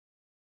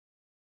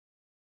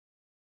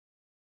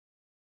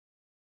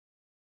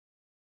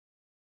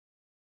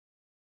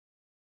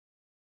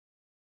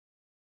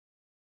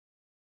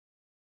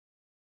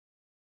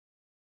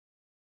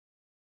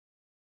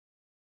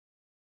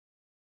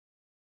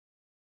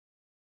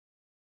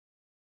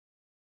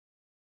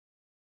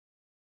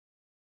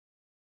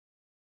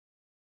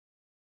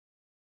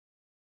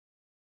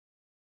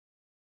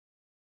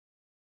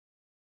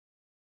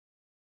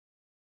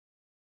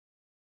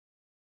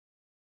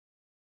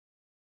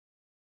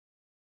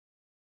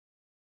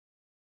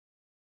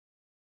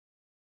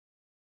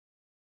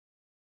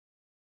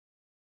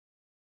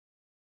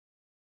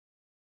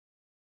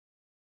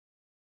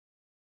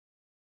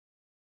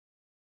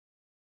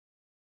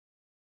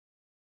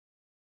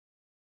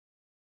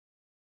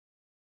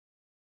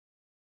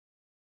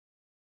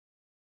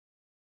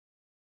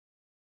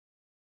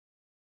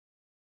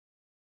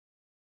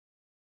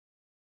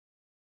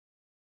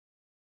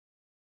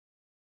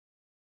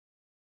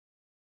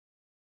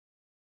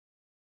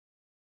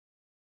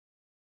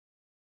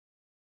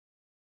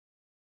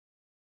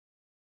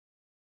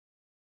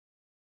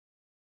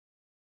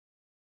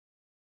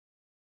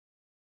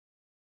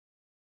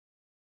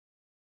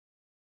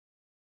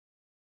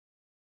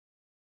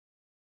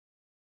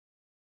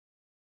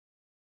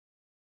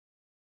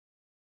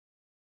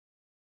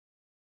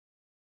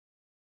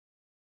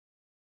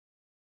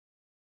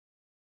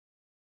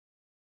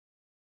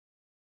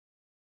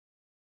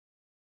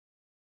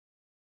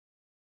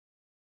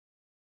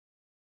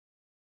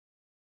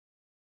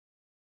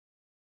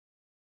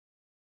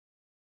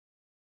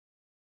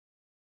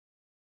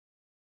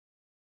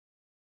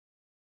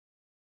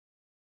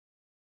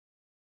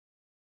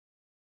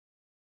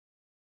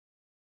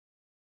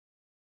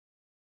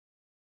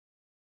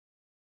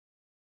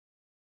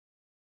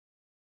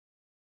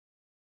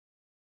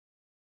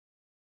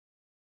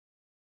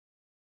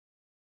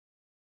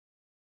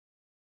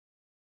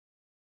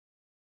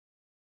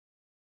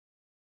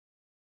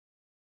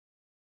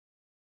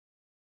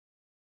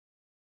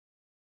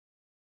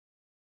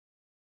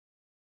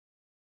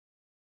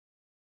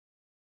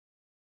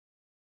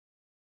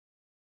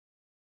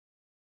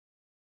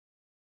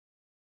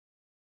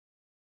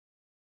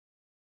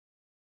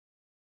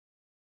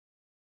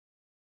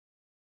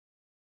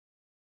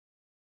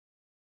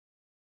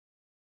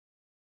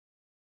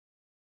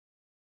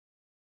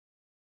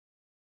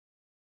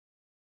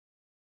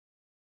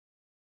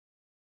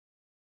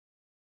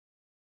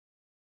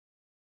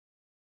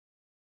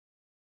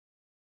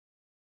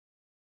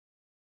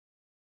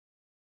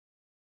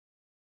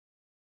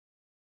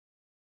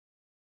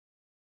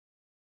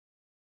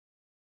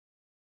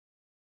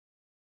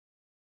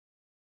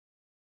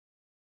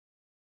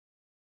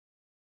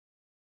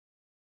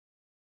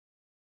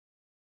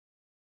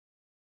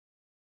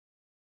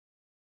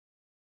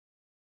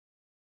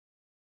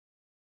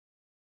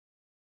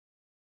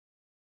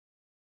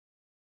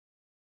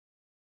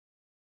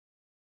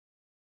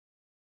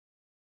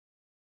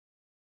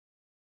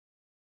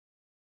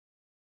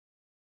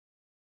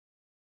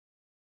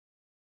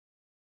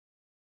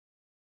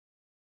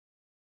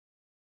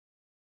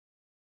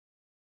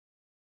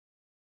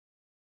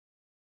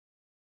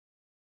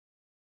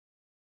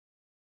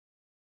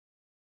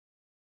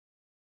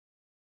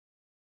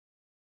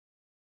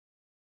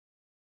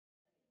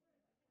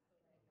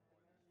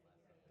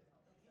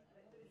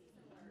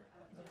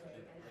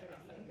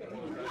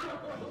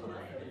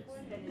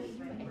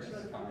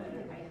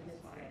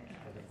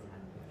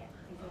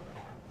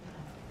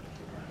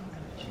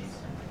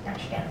Hi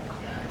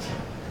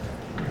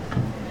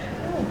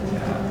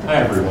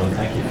everyone,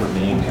 thank you for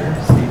being here.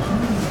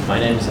 My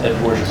name is Ed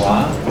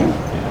Bourgeois,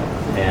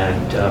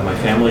 and my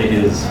family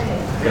is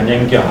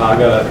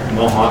Ganengyahaga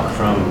Mohawk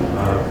from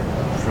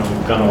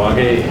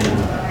Ganawage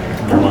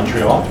near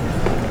Montreal,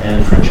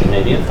 and French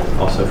Canadian,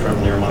 also from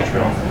near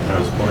Montreal. I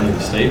was born in the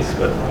States,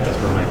 but that's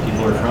where my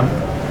people are from.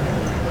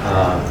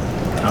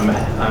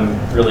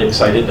 I'm really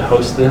excited to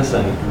host this,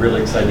 and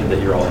really excited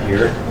that you're all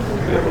here.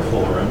 We have a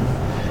full room,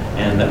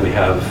 and that we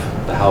have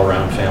the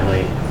HowlRound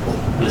family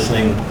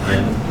listening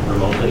in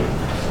remotely.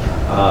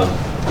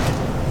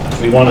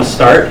 We want to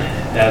start,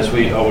 as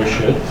we always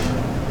should,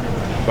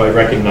 by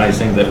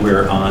recognizing that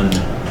we're on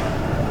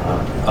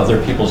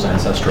other people's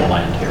ancestral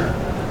land here.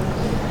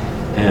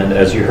 And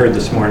as you heard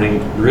this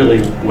morning,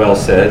 really well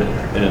said,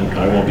 and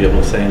I won't be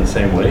able to say in the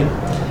same way,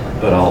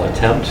 but I'll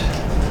attempt.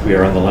 We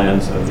are on the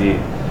lands of the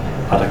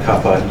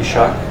Atakapa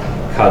Ishak,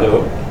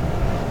 Caddo,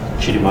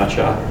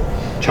 Chitimacha,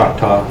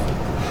 Choctaw,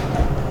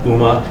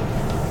 Uma,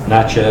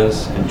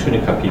 Natchez, and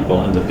Tunica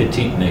people, and the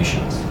Petite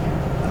Nations.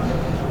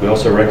 We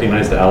also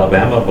recognize the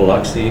Alabama,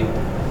 Biloxi,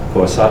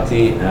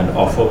 Coasati, and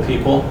Ofo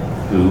people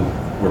who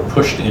were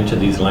pushed into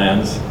these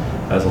lands,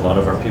 as a lot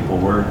of our people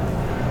were,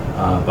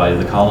 by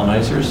the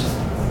colonizers,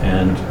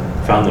 and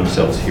found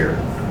themselves here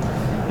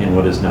in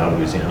what is now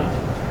Louisiana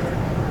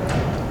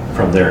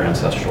from their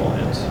ancestral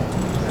lands.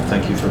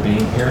 Thank you for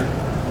being here.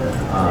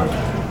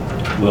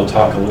 We'll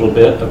talk a little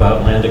bit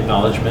about land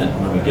acknowledgement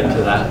when we get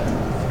to that.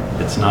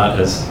 It's not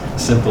as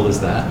simple as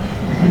that.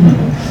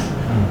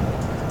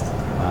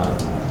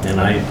 And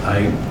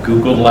I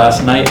Googled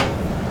last night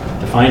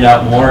to find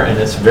out more, and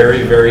it's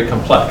very, very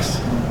complex.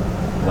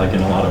 Like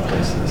in a lot of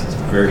places, it's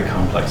very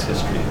complex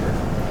history here.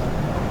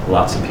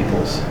 Lots of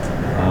peoples.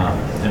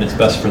 And it's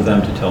best for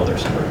them to tell their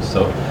stories.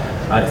 So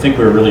I think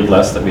we're really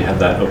blessed that we had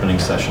that opening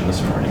session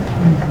this morning.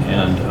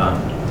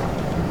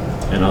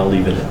 And I'll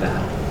leave it at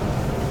that.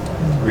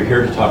 We're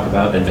here to talk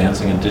about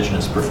advancing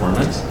Indigenous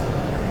performance.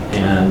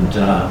 And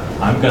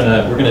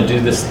we're gonna do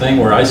this thing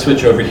where I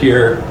switch over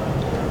here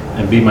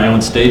and be my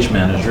own stage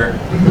manager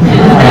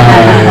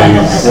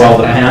while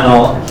the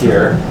panel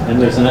here,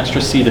 and there's an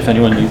extra seat if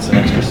anyone needs an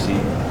extra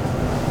seat.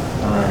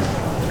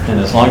 And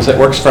as long as it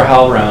works for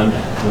HowlRound,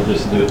 we'll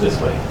just do it this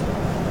way.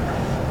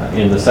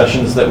 In the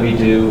sessions that we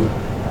do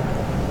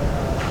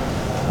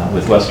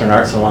with Western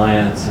Arts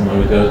Alliance, and when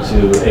we go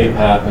to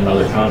APAP and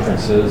other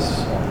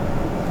conferences,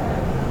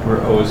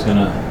 we're always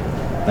gonna,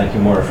 thank you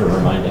Maura for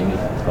reminding me,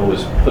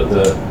 always put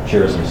the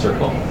chairs in a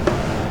circle.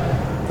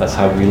 That's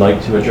how we like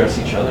to address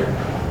each other.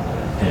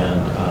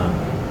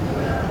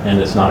 And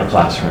it's not a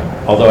classroom.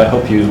 Although I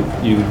hope you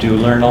do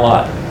learn a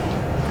lot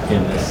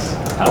in this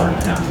hour and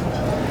a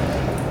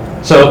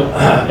half. So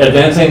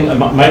advancing,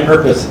 my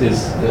purpose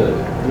is,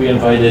 we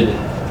invited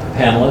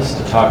panelists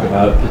to talk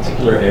about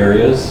particular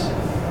areas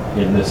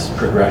in this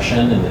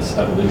progression, in this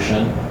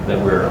evolution that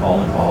we're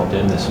all involved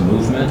in, this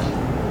movement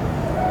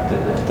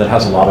that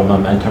has a lot of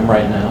momentum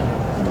right now.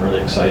 I'm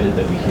really excited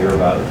that we hear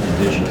about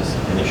Indigenous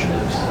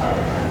initiatives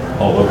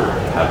all over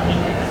happening.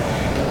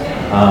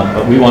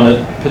 But we want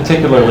to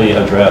particularly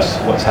address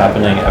what's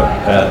happening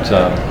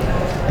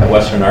at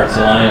Western Arts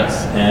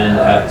Alliance and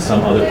at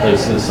some other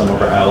places, some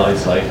of our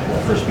allies like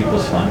First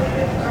Peoples Fund.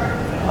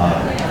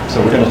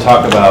 So we're going to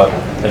talk about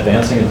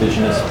advancing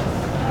Indigenous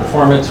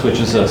performance, which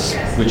is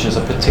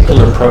a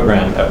particular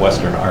program at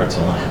Western Arts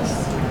Alliance,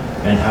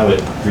 and how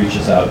it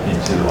reaches out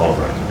into all of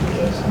our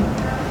communities.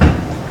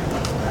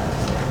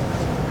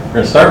 We're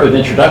going to start with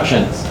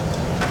introductions,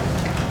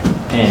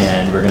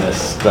 and we're going to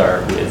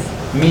start with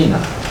Mina.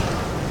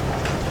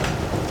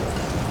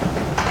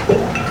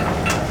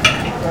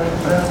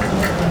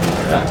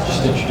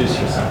 Just introduce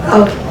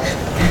yourself. Okay.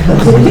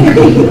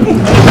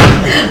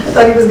 I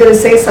thought he was going to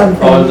say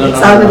something. Oh, no, it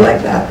sounded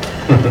like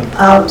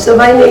that. So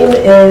my name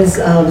is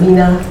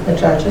Mina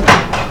Natarajan,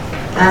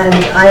 and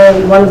I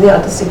am one of the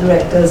artistic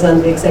directors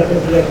and the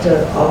executive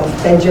director of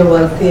Benja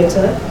World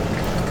Theatre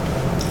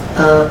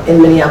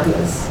in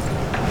Minneapolis.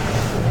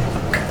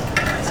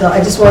 So I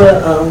just want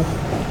to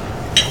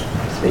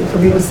wait for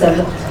people to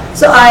settle.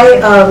 So I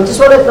just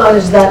want to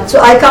acknowledge that. So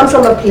I come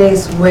from a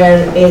place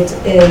where it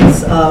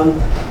is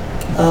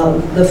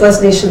the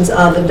First Nations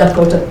are the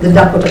Dakota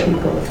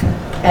people,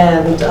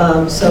 and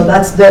so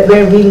that's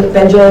where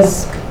Benja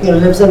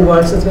lives and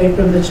works. It's very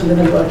privileged to live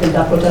and work in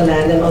Dakota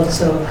land, and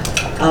also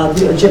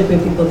the Ojibwe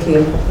people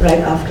came right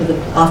after the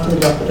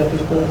Dakota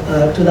people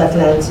to that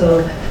land.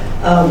 So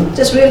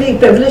just really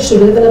privileged to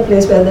live in a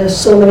place where there's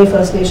so many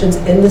First Nations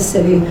in the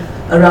city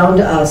around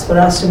us for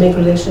us to make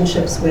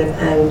relationships with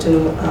and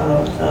to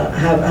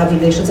have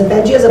relations. And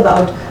Benji is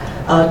about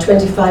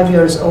 25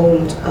 years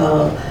old.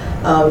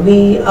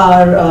 We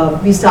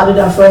started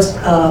our first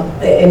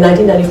in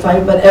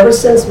 1995, but ever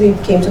since we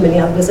came to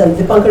Minneapolis, and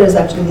Dipankar is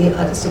actually the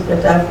artistic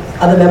director,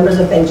 other members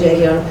of Benji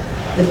here,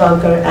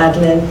 Dipankar,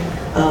 Adlin,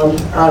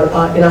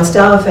 are in our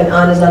staff, and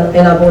Ann is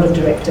in our board of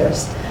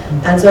directors.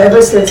 And so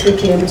ever since we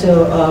came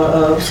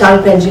to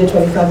started Benji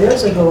 25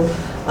 years ago,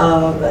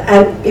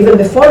 And even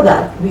before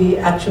that, we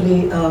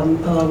actually,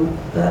 and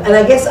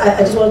I guess I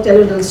just want to tell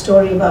you a little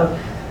story about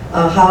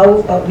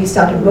how we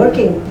started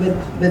working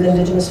with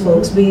indigenous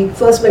folks.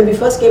 When we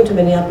first came to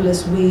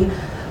Minneapolis, we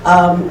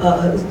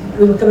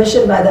were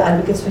commissioned by the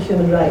Advocates for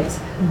Human Rights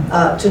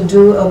to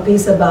do a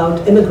piece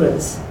about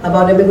immigrants,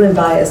 about immigrant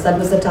bias. That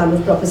was the time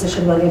of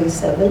Proposition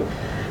 187.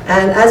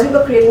 And as we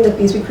were creating the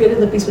piece, we created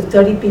the piece with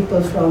 30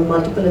 people from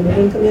multiple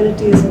immigrant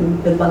communities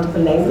and with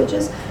multiple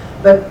languages.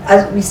 But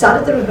as we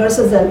started the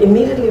rehearsals, then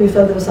immediately we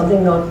felt there was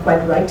something not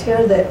quite right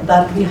here,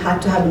 that we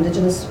had to have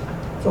indigenous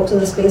folks in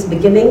the space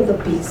beginning the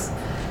piece.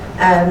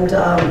 And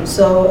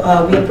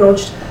so we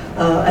approached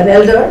an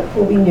elder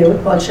who we knew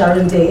called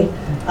Sharon Dece,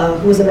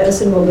 who was a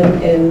medicine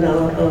woman in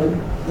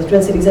the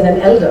Twin Cities and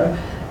an elder,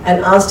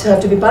 and asked her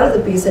to be part of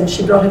the piece, and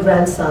she brought her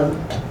grandson.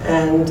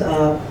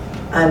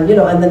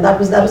 And then that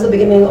was the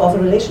beginning of a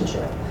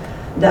relationship.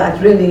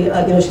 That really,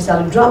 she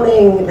started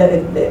drumming.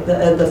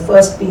 The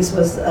first piece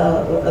was,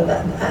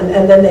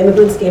 and then the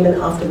immigrants came in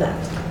after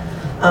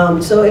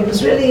that. So it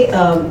was really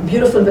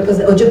beautiful because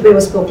the Ojibwe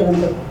was spoken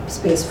in the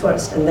space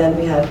first, and then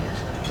we had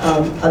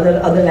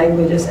other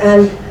languages.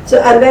 And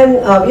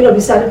then we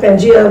started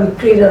Pangea. We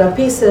created our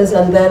pieces,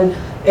 and then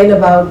in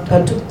about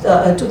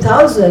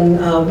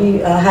 2000, we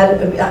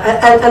had,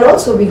 and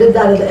also we did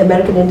that at the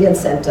American Indian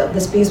Center.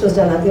 This piece was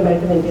done at the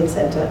American Indian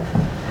Center.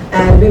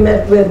 And we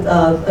met with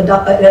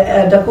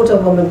a Dakota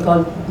woman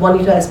called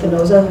Juanita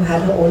Espinoza, who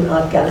had her own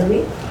art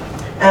gallery.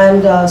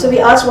 And so we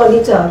asked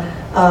Juanita,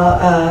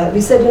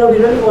 we said, we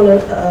really want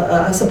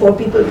to support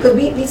people, because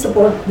we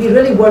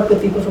really work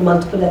with people from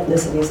multiple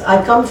ethnicities.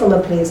 I come from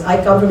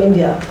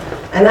India,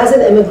 and as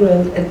an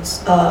immigrant,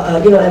 it's,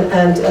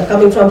 and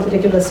coming from a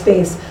particular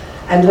space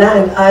and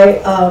land,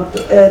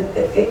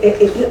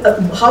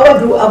 how I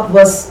grew up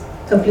was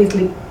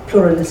completely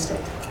pluralistic.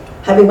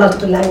 Having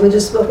multiple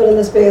languages spoken in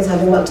the space,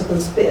 having multiple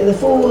the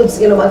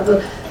foods,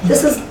 multiple.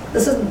 This is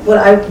what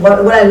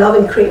I love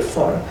and crave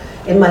for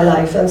in my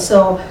life. And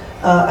so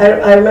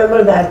I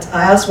remember that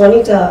I asked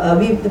Juanita.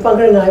 The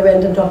punker and I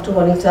went and talked to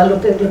Juanita.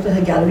 Looked at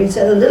her gallery. She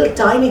had a little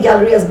tiny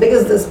gallery as big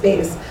as this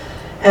space,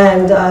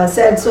 and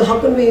said, "So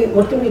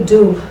what can we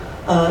do?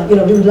 We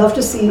would love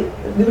to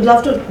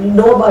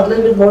know a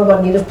little bit more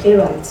about Native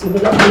playwrights. We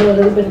would love to know a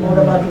little bit more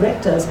about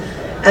directors."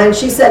 And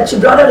she said, she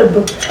brought out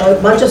a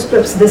bunch of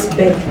scripts this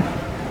big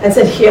and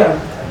said, "Here,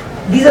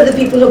 these are the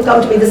people who come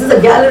to me. This is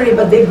a gallery,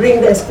 but they bring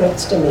their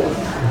scripts to me."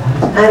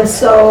 And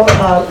so,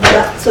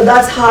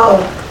 that's how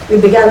we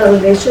began our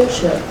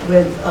relationship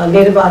with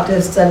Native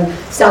artists and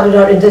started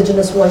our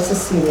Indigenous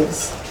Voices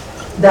series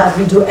that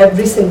we do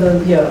every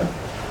single year.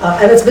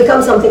 And it's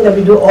become something that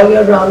we do all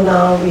year round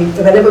now.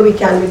 Whenever we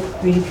can,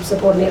 we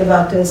support Native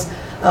artists.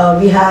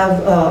 We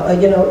have,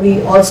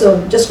 we also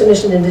just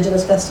finished an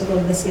Indigenous festival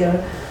this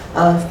year,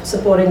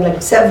 supporting many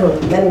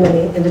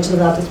Indigenous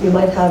artists. We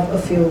might have a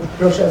few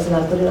brochures, and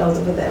I'll put it out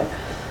over there.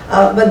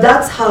 But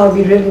that's how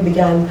we really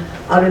began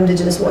our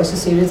Indigenous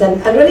Voices series,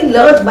 and really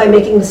learned by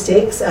making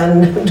mistakes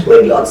and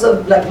doing lots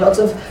of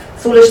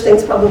foolish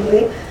things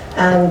probably,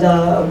 and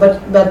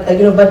but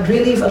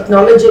really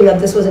acknowledging that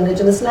this was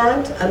Indigenous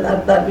land, and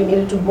that we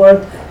needed to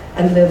work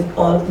and live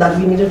on, that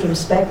we needed to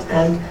respect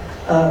and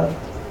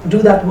do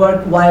that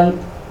work while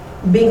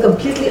being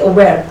completely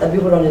aware that we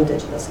were on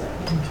Indigenous land.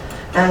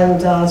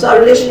 And so our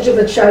relationship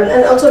with Sharon,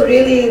 and also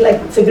really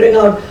figuring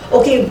out,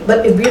 okay,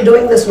 but if we're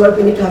doing this work,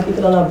 we need to have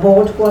people on our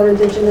board who are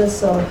Indigenous.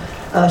 So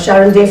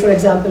Sharon Dece, for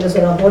example, is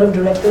on our board of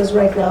directors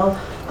right now.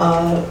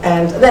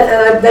 And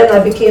then I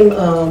became,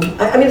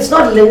 I mean, it's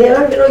not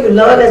linear, you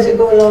learn as you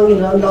go along, you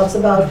learn lots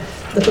about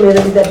the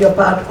community that you're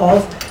part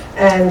of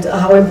and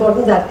how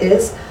important that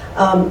is.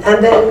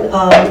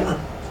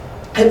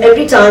 And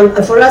every time,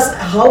 for us,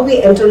 how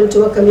we enter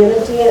into a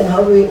community and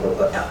how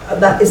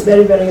that is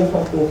very, very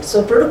important.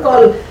 So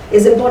protocol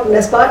is important.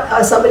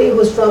 As somebody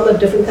who's from a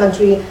different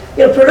country,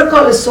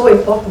 protocol is so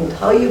important.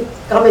 How you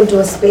come into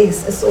a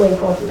space is so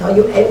important. How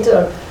you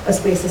enter a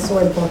space is so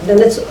important.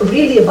 And it's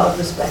really about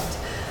respect.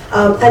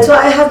 And so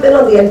I have been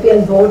on the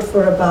NPN board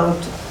for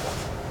about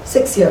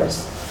 6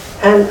 years.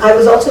 And I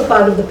was also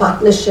part of the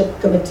partnership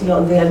committee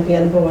on the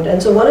NPN board.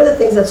 And so one of the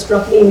things that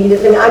struck me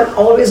immediately, I'm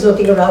always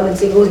looking around and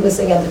seeing who's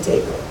missing at the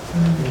table.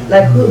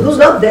 Who's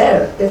not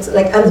there? It's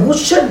and who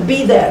should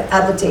be there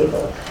at the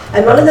table?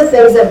 And one of the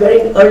things that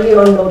very early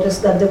on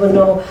noticed that there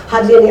were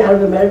hardly any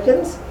Arab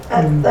Americans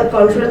at the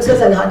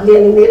conferences and hardly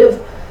any Native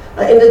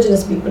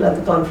Indigenous people at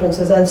the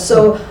conferences. And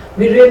so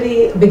we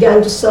really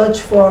began to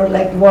search for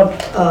how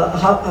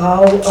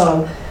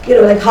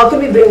can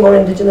we bring more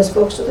Indigenous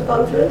folks to the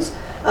conference?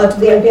 To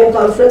the NPN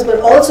conference, but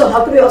also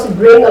how can we also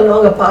bring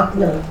along a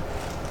partner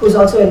who's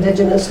also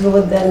Indigenous, who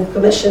would then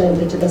commission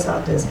Indigenous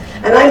artists.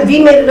 And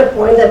we made it a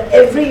point that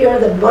every year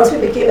that once we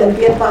became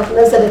NPN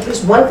partners, that at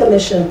least one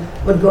commission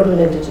would go to an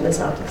Indigenous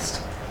artist,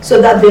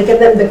 so that they can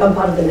then become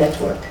part of the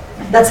network.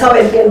 That's how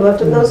NPN worked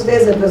in those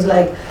days. It was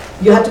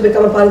you had to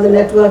become a part of the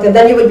network, and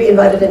then you would be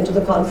invited into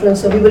the conference.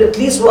 So we would at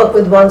least work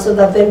with one, so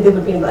that then they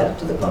would be invited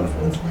to the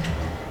conference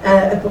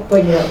per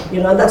year.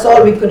 And that's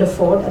all we could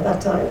afford at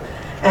that time.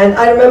 And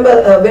I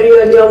remember very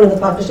early on in the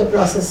partnership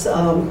process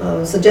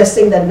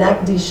suggesting that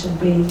NACD should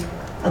be,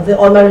 the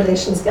All My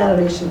Relations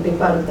Gallery should be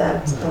part of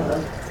that.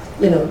 I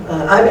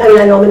mean,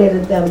 I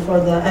nominated them for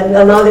and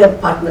now they are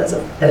partners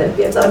of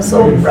LLP. So I'm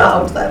so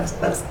proud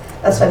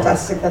that's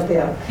fantastic that they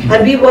are.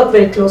 And we work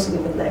very closely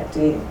with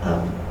NACD.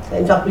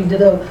 In fact, we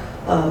did a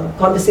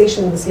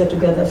conversation this year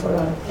together for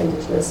our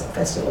Indigenous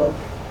Festival.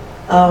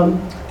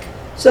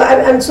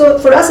 So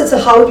for us, it's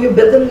how do you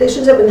build the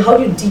relationship and how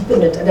do you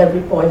deepen it at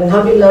every point, and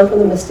how do you learn from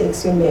the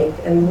mistakes you make,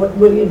 and what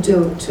will you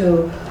do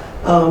to,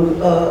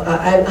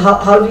 and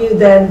how do you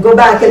then go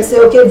back and say,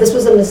 okay, this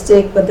was a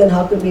mistake, but then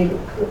how can we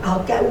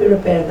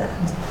repair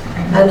that,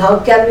 and how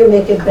can we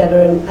make it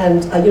better,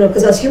 and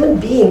because as human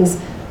beings,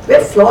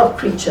 we're flawed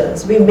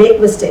creatures, we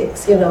make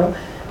mistakes,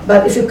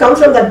 but if you come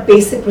from that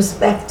basic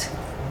respect,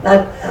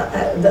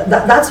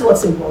 that's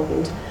what's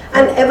important.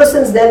 And ever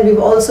since then,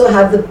 we've also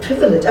had the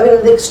privilege,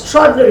 the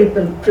extraordinary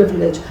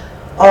privilege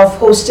of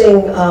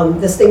hosting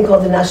this thing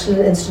called the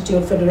National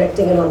Institute for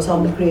Directing and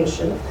Ensemble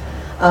Creation,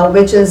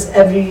 which is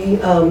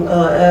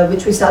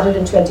which we started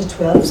in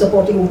 2012,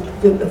 supporting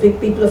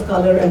people of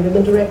color and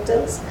women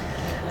directors.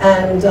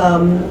 And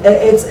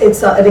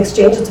it's an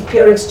exchange, it's a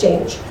peer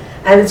exchange.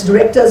 And it's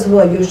directors who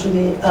are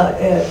usually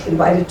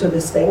invited to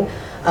this thing.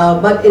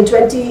 But in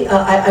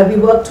we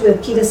worked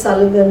with Keita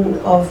Sullivan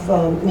of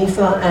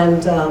NIFA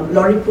and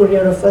Laurie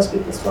Pourier of First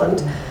People's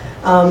Fund,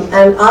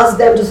 and asked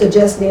them to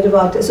suggest Native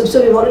artists. So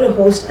we wanted to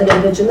host an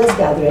Indigenous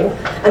gathering,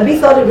 and we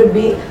thought it would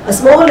be a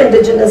small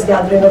Indigenous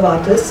gathering of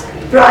artists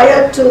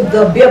prior to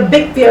the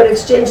big peer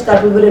exchange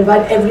that we would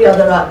invite every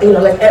other,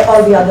 like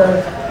all the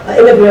other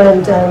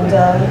immigrant and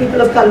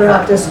people of color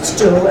artists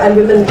too, and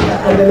women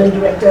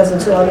directors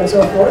and so on and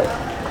so forth.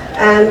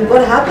 And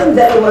what happened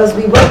then was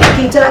we worked with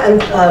Keita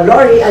and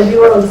Laurie, and we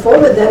were on the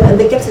phone with them, and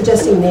they kept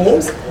suggesting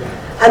names.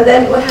 And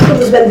then what happened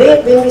was when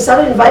we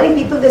started inviting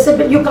people, they said,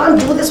 but you can't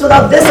do this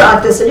without this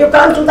artist, and you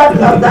can't do that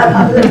without that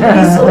artist.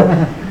 So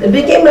it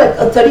became like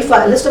a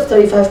list of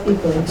 35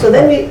 people. So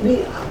then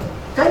we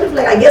kind of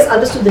I guess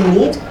understood the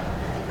need.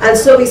 And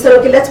so we said,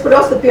 okay, let's put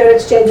off the peer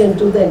exchange and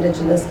do the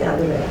Indigenous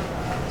gathering.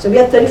 So we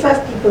had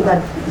 35 people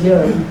that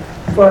year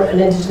for an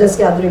Indigenous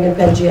gathering in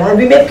Pangaea, and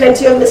we made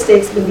plenty of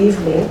mistakes, believe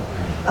me.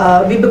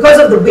 Because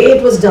of the way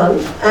it was done,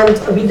 and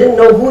we didn't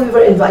know who we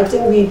were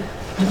inviting, we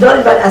did not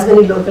invite as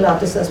many local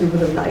artists as we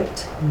would have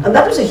liked. And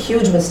that was a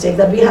huge mistake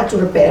that we had to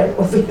repair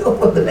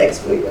over the next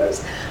few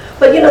years.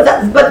 But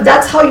but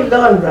that's how you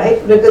learn,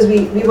 right? Because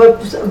we were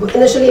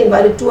initially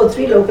invited 2 or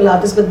 3 local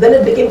artists, but then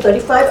it became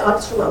 35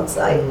 artists from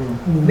outside.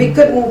 We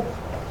couldn't,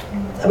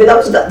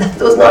 that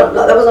was not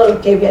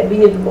okay, we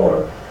needed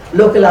more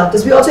local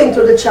artists. We also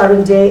included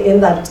Sharon Day in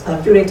that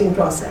curating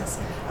process.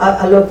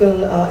 A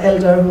local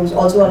elder who's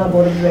also on our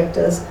board of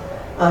directors.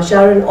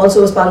 Sharon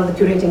also was part of the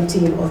curating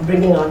team of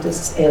bringing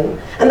artists in.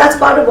 And that's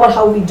part of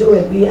how we do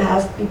it. We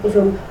have people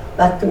from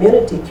that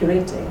community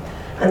curating.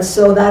 And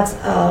so that's,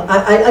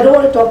 I don't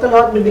want to talk a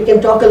lot, but we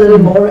can talk a little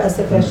more as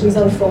the questions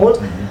unfold.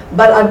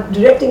 But our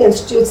directing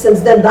institute,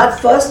 since then,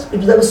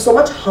 there was so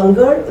much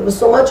hunger, there was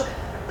so much,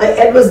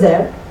 Ed was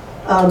there.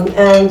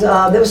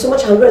 There was so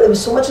much hunger, there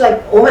was so much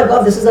oh my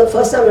God, this is the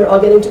first time we're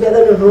all getting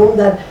together in a room,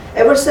 that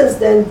ever since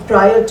then,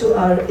 prior to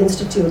our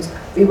institutes,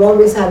 we've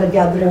always had a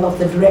gathering of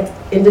the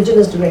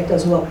Indigenous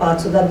directors who are part,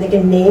 so that they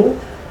can name,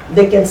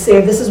 they can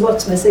say, this is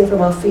what's missing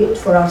from our field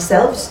for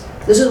ourselves,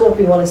 this is what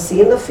we want to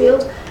see in the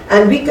field,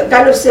 and we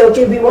kind of say,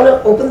 okay, we want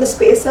to open the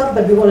space up,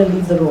 but we want to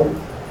leave the room.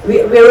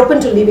 We're open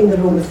to leaving the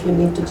room if you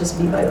need to just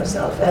be by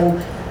yourself,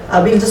 and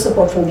we'll just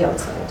support from the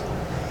outside.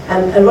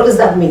 And what does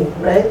that mean,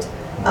 right?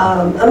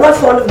 I'm not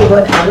fond of the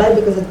word ally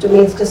because to me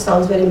it just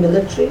sounds very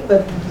military,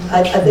 but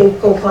I think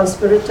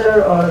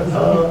co-conspirator or,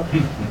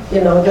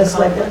 just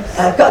like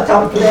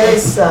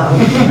accomplice,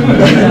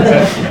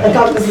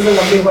 accomplice is a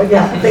lovely word,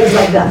 yeah, things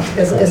like that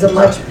is a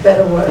much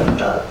better word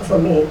for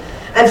me.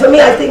 And for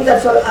me, I think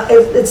that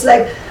it's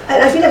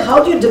and I feel like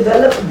how do you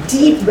develop a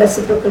deep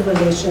reciprocal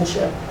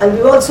relationship? And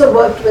we've also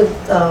worked with,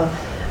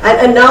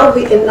 and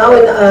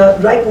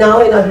right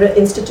now in our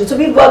institute, so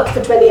we've worked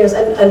for 20 years,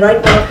 and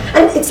right now,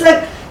 and it's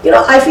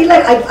I feel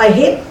like I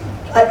hate,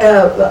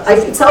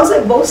 it sounds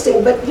like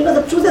boasting, but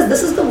the truth is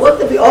this is the work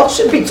that we all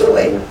should be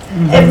doing.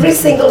 Every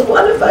single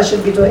one of us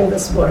should be doing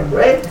this work,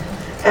 right?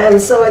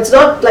 And so it's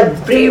not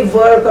like brave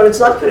work, or it's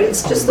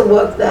just the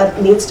work that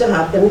needs to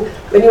happen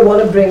when you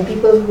want to bring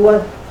people who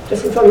are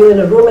different from you in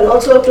a room, and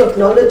also to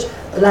acknowledge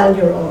the land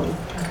you're on.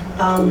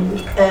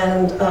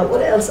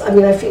 What else?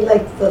 I feel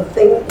like the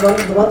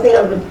one thing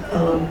I would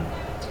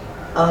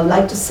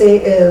like to say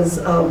is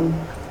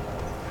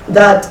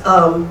that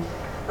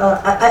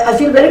I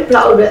feel very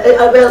proud.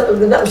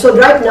 So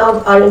right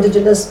now our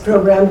Indigenous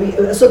program,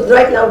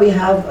 right now we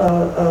have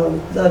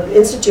the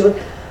Institute,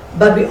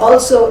 but we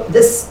also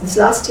this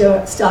last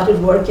year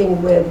started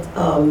working with,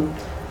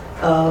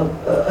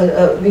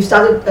 we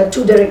started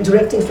 2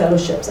 directing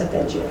fellowships at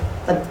Pangaea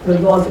that will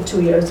go on for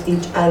 2 years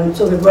each, and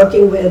so we're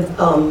working with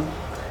an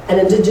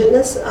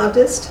Indigenous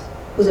artist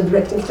who's a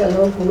directing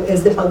fellow who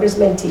is the Pankers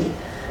mentee.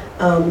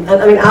 and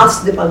I mean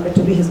asked Dipankar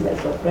to be his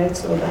mentor, right?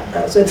 So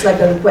so it's like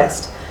a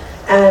request.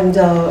 And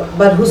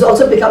but who's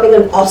also becoming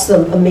an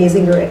awesome,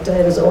 amazing director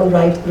in his own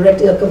right,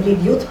 directing a complete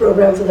youth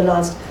program for the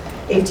last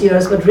 8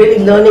 years, but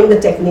really learning the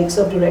techniques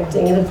of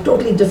directing in a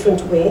totally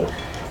different way,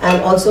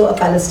 and also a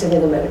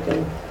Palestinian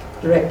American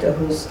director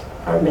who's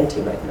our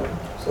mentee right now.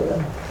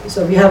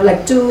 So we have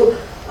like two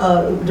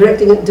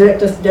directing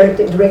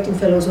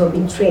fellows who have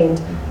been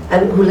trained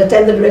and who will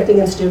attend the Directing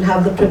Institute,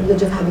 have the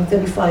privilege of having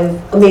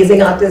 35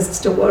 amazing artists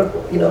to work,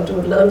 to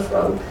learn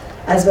from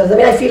as well. I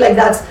mean, I feel like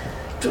that's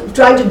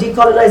trying to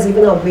decolonize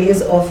even our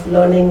ways of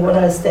learning what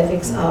our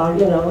aesthetics are,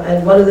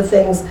 and one of the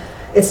things,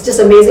 it's just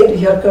amazing to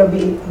hear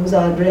Kirby, who's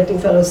our directing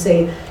fellow,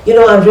 say,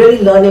 I'm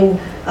really learning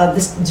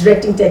this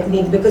directing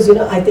technique because,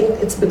 I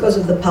think it's because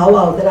of the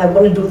powwow that I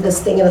want to do this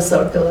thing in a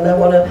circle, and I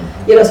want to,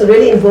 so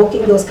really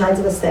invoking those kinds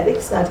of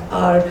aesthetics that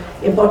are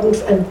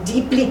important and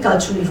deeply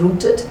culturally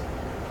rooted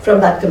from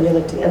that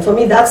community. And for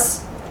me,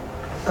 that's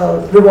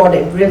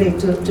rewarding, really,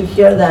 to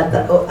hear that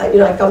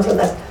I come from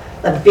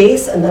that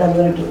base, and then I'm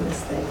going to do this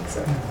thing.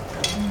 So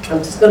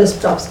I'm just going to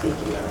stop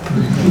speaking now.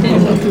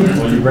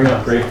 Well, you bring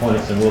up great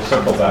points, and we'll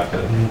circle back to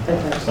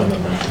some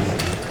of them.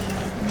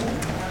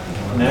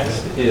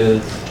 Next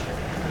is,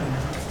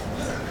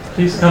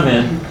 please come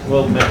in.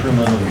 We'll make room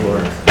on the floor.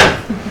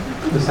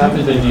 This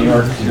happened in New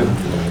York too.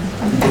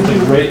 It's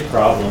a great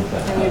problem to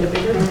have.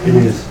 It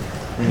is.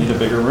 We need a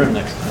bigger room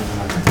next time.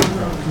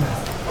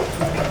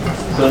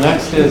 So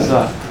next is,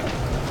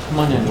 come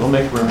on in, we'll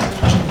make room.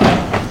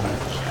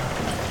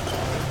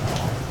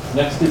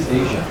 Next is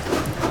Asia.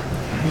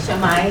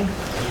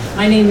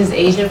 My name is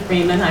Asia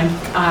Freeman.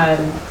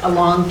 I'm a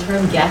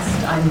long-term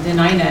guest on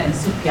Dena'ina and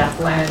Sugpiaq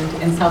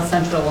land in south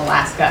central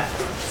Alaska.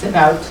 It's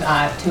about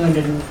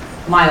 200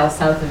 miles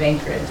south of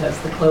Anchorage as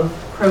the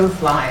crow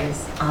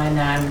flies on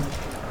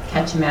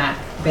Ketchimat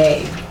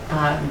Bay,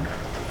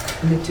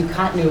 in the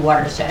Tukatnu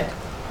watershed,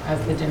 as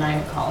the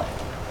Dena'ina call it.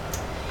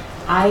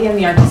 I am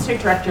the artistic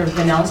director of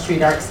Vanell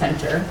Street Art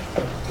Center,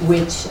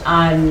 which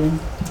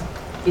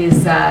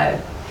is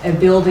a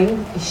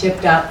building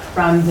shipped up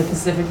from the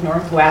Pacific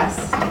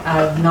Northwest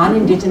of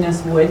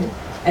non-indigenous wood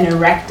and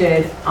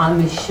erected on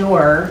the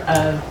shore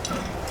of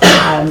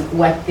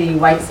what the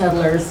white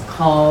settlers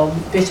call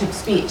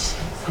Bishop's Beach.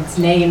 Its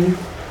name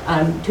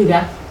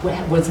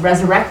was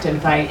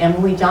resurrected by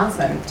Emily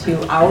Johnson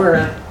to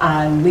our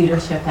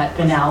leadership at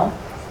Vanell.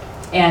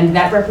 And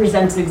that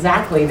represents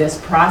exactly this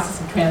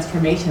process of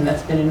transformation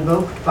that's been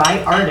invoked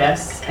by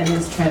artists and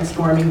is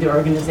transforming the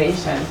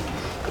organization.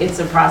 It's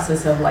a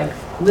process of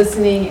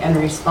listening and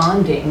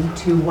responding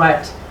to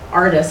what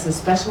artists,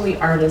 especially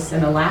artists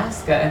in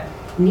Alaska,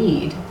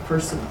 need for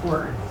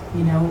support.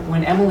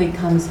 When Emily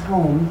comes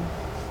home,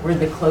 we're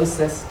the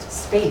closest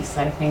space,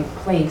 I think,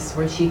 place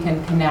where she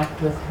can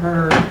connect with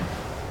her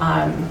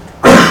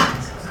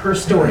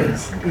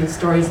stories, the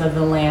stories of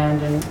the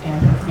land and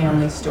her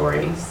family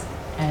stories.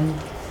 And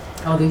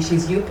although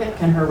she's Yupik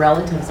and her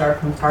relatives are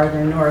from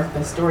farther north,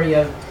 the story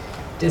of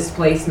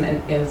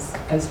displacement is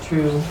as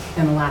true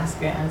in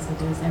Alaska as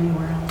it is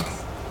anywhere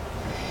else.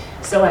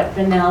 So at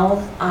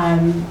Vanell,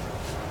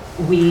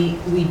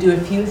 we do a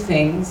few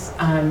things,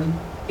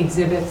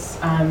 exhibits,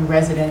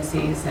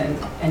 residencies, and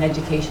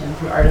education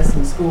through artists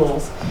and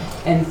schools.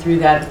 And through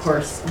that, of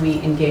course, we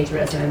engage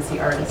residency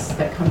artists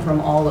that come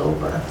from all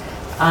over.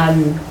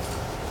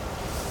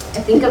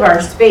 I think of our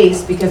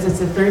space because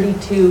it's a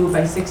 32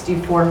 by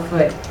 64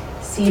 foot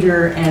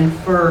cedar and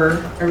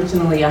fir,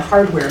 originally a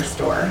hardware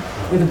store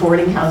with a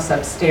boarding house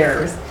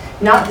upstairs.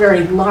 Not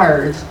very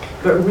large,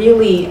 but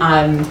really,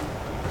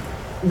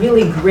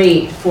 really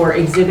great for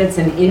exhibits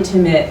and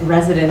intimate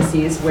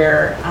residencies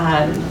where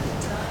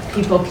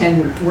people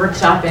can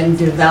workshop and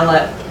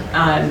develop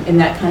in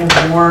that kind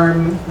of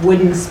warm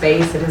wooden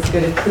space. It has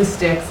good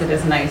acoustics, it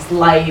has nice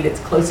light, it's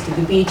close to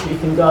the beach where you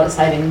can go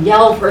outside and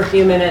yell for a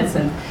few minutes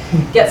and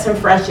get some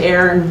fresh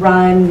air and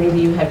run. Maybe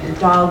you have your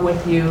dog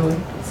with you,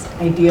 it's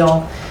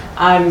ideal.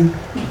 And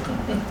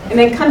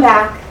then come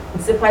back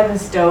and sit by the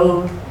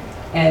stove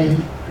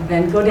and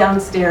then go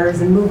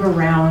downstairs and move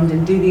around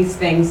and do these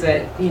things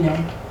that,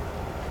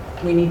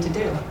 we need to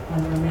do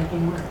when we're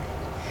making work.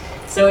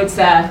 So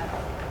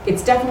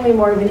it's definitely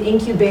more of an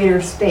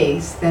incubator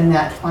space than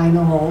that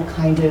final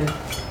kind of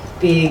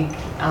big,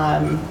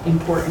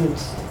 important,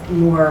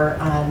 more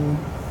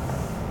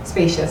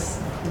spacious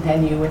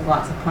venue with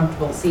lots of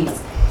comfortable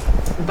seats.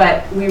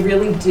 But we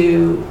really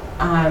do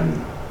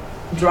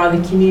draw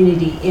the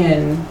community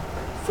in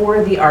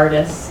for the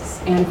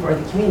artists and for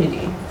the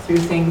community through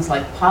things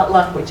like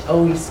potluck, which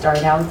always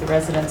start out the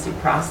residency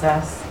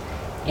process,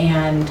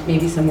 and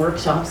maybe some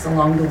workshops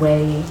along the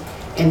way,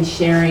 and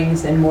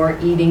sharings and more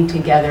eating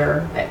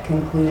together that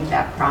conclude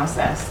that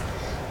process.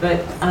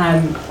 But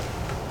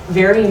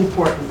very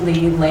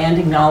importantly, land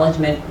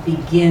acknowledgement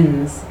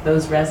begins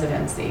those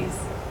residencies,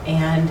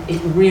 and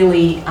it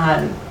really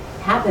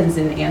happens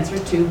in answer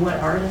to what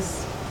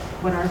artists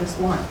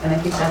want. And I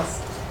think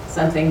that's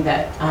something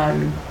that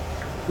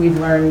we've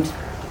learned,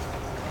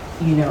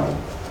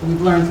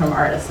 we've learned from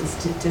artists is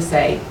to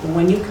say,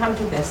 when you come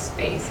to this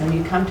space and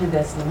you come to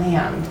this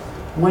land,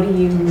 what do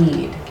you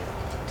need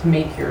to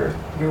make your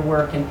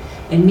work? And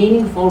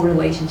meaningful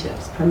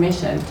relationships,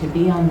 permission to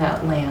be on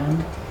that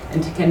land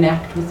and to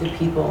connect with the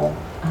people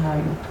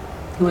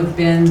who have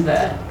been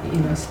the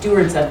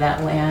stewards of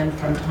that land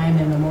from time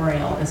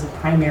immemorial is a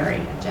primary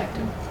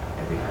objective of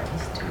every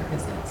artist who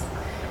visits.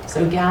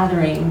 So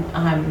gathering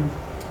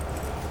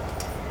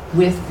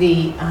with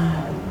the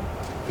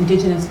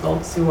indigenous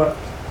folks who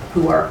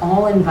are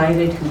all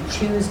invited, who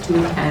choose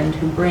to attend,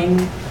 who bring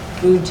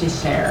food to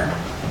share,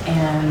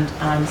 and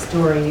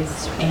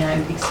stories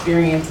and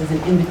experiences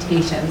and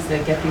invitations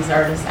that get these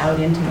artists out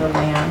into the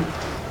land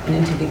and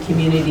into the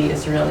community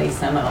is really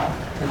seminal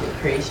for the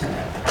creation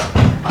of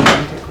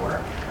authentic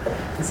work.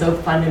 And so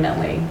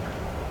fundamentally,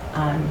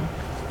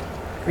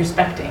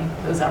 respecting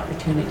those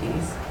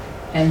opportunities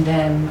and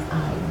then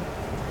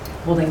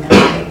holding that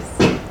space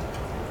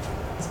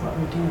is what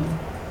we're doing.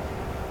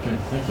 Okay,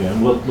 thank you.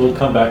 And we'll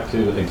come back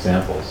to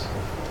examples,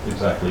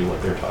 exactly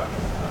what they're talking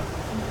about.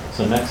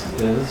 So next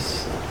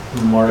is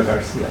Maura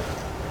Garcia.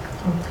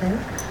 Okay.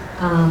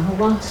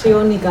 Wa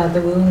sioni ka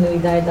the wound we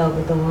died out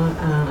with the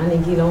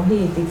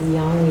anigilohi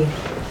tigiyangi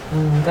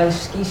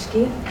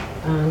galskiski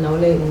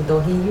naule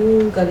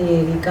dohiyu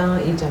galierika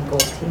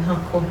ijagoti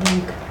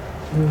hakohi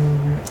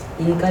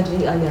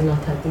igaji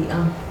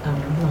ayanatatia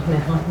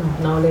mahneha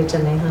naule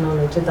chaneha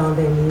naule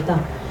chitande nita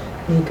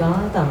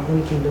nigata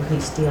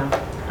wikilohistia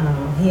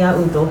hia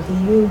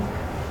udohiyu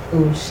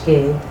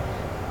uske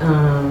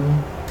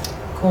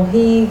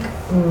kohig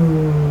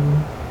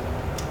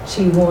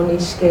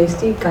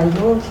Chiwoniskesti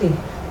Kayoti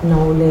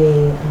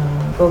Nole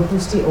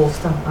Gohusti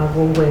Osta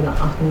Agowega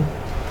Ahni.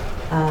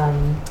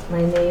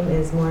 My name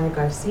is Maura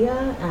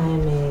Garcia.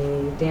 I'm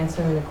a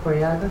dancer and a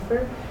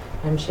choreographer.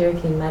 I'm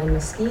Cherokee Madam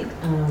Mesquite,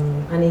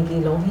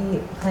 Anigi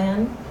Lohi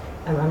clan.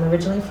 I'm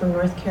originally from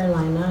North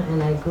Carolina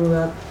and I grew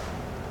up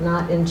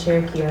not in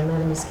Cherokee or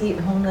Madam Mesquite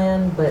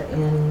homeland, but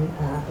in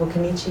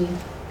Occoneechee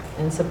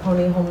and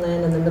Saponi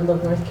homeland in the middle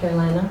of North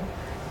Carolina.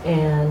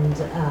 And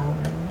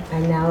I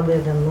now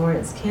live in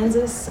Lawrence,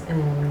 Kansas,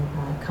 and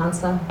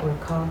Kansa or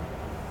Ka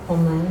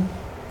homeland.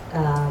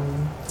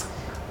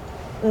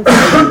 Let's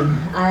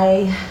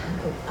see.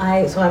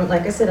 So I'm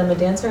like I said, I'm a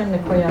dancer and a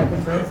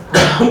choreographer.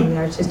 I'm the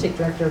artistic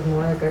director of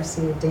Maura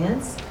Garcia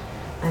Dance.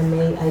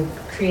 I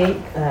create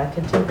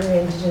contemporary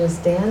indigenous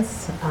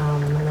dance,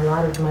 and a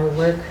lot of my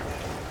work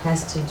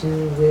has to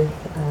do with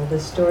the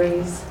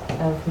stories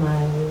of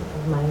my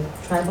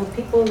tribal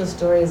people, the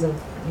stories of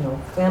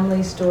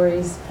family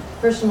stories,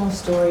 personal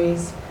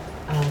stories,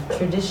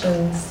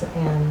 traditions,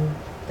 and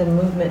the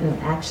movement and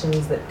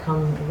actions that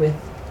come with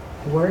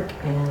work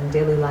and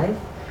daily life.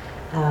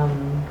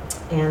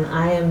 And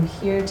I am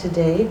here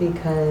today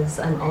because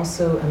I'm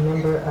also a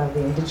member of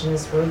the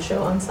Indigenous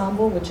Roadshow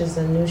Ensemble, which is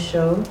a new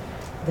show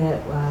that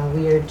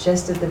we are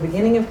just at the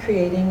beginning of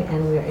creating,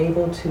 and we are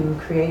able to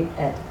create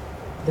at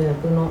the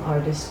Buno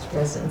Artist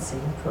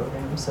Residency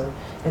Program, so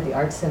at the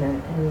Art Center.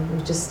 And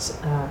we just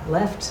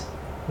left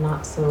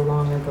not so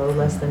long ago,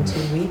 less than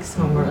 2 weeks,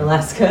 Homer,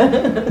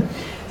 Alaska.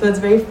 So it's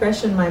very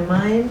fresh in my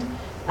mind.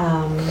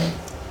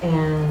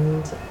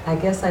 And I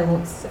guess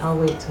I'll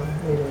wait till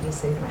later to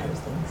say my other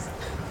things.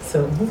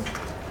 So,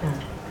 yeah.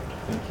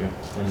 Thank you.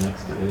 And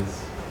next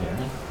is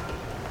Erin.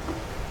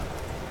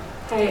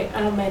 Hi,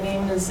 my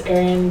name is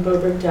Erin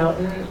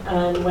Boberg-Doughton.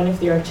 I'm one of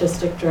the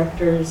artistic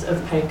directors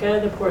of PICA,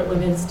 the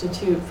Portland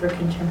Institute for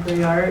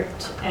Contemporary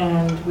Art,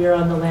 and we're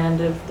on the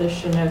land of the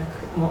Chinook,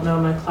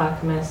 Multnomah,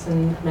 Clackamas,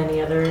 and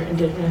many other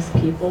indigenous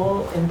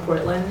people in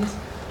Portland.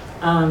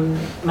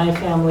 My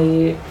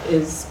family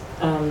is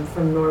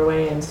from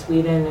Norway and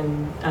Sweden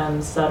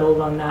and settled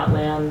on that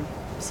land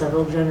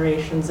several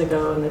generations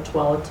ago in the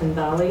Tualatin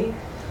Valley.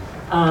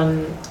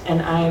 And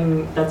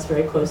that's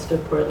very close to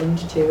Portland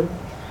too.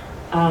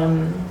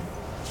 And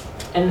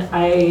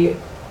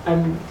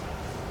I'm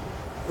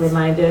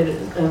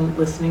reminded,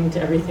 listening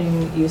to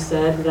everything you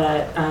said,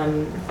 that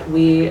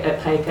we at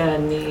PICA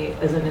and me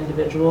as an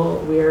individual,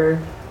 we're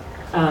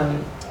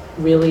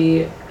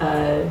really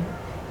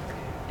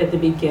at the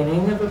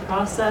beginning of a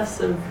process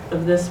of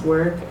this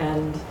work,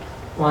 and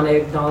want to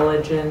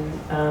acknowledge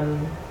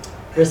and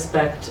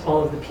respect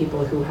all of the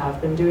people who have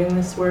been doing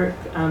this work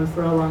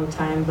for a long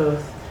time,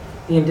 both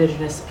the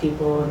indigenous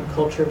people and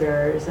culture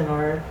bearers in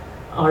our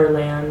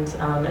land,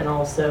 and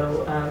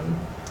also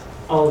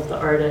all of the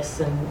artists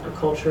and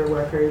culture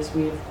workers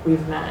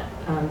we've met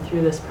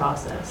through this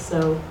process.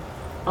 So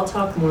I'll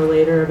talk more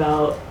later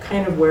about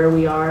kind of where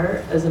we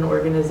are as an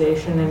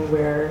organization and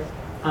where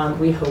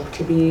we hope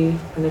to be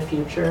in the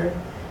future.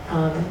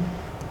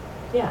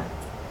 Yeah,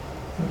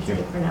 Thank you.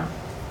 that's it for now.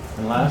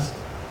 And last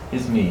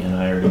is me, and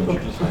I already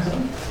introduced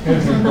myself.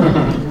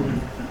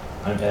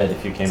 I'm Ed,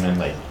 if you came in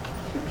late.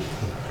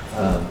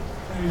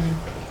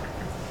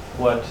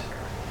 What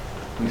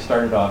we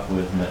started off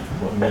with,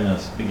 what Minna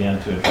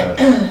began to address,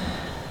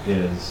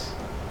 is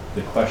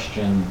the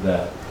question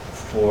that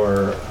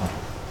for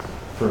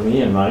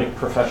me in my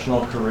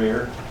professional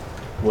career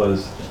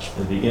was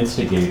the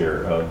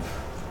instigator of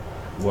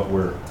what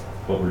we're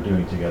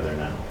doing together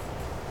now.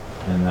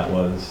 And that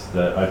was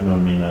that I've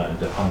known Mina and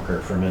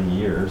DePunker for many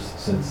years,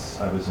 since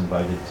I was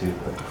invited to,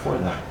 but before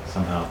that,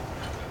 somehow.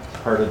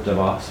 Part of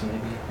DevOps,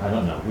 maybe? I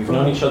don't know. We've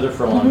known each other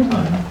for a long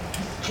time.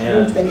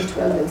 And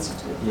 2012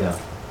 Institute. yeah.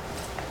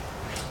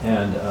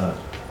 And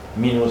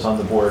Mina was on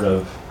the board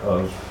of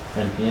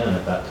NPN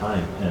at that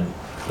time and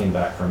came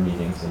back from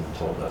meetings and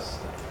told us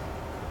that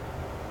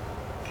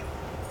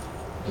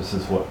this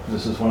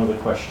is one of the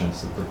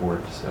questions that the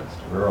board discussed.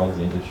 Where are all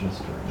the indigenous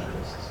touring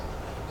artists?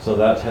 So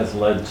that has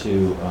led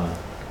to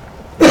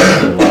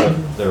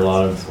there are a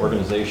lot of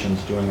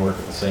organizations doing work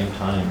at the same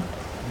time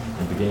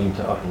and beginning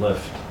to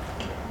uplift.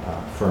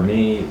 For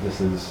me, this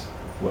is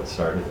what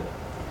started it.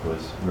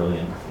 Was really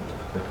in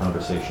the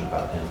conversation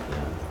about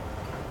NPN.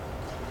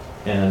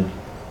 And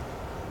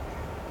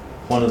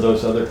one of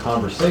those other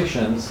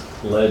conversations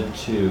led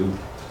to,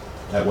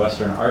 at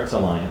Western Arts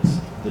Alliance,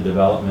 the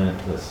development,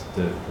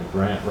 the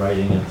grant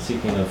writing and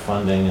seeking of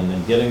funding, and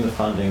then getting the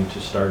funding to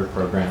start a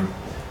program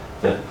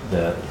that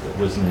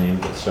was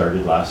named, that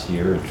started last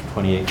year in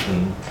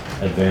 2018,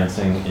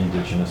 Advancing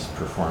Indigenous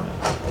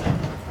Performance.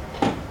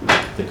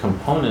 The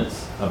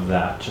components of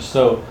that, just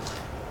so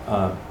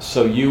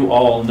you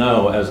all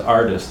know as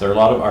artists, there are a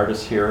lot of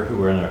artists here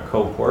who are in a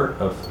cohort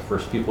of the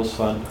First Peoples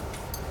Fund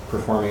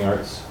Performing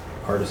Arts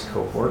Artist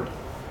Cohort.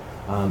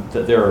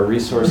 That there are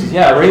resources.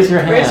 Yeah, raise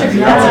your hand. Raise your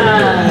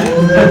hand.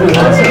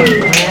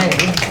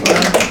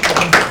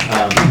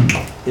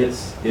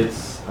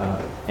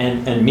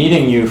 And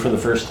meeting you for the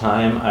first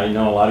time, I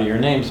know a lot of your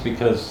names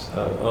because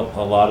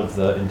a lot of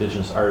the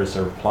indigenous artists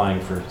are applying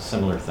for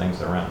similar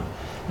things around,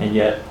 and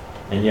yet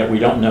we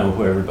don't know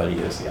who everybody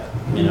is yet.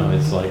 You know,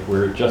 it's like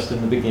we're just in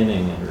the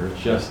beginning, and we're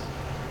just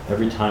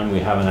every time we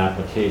have an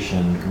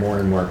application, more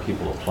and more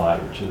people apply,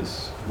 which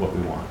is what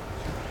we want.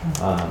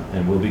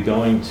 And we'll be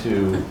going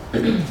to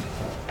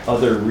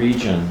other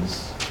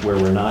regions where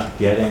we're not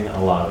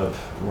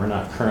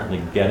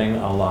currently getting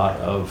a lot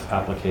of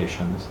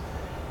applications,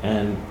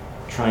 and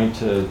trying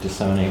to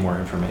disseminate more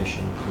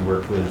information. We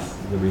work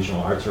with the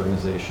regional arts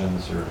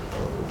organizations or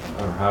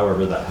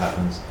however that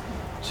happens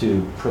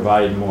to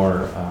provide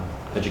more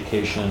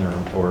education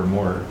or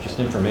more just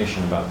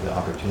information about the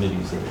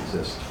opportunities that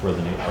exist for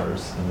the Native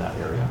artists in that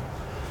area.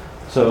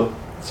 So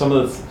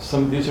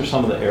these are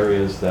some of the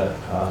areas that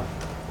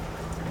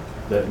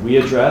we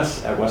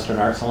address at Western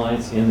Arts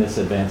Alliance in this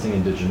Advancing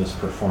Indigenous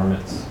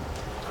Performance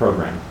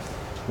program.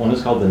 One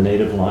is called the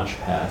Native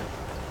Launchpad.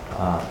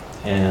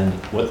 And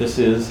what this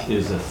is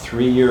a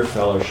 3-year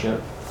fellowship.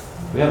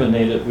 We have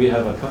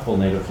a couple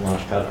Native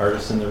Launchpad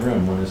artists in the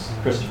room. One is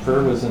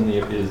Christopher, was in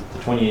the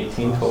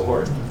 2018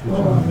 cohort,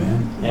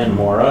 and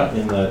Maura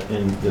in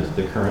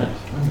the current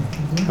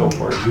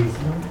cohort.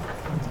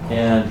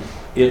 And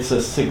it's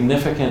a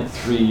significant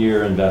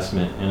 3-year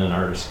investment in an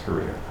artist's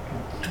career.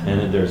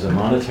 And there's a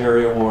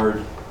monetary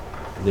award,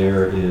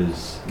 there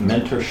is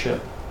mentorship.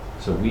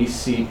 So we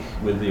seek,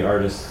 with the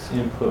artist's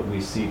input,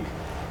 we seek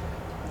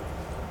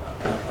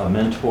a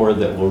mentor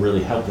that will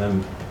really help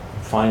them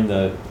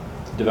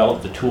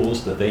develop the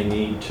tools that they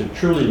need to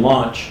truly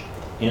launch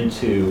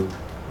into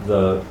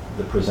the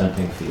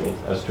presenting field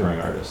as touring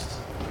artists.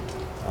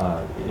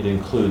 It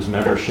includes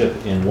membership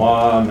in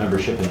WA,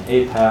 membership in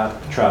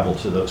APAP, travel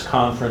to those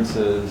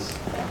conferences,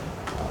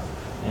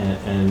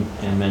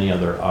 and many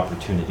other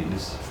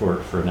opportunities for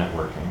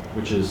networking,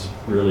 which is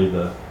really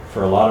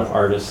for a lot of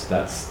artists,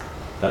 that's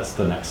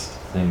the next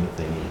thing that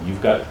they need.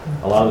 You've got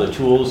a lot of the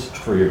tools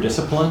for your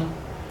discipline.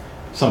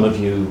 Some of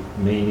you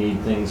may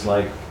need things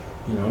like,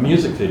 a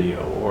music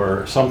video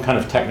or some kind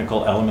of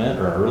technical element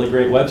or a really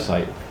great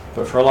website.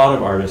 But for a lot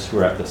of artists who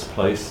are at this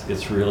place,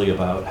 it's really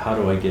about how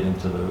do I get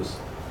into those,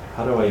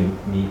 how do I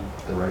meet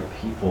the right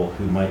people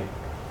who might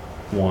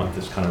want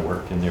this kind of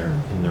work in their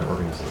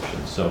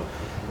organization. So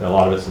a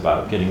lot of it's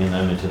about getting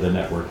them into the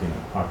networking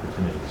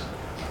opportunities.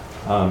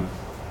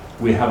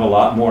 We have a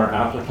lot more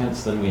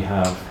applicants than we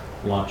have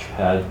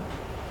Launchpad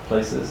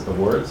places,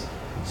 awards.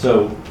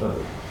 So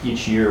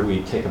each year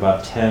we take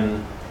about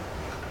 10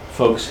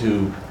 folks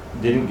who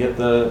didn't get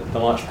the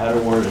Launchpad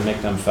award and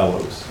make them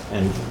fellows.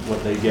 And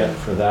what they get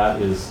for that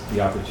is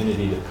the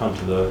opportunity to come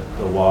to the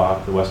WA,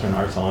 the Western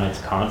Arts Alliance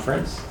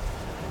conference,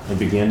 and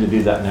begin to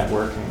do that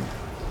networking.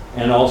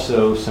 And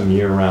also some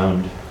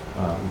year-round,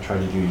 we try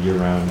to do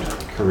year-round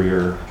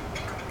career,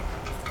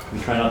 we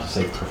try not to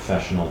say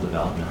professional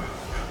development.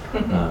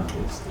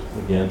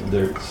 Again,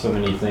 there's so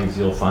many things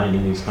you'll find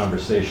in these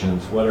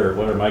conversations. What are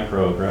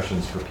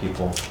microaggressions for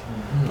people?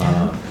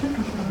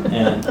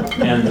 And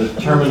the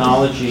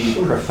terminology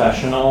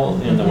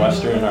professional in the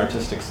Western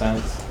artistic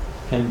sense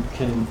can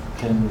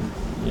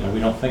we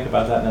don't think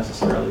about that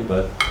necessarily,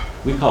 but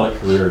we call it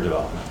career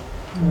development.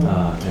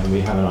 And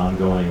we have an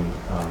ongoing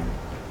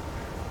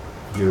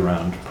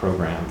year-round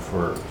program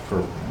for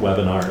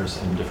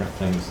webinars and different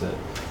things that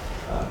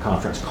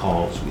conference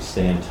calls, we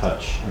stay in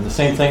touch. And the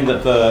same thing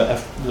that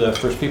the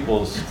First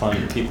Peoples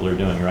Fund people are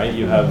doing, right?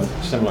 You have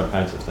similar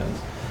kinds of things.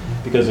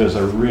 Because there's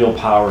a real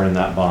power in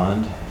that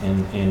bond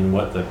in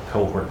what the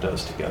cohort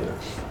does together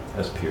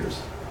as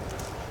peers.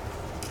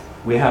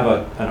 We have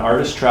an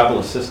Artist Travel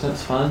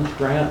Assistance Fund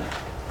grant,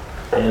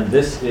 and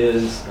this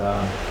is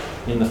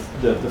in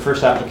the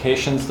first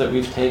applications that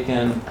we've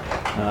taken.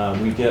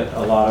 We get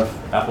a lot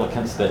of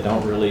applicants that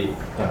don't really,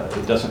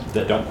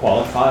 that don't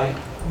qualify,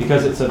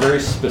 because it's a very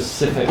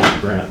specific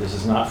grant. This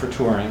is not for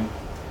touring.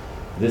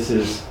 This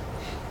is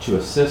to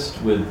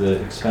assist with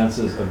the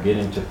expenses of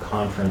getting to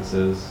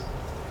conferences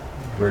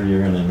where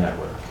you're going to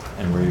network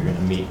and where you're going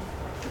to meet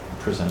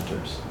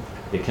presenters.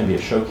 It can be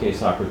a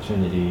showcase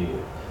opportunity,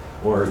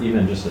 or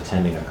even just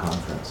attending a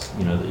conference,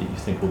 you know, that you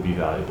think will be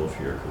valuable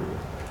for your career.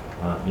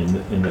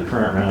 In the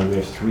current round, we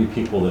have 3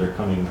 people that are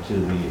coming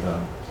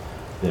to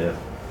the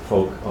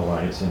Folk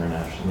Alliance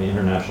International, the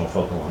International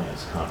Folk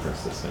Alliance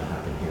Conference that's going to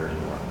happen here in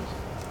New Orleans.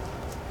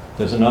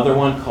 There's another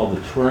one called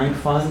the Touring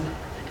Fund,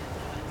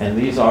 and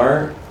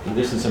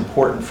this is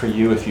important for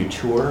you if you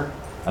tour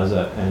as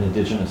an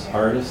Indigenous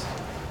artist.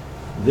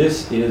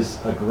 This is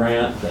a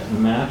grant that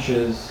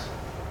matches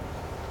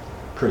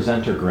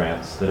presenter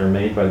grants that are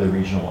made by the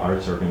regional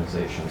arts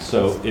organizations.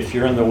 So if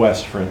you're in the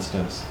West, for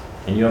instance,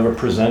 and you have a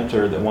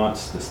presenter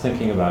that's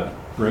thinking about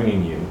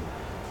bringing you,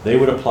 they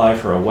would apply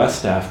for a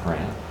WestAF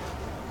grant,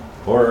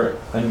 or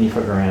a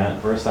NEFA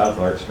grant, or a South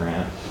Arts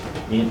grant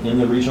in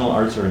the regional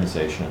arts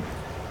organization.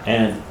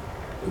 And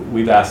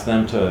we've asked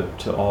them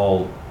to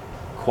all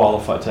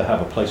qualify to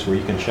have a place where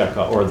you can check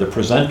off, or the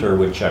presenter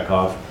would check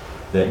off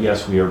that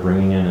yes, we are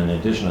bringing in an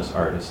Indigenous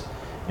artist.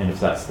 And if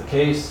that's the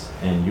case,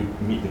 and you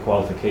meet the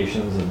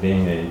qualifications of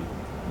being a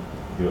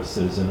U.S.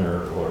 citizen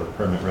or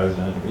permanent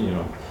resident, you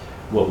know,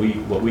 what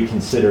we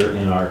consider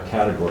in our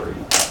category,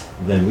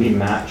 then we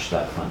match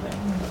that funding.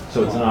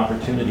 So it's an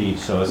opportunity.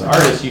 So as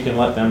artists, you can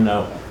let them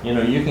know, you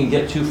know, you can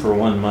get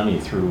 2-for-1 money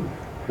through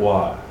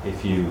WA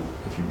if you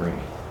bring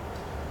me.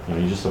 You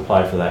know, you just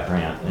apply for that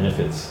grant, and if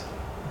it's,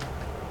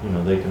 you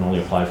know, they can only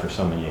apply for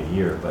so many a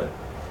year, but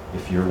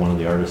if you're one of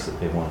the artists that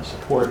they want to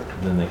support,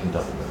 then they can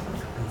double their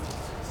money,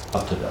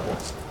 up to double.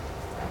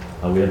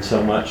 We had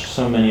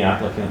so many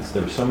applicants.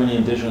 There were so many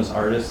Indigenous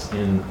artists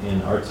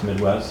in Arts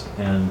Midwest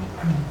and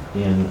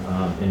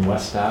in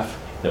West Staff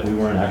that we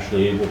weren't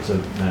actually able to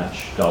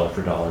match dollar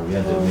for dollar. We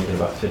had to make it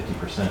about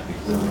 50%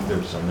 because there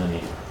were so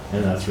many,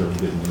 and that's really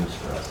good news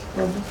for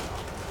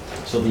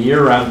us. So the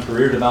year-round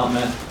career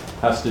development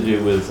has to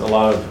do with a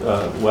lot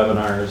of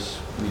webinars.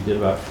 We did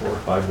about 4 or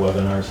 5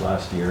 webinars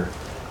last year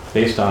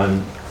based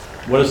on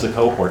what does the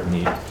cohort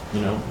need.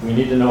 You know, we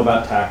need to know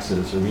about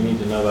taxes, or we need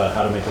to know about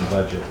how to make a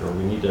budget, or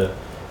we need to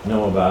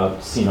know about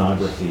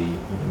scenography.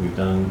 We've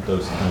done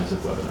those kinds of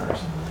webinars.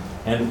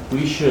 And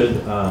we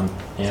should,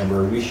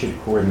 Amber, we should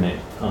coordinate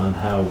on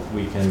how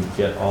we can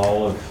get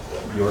all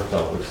of your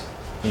fellows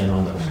in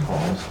on those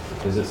calls,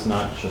 because it's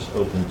not just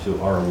open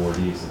to our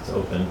awardees, it's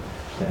open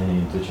to any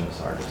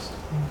Indigenous artist.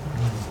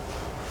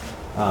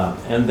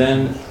 And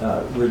then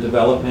we're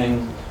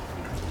developing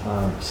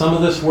some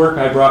of this work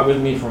I brought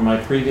with me from my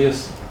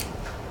previous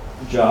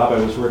job. I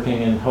was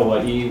working in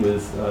Hawaii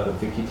with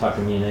Vicky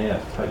Takamine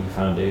at Hawaii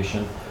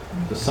Foundation.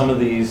 So some of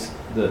these,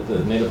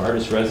 the Native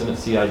Artist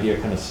Residency idea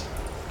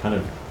kind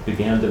of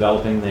began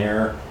developing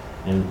there,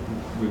 and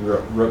we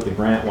wrote the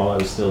grant while I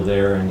was still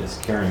there, and it's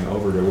carrying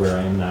over to where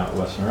I am now at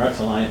Western Arts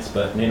Alliance.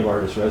 But Native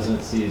Artist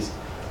Residencies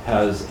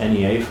has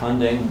NEA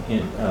funding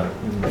in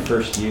the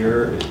first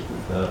year.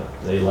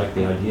 They like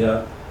the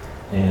idea,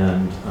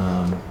 and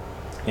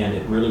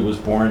it really was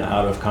born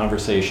out of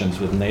conversations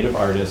with Native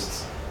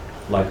artists,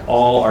 like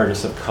all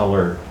artists of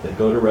color that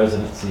go to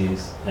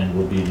residencies and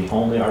will be the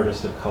only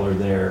artist of color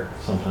there.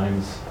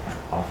 Sometimes,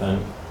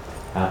 often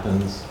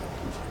happens,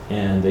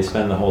 and they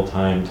spend the whole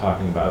time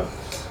talking about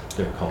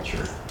their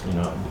culture, you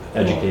know,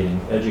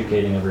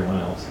 educating everyone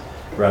else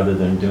rather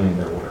than doing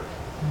their work.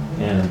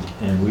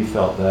 And we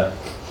felt that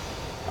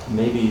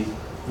maybe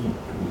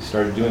we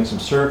started doing some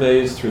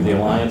surveys through the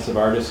Alliance of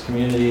Artists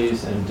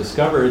Communities and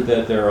discovered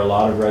that there are a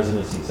lot of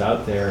residencies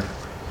out there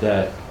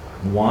that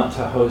want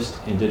to host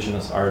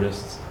Indigenous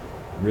artists,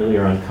 really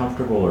are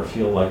uncomfortable or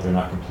feel like they're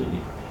not completely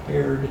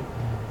prepared,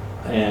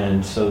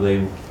 and so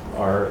they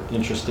are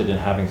interested in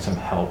having some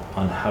help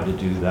on how to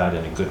do that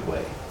in a good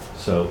way.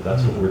 So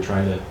that's what we're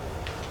trying to,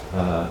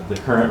 the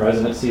current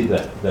residency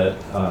that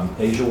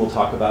Asia will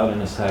talk about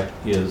in a sec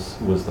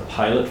was the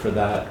pilot for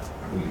that.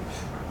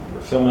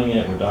 We're filming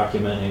it, we're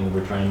documenting,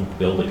 we're trying to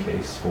build a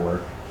case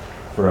for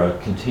a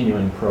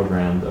continuing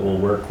program that will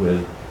work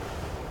with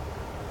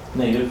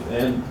Native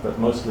but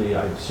mostly,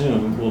 I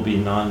assume, will be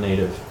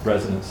non-Native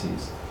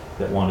residencies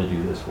that want to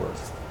do this work.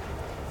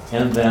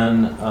 And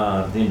then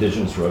the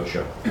Indigenous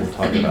Roadshow we'll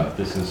talk about.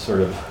 This is sort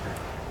of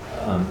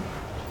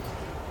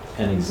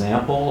an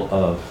example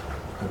of,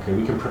 okay,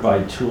 we can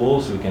provide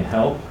tools, we can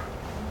help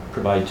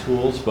provide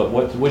tools, but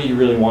what do you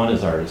really want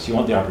as artists? You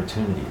want the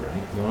opportunity,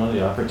 right? You want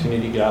the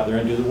opportunity to get out there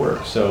and do the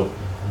work. So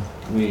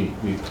we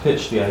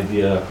pitched the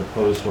idea,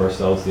 proposed to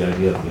ourselves the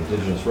idea of the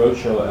Indigenous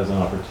Roadshow as an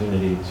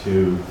opportunity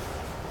to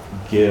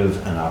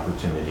give an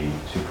opportunity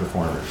to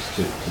performers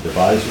to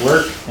devise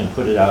work and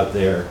put it out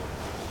there.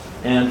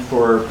 And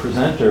for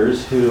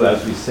presenters who,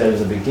 as we said in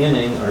the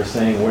beginning, are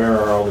saying, where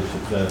are all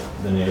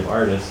the Native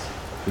artists?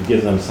 to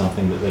give them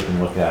something that they can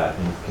look at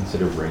and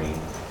consider bringing.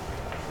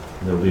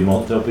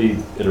 There'll be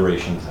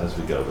iterations as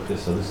we go with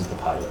this, so this is the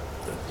pilot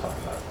that we'll talk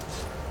about.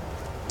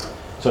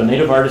 So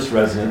Native Artist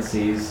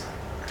Residencies,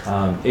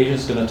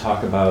 Adrian's going to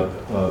talk about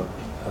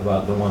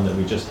the one that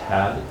we just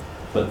had,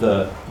 but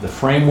the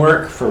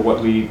framework for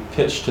what we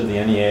pitched to the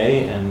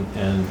NEA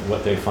and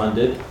what they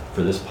funded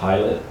for this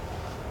pilot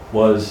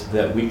was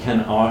that we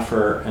can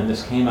offer, and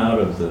this came out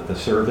of the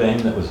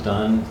surveying that was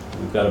done.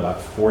 We've got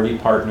about 40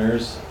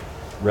 partners,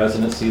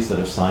 residencies that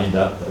have signed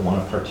up that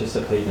want to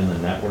participate in the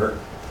network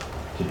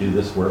to do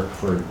this work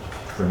for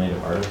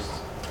Native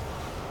artists.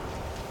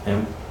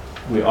 And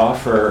we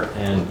offer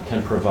and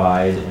can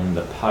provide, and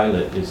the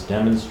pilot is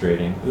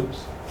demonstrating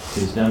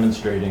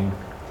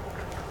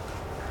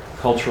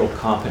cultural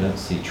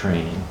competency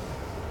training.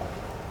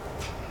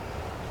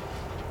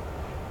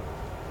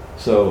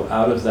 So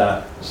out of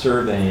that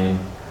surveying,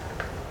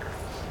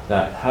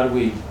 how do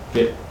we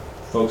get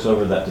folks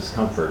over that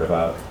discomfort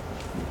about,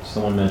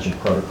 someone mentioned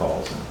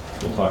protocols, and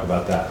we'll talk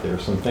about that. There are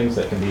some things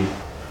that can be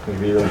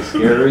really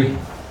scary,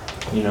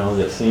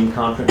 that seem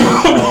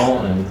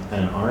confrontational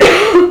and aren't.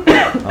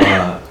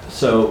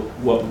 So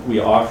what we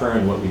offer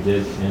and what we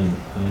did in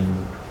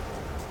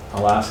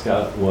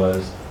Alaska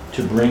was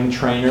to bring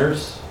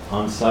trainers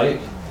on site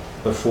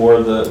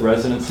before the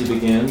residency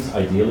begins,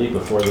 ideally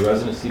before the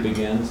residency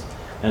begins,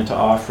 and to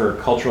offer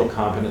cultural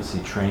competency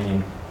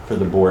training for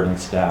the board and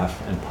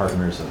staff and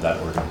partners of that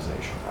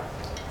organization,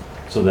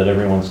 so that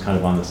everyone's kind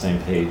of on the same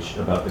page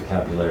about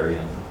vocabulary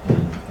and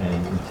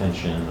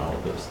intention and all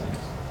of those things.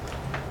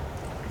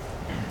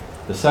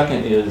 The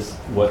second is,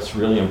 what's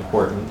really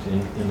important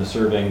in the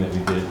surveying that we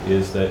did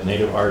is that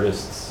Native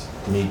artists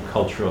need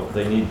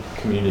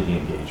community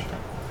engagement.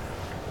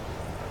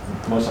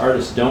 Most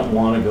artists don't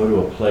want to go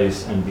to a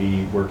place and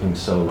be working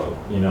solo.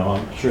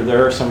 I'm sure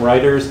there are some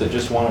writers that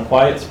just want a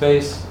quiet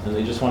space and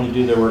they just want to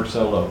do their work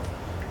solo.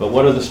 But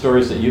what are the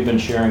stories that you've been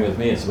sharing with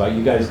me? It's about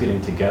you guys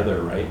getting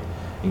together, right?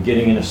 And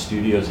getting in a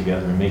studio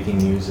together and making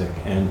music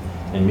and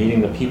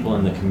meeting the people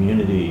in the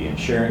community and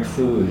sharing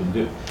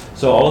food.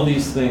 So all of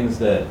these things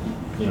that,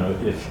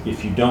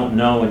 if you don't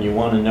know and you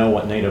want to know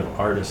what Native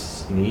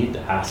artists need,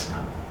 ask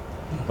them.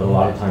 But a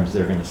lot of times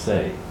they're going to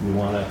say, we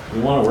want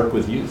to work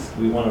with youth.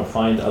 We want to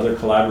find other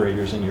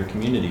collaborators in your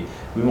community.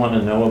 We want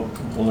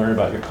to learn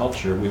about your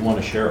culture. We want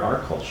to share our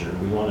culture.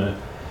 We want to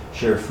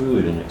share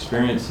food and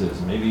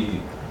experiences,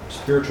 maybe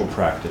spiritual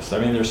practice. I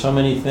mean, there's so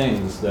many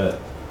things that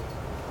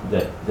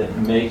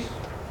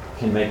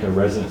can make a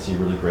residency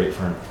really great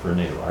for a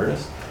Native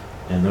artist,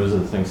 and those are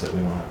the things that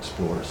we want to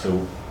explore.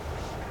 So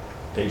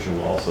Deja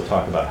will also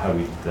talk about how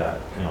we did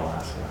that in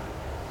Alaska,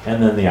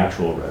 and then the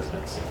actual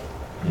residency.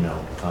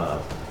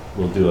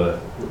 We'll do a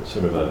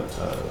sort of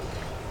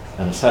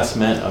an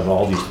assessment of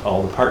all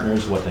the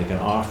partners, what they can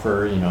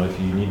offer. If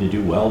you need to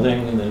do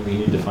welding, then we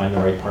need to find the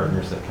right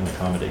partners that can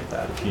accommodate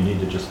that. If you need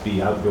to just be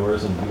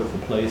outdoors in a beautiful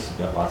place, we've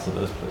got lots of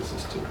those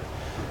places too.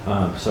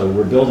 So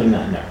we're building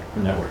that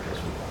network as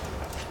we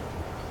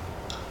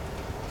go.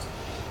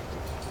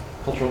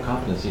 Cultural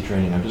competency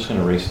training, I'm just going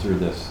to race through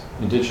this.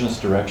 Indigenous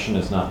Direction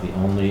is not the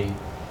only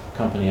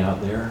company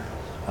out there.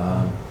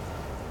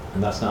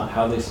 And that's not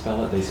how they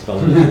spell it. They spell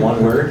it as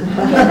one word.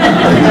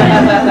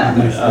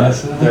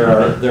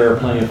 There are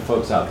plenty of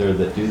folks out there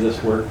that do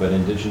this work, but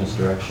Indigenous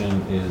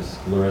Direction is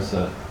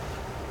Larissa.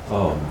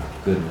 Oh my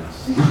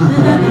goodness!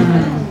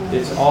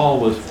 It's all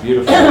was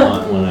beautiful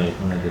when I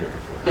did it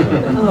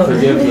before.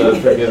 So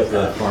forgive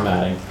the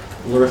formatting.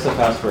 Larissa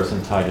Fastforce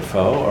and Ty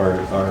Defoe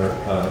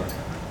are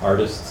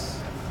artists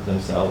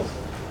themselves,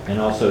 and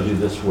also do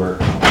this work.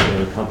 They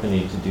have a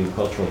company to do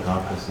cultural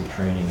competency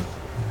training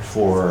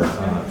for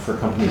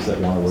companies that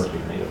want to work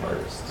with Native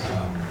artists.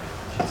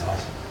 That's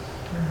awesome.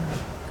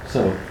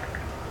 So,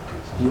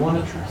 do you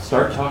want to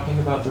start talking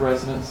about the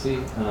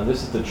residency?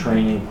 This is the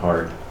training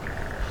part.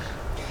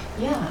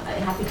 Yeah,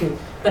 I'm happy to.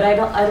 But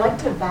I like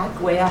to back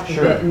way up a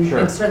bit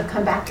and sort of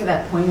come back to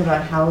that point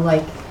about how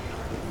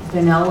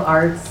Vanilla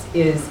Arts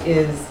is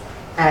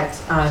at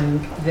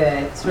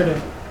the sort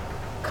of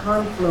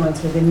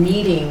confluence or the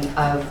meeting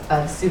of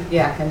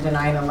Suffiaq and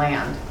Dena'ina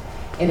land.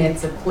 And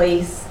it's a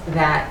place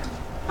that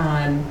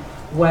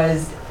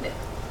was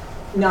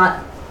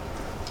not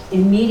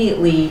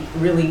immediately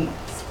really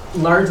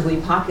largely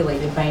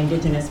populated by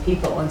indigenous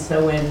people. And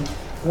so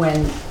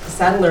when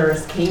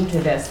settlers came to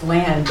this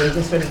land, they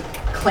just sort of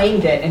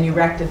claimed it and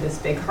erected this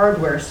big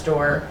hardware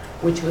store,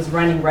 which was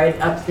running right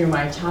up through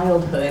my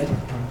childhood,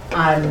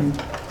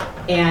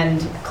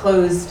 and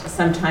closed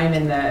sometime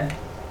in the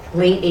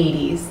late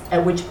 80s,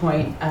 at which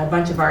point a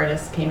bunch of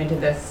artists came into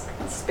this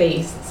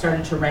space,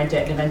 started to rent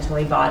it, and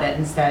eventually bought it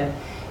and said,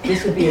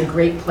 this would be a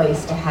great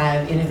place to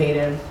have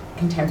innovative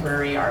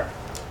contemporary art.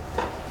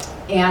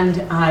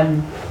 And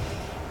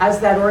as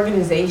that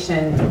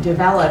organization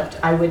developed,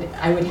 I would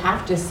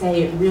have to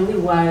say it really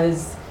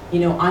was,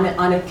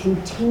 on a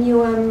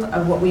continuum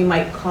of what we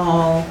might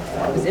call,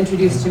 it was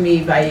introduced to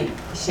me by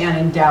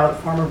Shannon Doubt,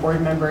 former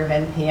board member of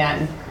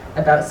NPN,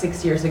 about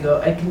 6 years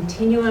ago, a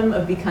continuum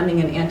of becoming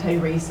an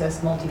anti-racist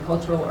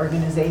multicultural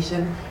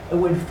organization. It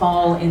would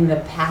fall in the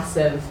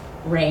passive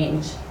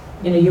range.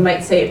 You know, you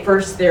might say at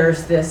first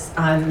there's this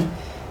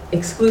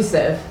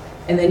exclusive,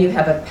 and then you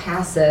have a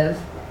passive,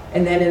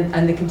 and then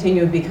on the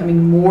continuum of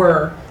becoming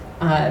more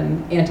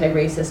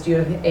anti-racist, you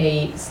have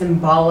a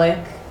symbolic,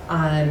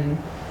 and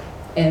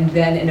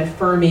then an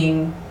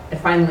affirming, and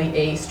finally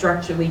a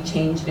structurally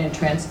changed and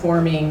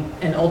transforming,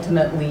 and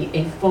ultimately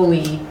a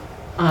fully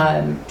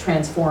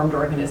transformed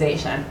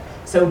organization.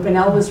 So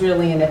Bunnell was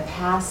really in a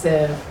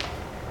passive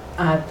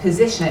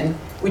position,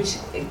 which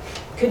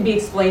could be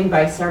explained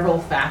by several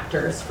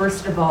factors.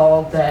 First of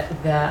all,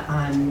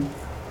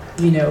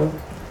 you know,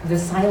 the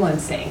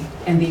silencing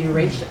and the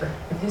erasure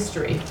of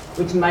history,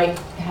 which might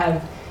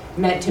have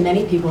meant to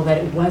many people that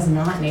it was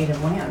not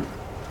native land.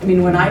 I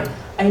mean, when I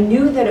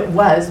knew that it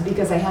was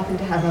because I happened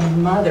to have a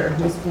mother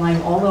who was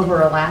flying all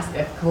over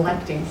Alaska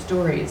collecting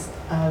stories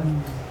of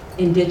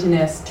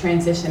Indigenous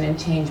transition and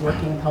change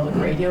working in public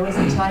radio as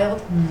a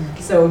child.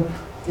 So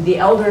the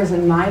elders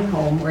in my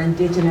home were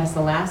Indigenous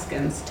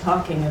Alaskans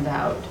talking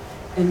about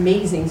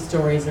amazing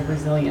stories of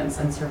resilience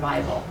and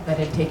survival that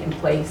had taken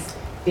place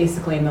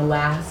basically in the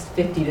last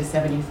 50 to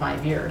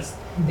 75 years.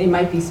 They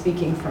might be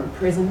speaking from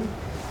prison,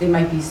 they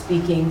might be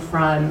speaking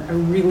from a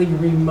really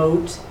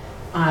remote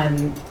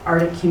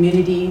Arctic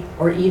community,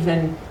 or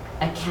even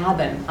a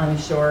cabin on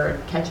the shore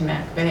of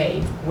Ketchimak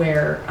Bay,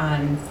 where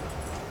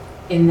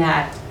in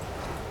that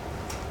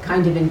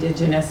kind of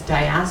Indigenous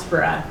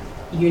diaspora,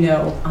 you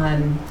know,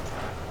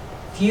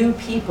 few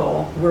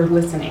people were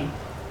listening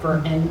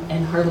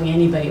and hardly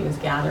anybody was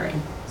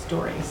gathering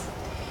stories.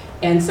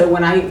 And so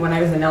when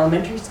I was in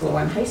elementary school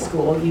and high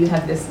school, you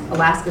have this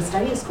Alaska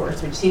Studies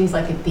course, which seems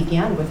like it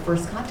began with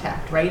first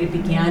contact, right? It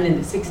began in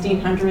the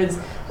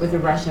 1600s with the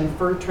Russian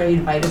fur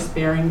trade, Vitus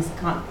Bering's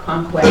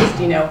conquest,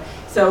 you know.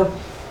 So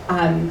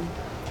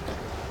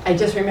I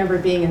just remember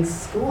being in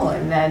school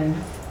and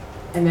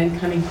then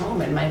coming home,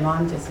 and my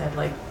mom just said,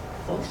 like,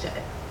 bullshit,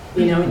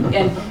 you know.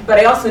 But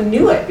I also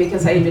knew it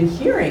because I had been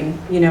hearing,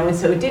 you know, and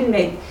so it didn't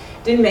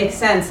make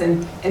sense.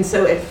 And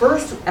so at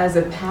first, as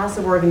a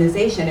passive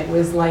organization, it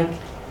was like,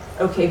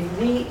 okay,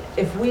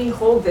 if we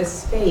hold this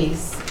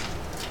space,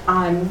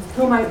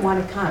 who might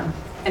want to come,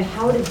 and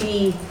how to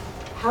be,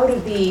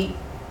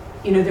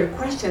 you know, there are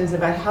questions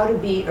about how to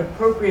be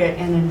appropriate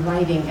and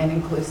inviting and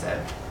inclusive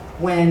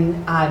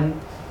when,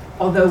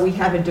 although we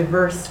have a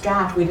diverse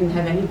staff, we didn't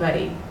have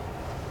anybody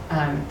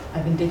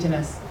of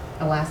Indigenous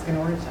Alaskan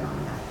origin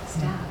on that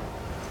staff.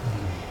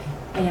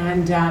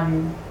 And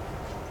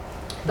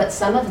but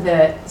some of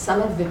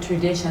the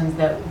traditions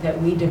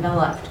that we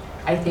developed,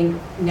 I think,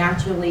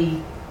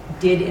 naturally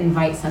did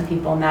invite some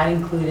people, and that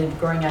included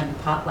growing up in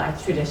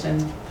potlatch tradition,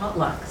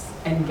 potlucks,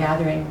 and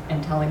gathering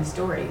and telling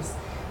stories.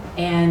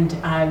 And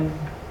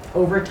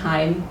over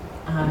time,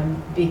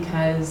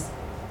 because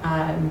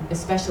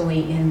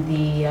especially in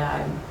the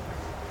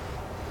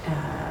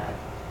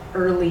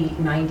early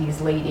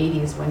 90s, late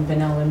 80s, when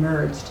Bunnell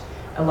emerged,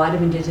 a lot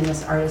of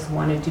Indigenous artists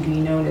wanted to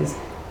be known as,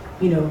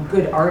 you know,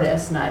 good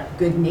artists, not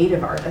good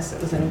native artists.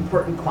 It was an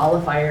important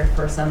qualifier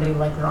for somebody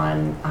like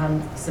Ron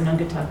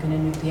Sanungatuk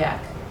and Inupiaq,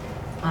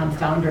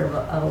 founder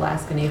of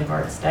Alaska Native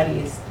Art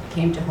Studies,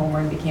 came to Homer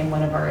and became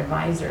one of our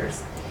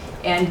advisors,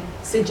 and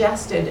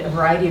suggested a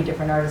variety of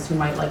different artists who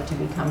might like to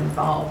become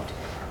involved.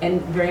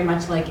 And very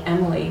much like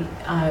Emily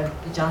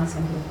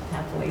Johnson, who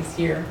happily is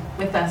here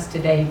with us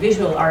today,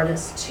 visual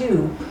artists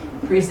too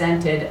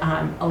presented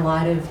a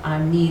lot of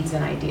needs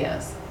and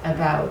ideas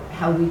about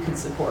how we could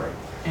support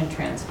and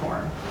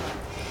transform.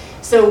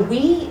 So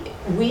we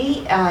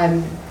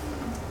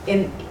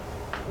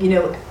you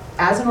know,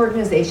 as an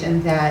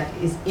organization that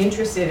is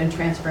interested in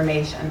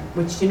transformation,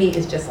 which to me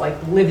is just like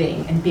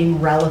living and being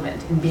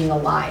relevant and being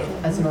alive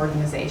as an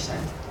organization,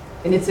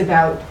 and it's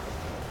about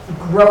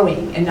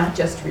growing and not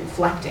just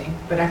reflecting,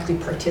 but actually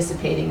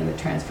participating in the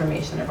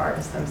transformation of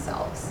artists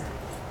themselves.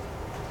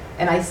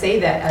 And I say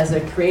that as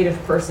a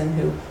creative person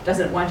who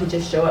doesn't want to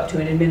just show up to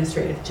an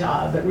administrative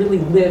job, but really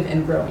live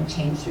and grow and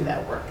change through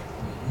that work.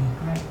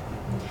 Right.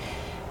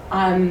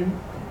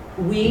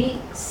 We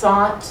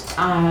sought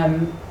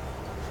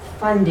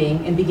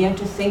funding and began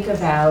to think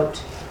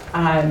about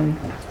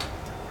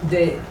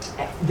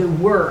the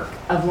work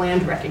of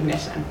land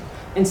recognition.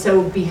 And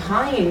so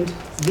behind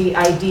the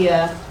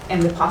idea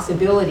and the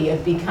possibility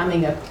of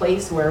becoming a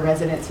place where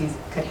residencies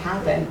could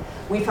happen,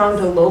 we found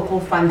a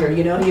local funder.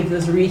 You know, you have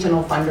those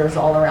regional funders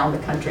all around the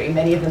country.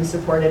 Many of them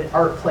supported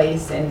Art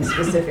Place in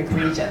specific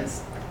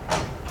regions.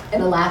 In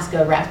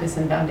Alaska,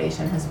 Rasmussen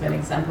Foundation has been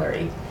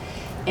exemplary.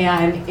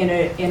 And in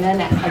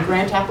a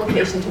grant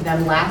application to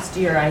them last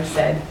year, I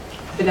said,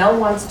 Bunnell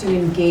wants to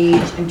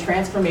engage in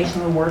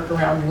transformational work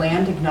around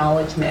land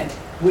acknowledgement,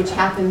 which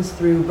happens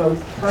through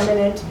both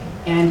permanent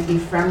and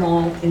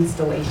ephemeral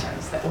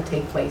installations that will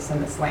take place in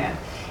this land.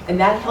 And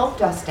that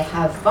helped us to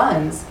have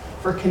funds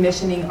for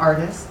commissioning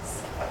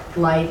artists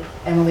like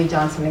Emily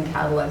Johnson and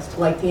Catalyst,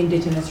 like the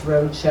Indigenous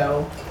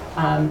Roadshow,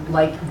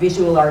 like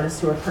visual artists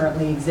who are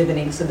currently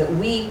exhibiting, so that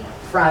we,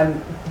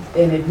 from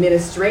an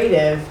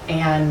administrative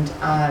and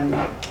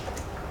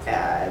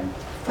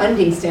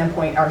funding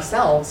standpoint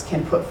ourselves,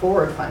 can put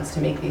forward funds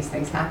to make these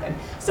things happen.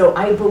 So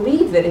I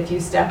believe that if you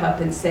step up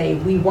and say,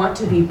 we want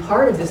to be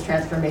part of this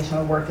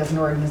transformational work as an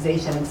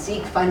organization and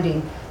seek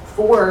funding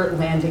for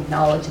land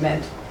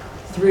acknowledgement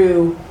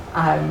through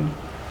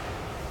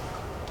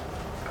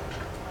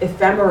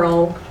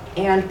ephemeral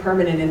and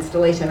permanent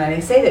installation. And I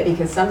say that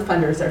because some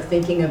funders are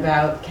thinking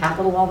about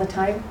capital all the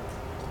time,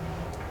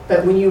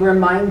 but when you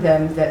remind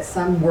them that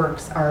some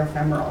works are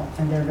ephemeral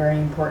and they're very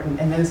important,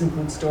 and those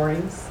include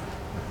stories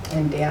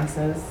and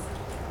dances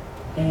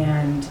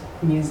and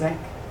music,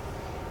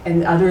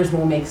 and others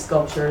will make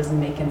sculptures and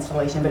make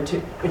installation, but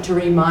to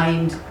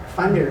remind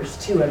funders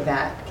too of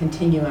that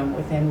continuum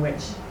within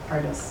which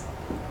artists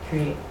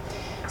create.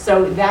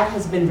 So that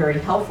has been very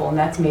helpful, and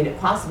that's made it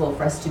possible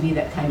for us to be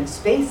that kind of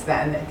space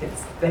then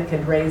that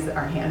could raise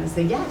our hand and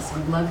say, yes,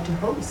 we'd love to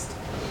host,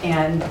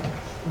 and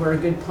we're a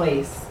good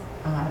place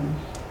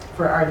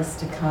for artists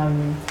to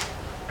come.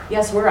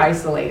 Yes, we're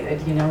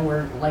isolated, you know,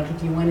 we're like,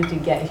 if you wanted to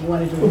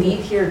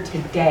leave here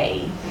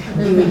today,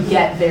 you would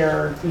get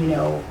there, you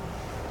know,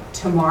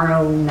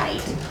 tomorrow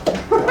night.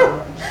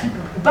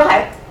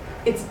 But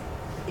it's,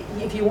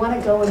 if you want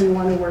to go and you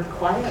want to work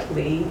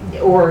quietly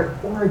or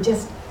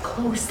just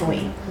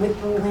closely with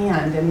the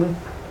land and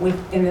with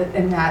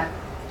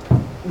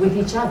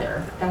each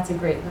other, that's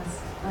not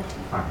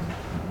too far.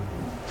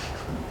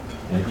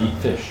 And eat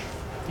fish.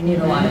 You need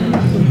a lot of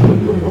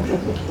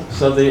fish.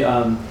 So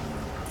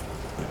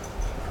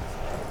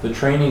the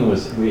training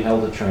was, we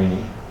held a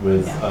training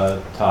with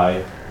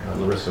Ty.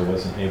 Larissa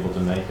wasn't able to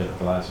make it at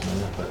the last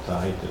minute, but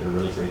Ty did a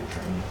really great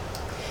training.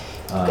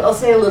 I'll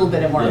say a little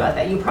bit more about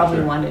that. You probably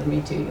Sure. wanted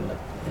me to,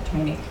 the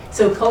training.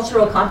 So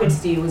cultural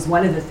competency was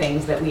one of the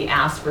things that we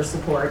asked for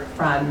support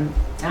from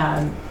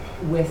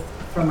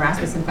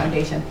Rasmussen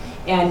Foundation.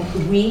 And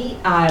we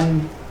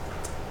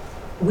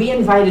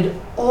invited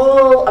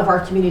all of our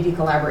community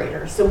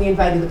collaborators. So we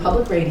invited the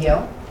public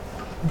radio,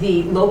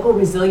 the local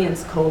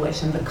resilience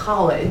coalition, the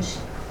college,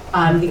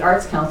 the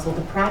Arts Council,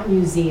 the Pratt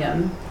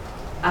Museum,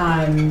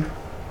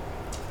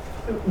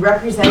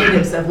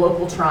 representatives of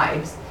local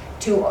tribes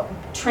to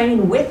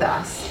train with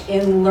us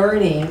in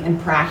learning and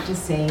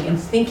practicing and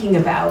thinking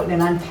about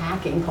and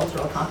unpacking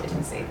cultural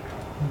competency.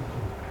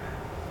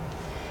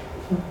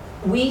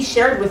 We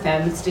shared with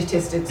them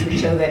statistics which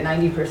show that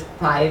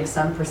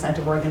 95%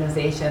 of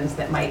organizations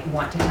that might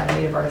want to have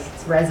Native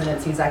artists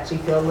residencies actually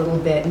feel a little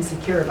bit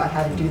insecure about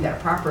how to do that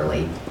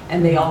properly.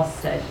 And they all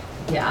said,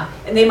 yeah.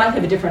 And they might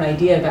have a different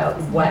idea about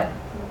what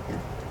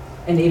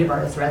a Native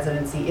artist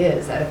residency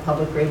is at a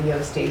public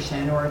radio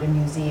station or at a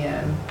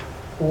museum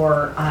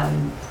or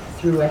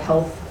through a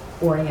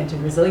health-oriented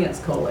resilience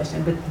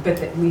coalition, but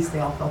at least they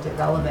all felt it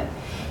relevant.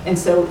 And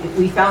so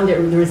we found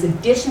that there was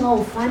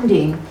additional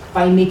funding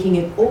by making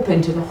it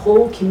open to the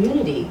whole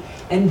community.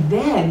 And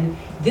then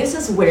this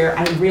is where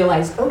I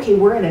realized, okay,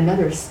 we're at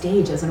another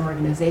stage as an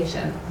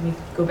organization. Let me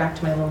go back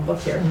to my little book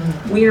here.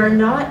 We are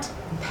not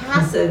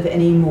passive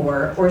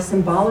anymore or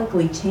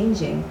symbolically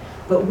changing,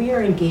 but we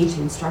are engaged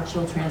in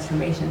structural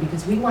transformation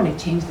because we want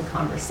to change the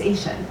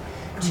conversation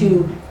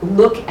to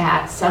look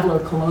at settler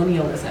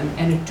colonialism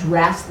and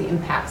address the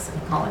impacts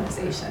of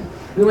colonization.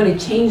 We want to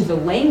change the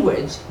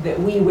language that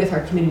we, with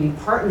our community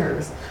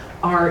partners,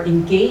 are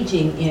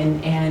engaging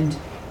in and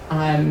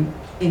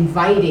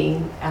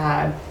inviting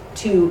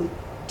to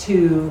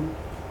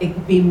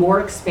be more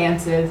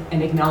expansive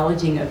and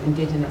acknowledging of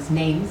Indigenous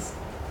names,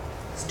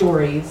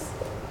 stories,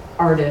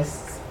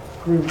 artists,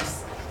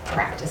 groups,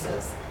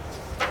 practices.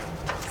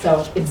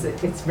 So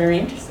it's very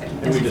interesting.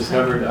 And we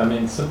discovered, I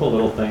mean, simple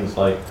little things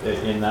like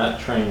in that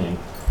training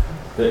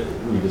that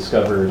we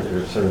discovered,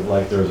 sort of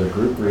like there was a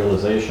group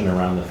realization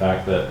around the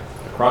fact that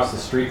across the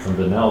street from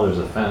Bunnell there's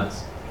a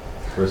fence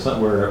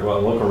where a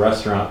local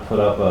restaurant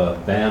put up a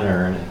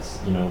banner, and it's,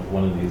 you know,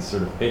 one of these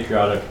sort of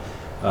patriotic,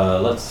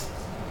 let's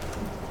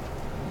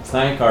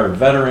thank our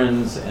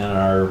veterans and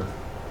our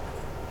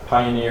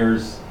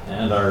pioneers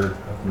and our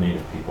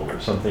Native people or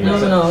something. No,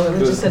 it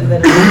just said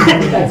that.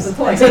 That's the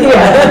point.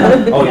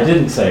 Yeah. Oh, it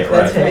didn't say it,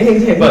 right.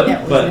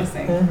 That's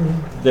right.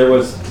 But there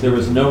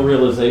was no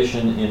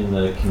realization in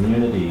the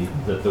community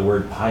that the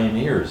word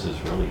pioneers is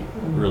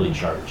really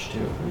charged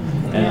too.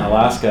 And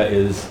Alaska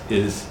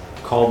is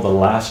called the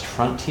last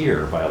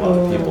frontier by a lot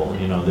of people.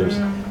 You know,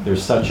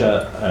 there's such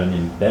an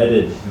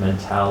embedded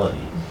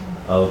mentality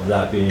of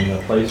that being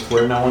a place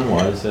where no one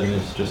was, and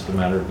it's just a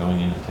matter of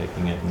going in and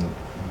taking it and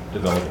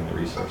developing the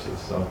resources.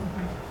 So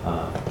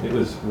it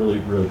was really,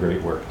 really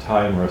great work.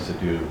 Ty and Marissa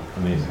do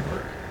amazing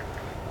work.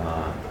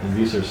 And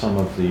these are some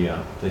of the,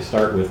 they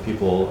start with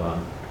people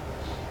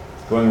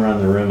going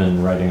around the room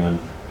and writing on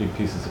big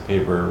pieces of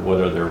paper what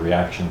are their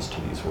reactions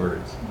to these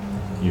words.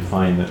 You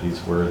find that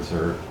these words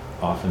are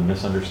often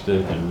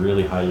misunderstood and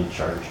really highly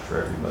charged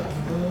for everybody.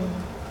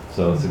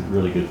 So it's a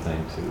really good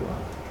thing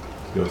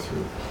to go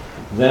through.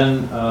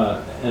 Then,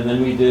 and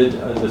then we did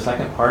the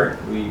second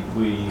part. We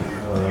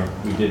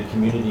did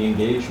community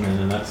engagement,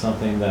 and that's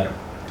something that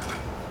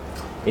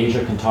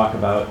Asia can talk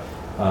about.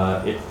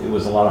 It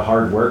was a lot of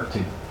hard work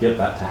to get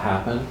that to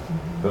happen,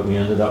 but we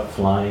ended up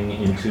flying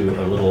into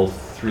a little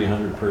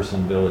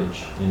 300-person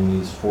village in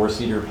these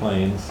 4-seater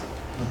planes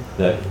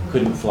that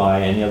couldn't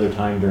fly any other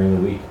time during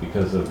the week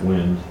because of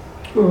wind.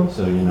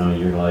 So, you know,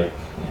 you're like,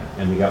 yeah.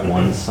 And we got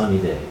one sunny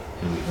day,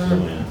 and we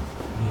flew in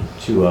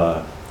to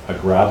a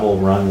gravel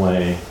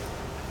runway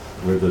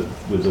with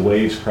the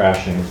waves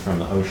crashing from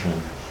the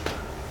ocean,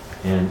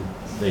 and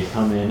they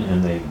come in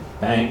and they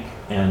bank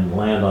and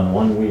land on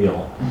one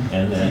wheel,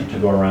 and then to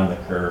go around the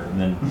curve, and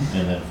then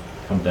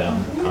come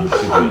down on 2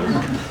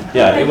 wheels.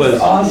 Yeah, it was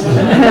awesome.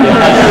 I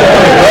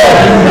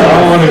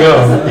don't want to go.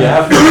 You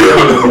have to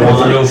really That's a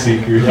want, real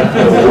secret. you have to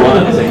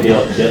want to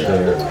get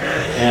there.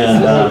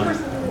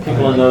 And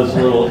people in those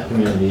little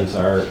communities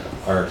are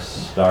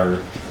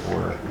starved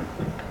for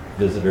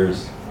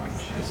visitors,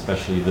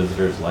 especially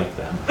visitors like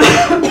them.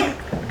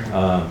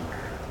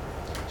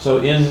 So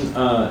in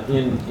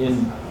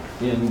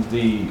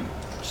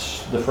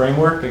the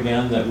framework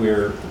again that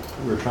we're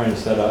trying to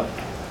set up,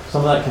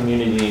 some of that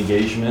community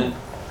engagement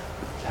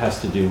has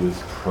to do with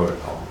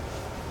protocol.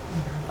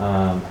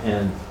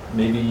 And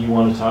maybe you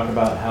want to talk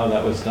about how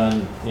that was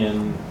done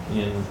in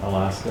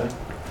Alaska.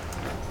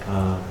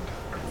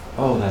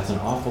 Oh, that's an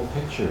awful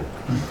picture.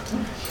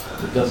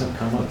 It doesn't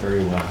come up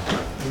very well.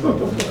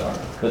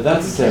 But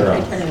that's Sarah.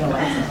 I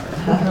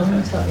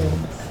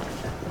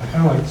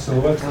kind of like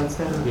silhouettes.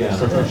 Yeah.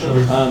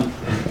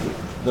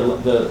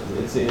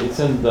 It's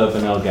in the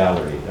Bunnell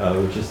Gallery,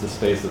 which is the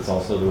space that's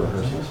also the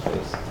rehearsal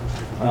space.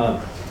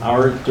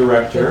 Our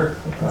director,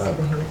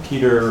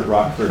 Peter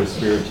Rockford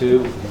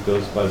Espiritu, who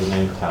goes by the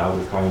name Tao,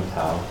 we call him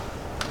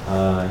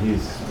Tao.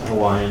 He's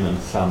Hawaiian and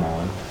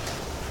Samoan.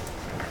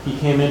 He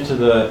came into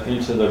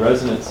the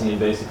residency and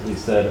basically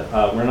said,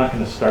 we're not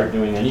going to start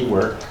doing any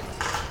work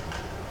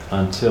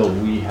until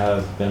we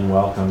have been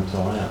welcomed to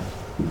land.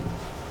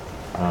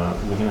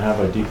 We can have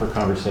a deeper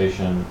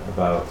conversation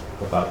about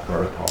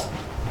protocol.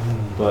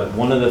 But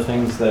one of the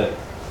things that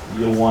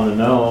you'll want to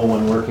know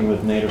when working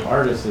with Native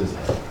artists is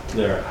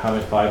they're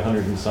having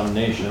 500 and some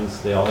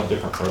nations, they all have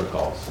different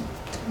protocols.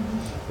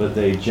 But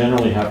they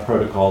generally have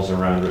protocols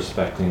around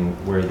respecting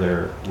where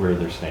they're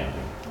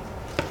standing.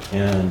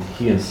 And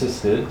he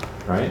insisted,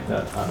 right,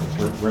 that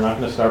we're not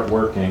going to start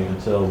working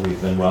until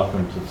we've been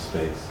welcomed to the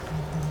space.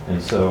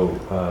 And so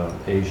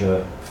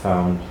Asia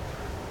found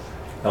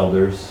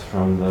elders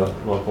from the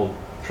local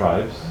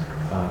tribes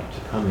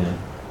to come in.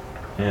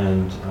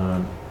 And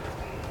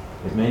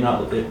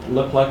it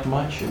looked like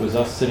much. It was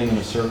us sitting in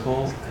a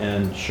circle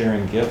and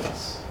sharing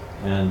gifts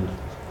and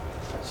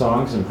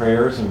songs and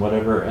prayers and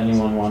whatever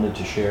anyone wanted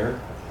to share.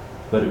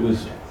 But it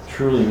was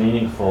truly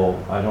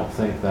meaningful. I don't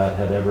think that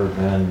had ever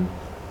been,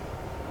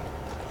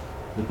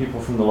 the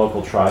people from the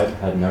local tribe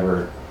had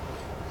never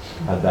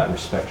had that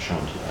respect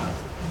shown to them.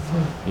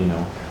 You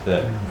know,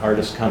 that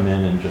artists come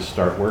in and just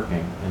start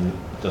working, and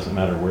it doesn't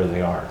matter where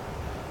they are.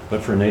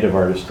 But for Native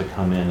artists to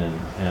come in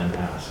and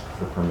ask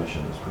for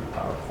permission is pretty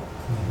powerful.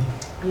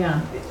 Yeah,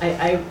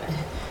 I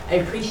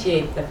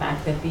appreciate the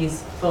fact that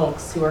these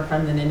folks who are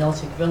from the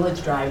Ninilchik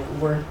village tribe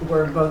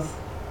were both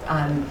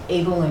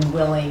able and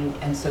willing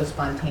and so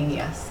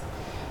spontaneous.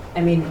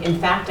 I mean, in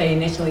fact, I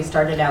initially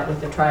started out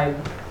with the tribe,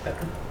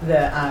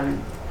 the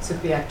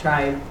Sukbiak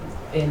tribe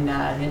in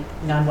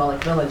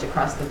Nanwalik village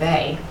across the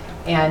bay,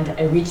 and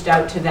I reached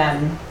out to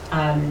them,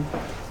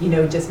 you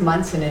know, just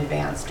months in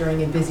advance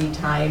during a busy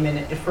time, and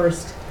at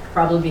first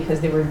probably because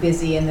they were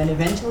busy, and then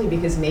eventually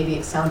because maybe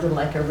it sounded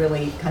like a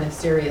really kind of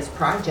serious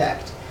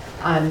project.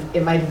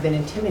 It might have been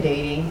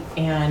intimidating,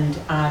 and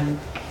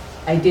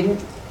I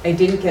didn't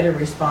get a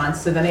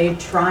response. So then I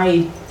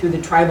tried through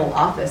the tribal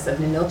office of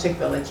Ninilchik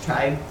Village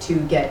Tribe to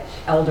get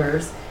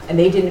elders, and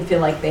they didn't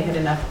feel like they had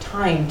enough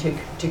time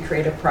to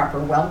create a proper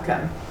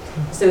welcome.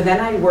 So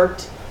then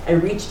I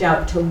reached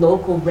out to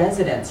local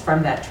residents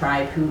from that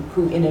tribe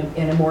who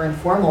in a more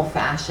informal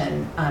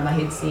fashion, I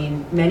had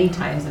seen many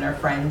times, and our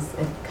friends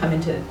had come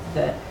into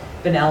the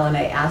Bunnell, and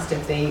I asked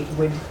if they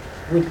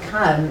would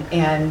come,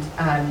 and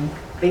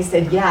they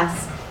said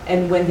yes.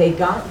 And when they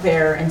got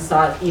there and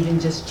saw even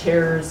just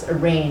chairs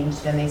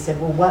arranged, and they said,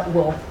 well, what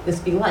will this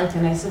be like?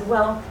 And I said,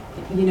 well,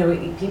 you know,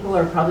 people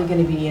are probably going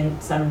to be in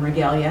some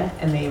regalia,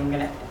 and they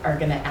are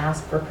going to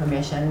ask for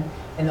permission,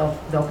 and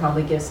they'll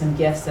probably give some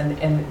gifts, and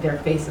their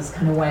faces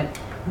kind of went,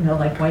 you know,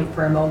 like white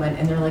for a moment,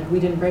 and they're like, we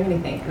didn't bring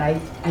anything. And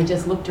I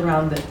just looked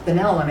around the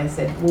Bunnell, and I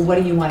said, well, what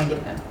do you want to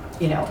give them?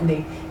 You know, and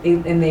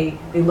they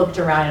looked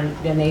around,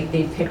 and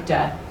they picked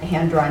a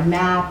hand-drawn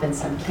map and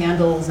some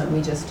candles, and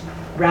we just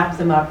wrapped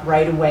them up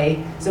right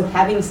away. So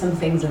having some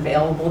things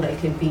available that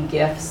could be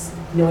gifts,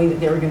 knowing that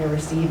they were going to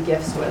receive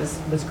gifts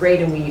was great,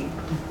 and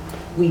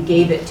we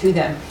gave it to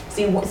them.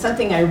 See,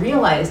 something I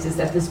realized is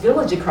that this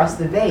village across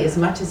the bay, as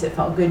much as it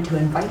felt good to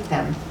invite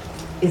them,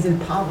 is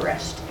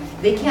impoverished.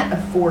 They can't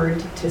afford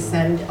to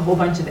send a whole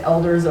bunch of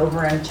elders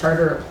over and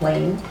charter a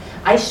plane.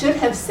 I should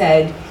have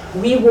said,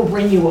 we will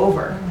bring you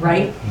over,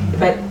 right?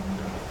 But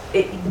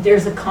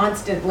there's a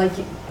constant, like,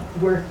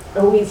 we're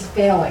always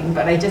failing,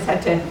 but I just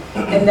had to,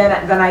 and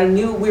then I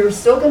knew we were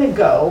still gonna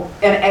go,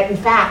 and in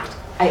fact,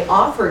 I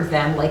offered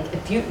them, like, a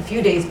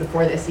few days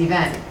before this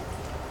event,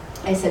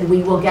 I said,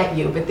 we will get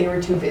you, but they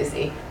were too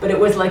busy. But it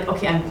was like,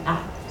 okay,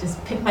 I'm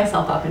just pick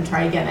myself up and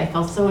try again. I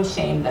felt so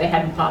ashamed that I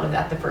hadn't thought of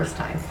that the first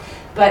time.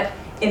 But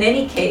in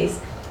any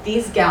case,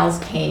 these gals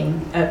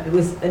came, it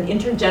was an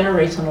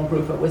intergenerational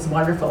group, it was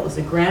wonderful. It was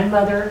a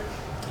grandmother,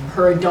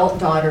 her adult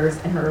daughters,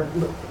 and her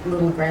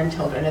little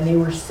grandchildren, and they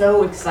were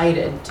so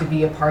excited to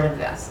be a part of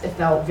this. It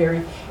felt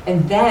very,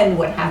 and then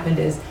what happened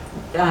is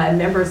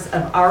members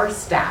of our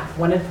staff,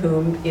 one of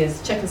whom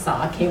is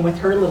Chickasaw, came with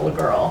her little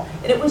girl,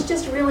 and it was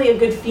just really a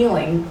good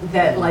feeling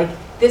that, like,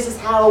 this is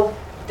how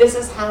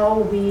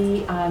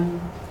we,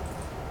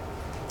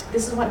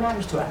 this is what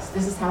matters to us.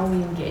 This is how we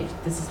engage.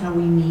 This is how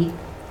we meet.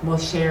 We'll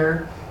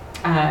share,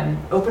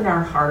 open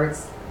our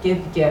hearts,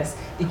 give gifts.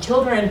 The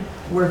children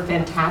were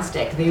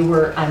fantastic. They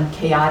were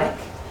chaotic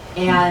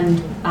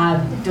and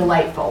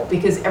delightful,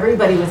 because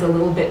everybody was a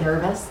little bit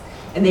nervous,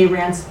 and they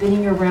ran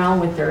spinning around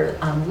with their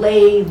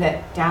lei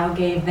that Dow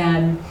gave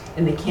them,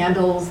 and the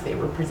candles. They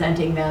were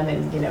presenting them,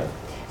 and, you know,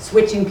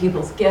 switching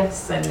people's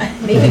gifts and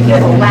making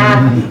people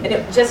laugh, and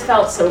it just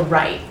felt so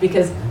right,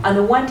 because on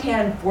the one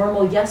hand,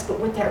 formal, yes,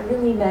 but what that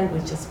really meant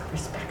was just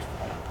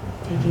respectful,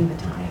 taking the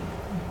time,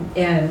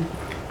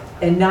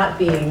 and not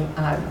being,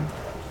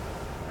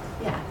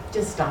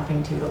 just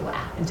stopping to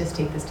laugh and just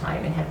take this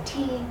time and have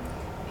tea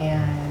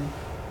and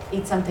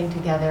eat something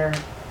together.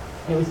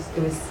 It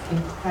was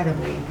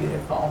incredibly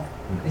beautiful,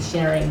 the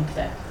sharing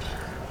that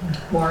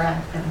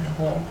Maura and the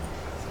whole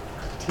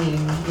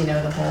team, you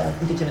know, the whole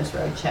Indigenous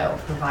Roadshow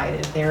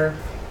provided, their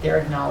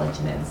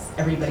acknowledgements,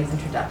 everybody's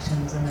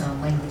introductions in their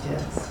own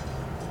languages,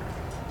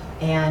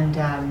 and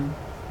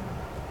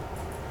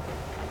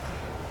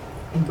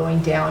going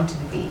down to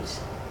the beach.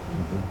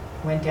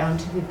 Went down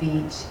to the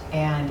beach,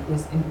 and it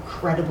was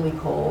incredibly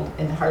cold,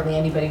 and hardly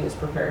anybody was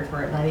prepared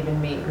for it, not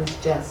even me. It was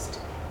just,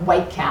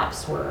 white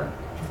caps were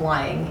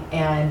flying,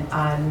 and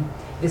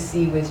the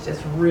sea was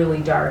just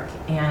really dark,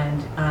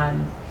 and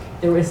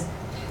there was,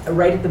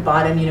 right at the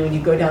bottom, you know, when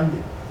you go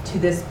down to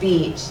this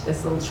beach,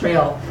 this little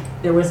trail,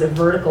 there was a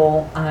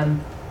vertical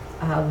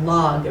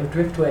log of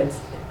driftwoods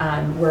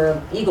where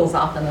eagles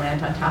often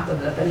land on top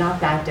of it, but not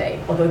that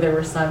day, although there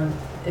were some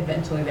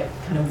eventually that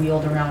kind of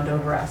wheeled around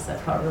over us.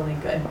 That felt really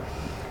good.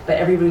 But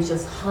everybody was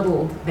just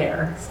huddled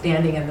there,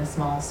 standing in the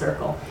small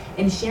circle,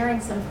 and sharing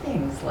some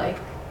things like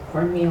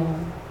cornmeal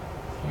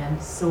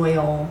and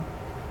soil,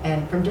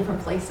 and from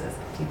different places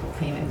people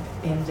came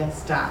and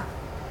just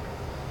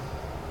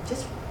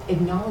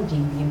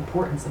acknowledging the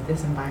importance of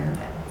this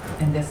environment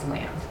and this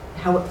land,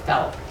 how it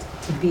felt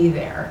to be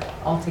there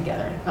all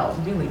together. It felt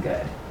really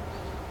good.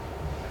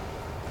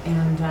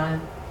 And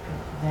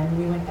then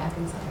we went back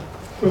inside.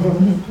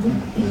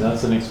 And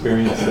that's an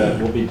experience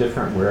that will be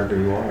different wherever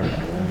you are. I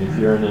mean, if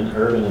you're in an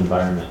urban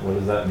environment, what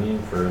does that mean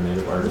for a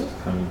native artist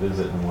to come and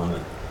visit and want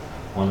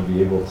to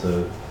be able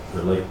to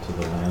relate to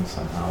the land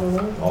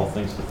somehow? All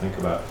things to think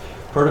about.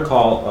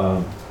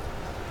 Protocol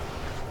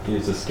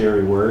is a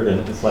scary word,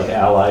 and it's like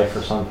ally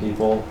for some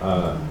people.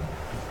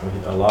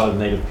 A lot of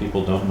native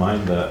people don't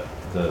mind the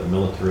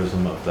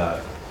militarism of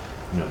that.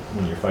 You know,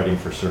 when you're fighting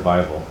for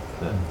survival,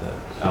 that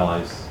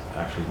ally's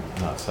actually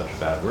not such a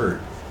bad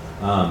word.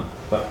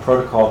 But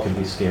protocol can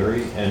be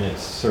scary, and it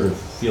sort of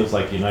feels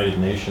like United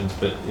Nations,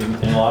 but in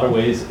a lot of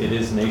ways it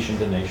is nation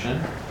to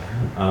nation.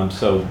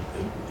 So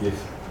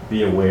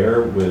be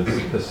aware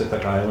with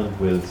Pacific Island,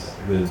 with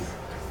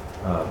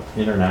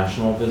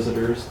international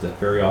visitors, that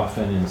very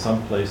often in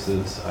some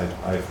places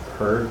I've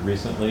heard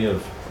recently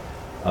of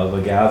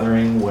a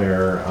gathering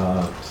where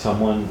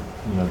someone,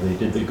 you know, they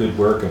did the good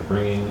work of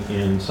bringing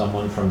in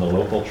someone from the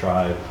local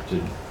tribe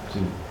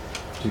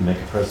to make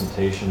a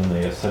presentation, and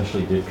they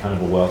essentially did kind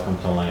of a welcome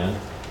to land.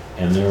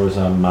 And there was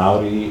a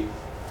Maori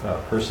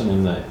person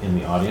in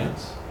the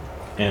audience,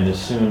 and as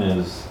soon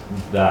as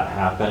that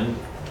happened,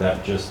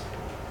 that just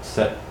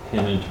set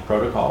him into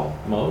protocol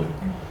mode,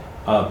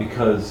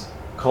 because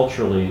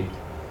culturally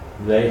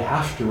they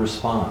have to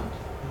respond.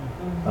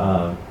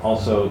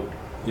 Also,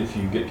 if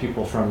you get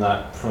people from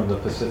the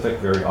Pacific,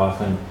 very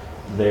often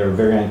they are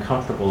very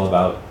uncomfortable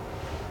about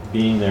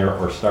being there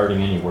or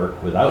starting any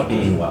work without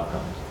being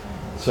welcomed.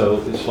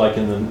 So it's like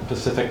in the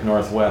Pacific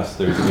Northwest,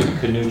 there's a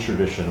canoe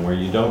tradition where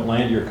you don't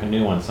land your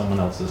canoe on someone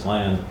else's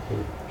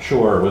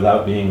shore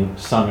without being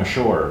sung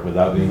ashore,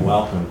 without being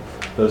welcomed.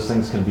 Those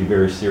things can be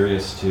very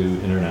serious to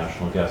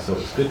international guests. So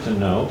it's good to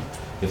know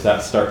if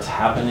that starts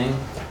happening.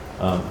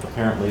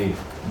 Apparently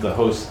the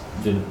host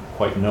didn't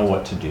quite know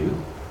what to do.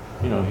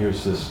 You know,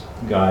 here's this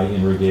guy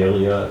in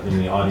regalia in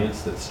the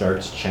audience that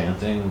starts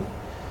chanting,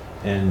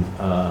 and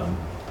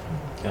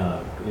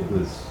it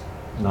was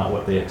not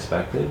what they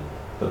expected.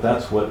 But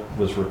that's what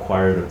was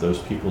required of those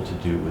people to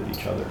do with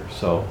each other.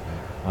 So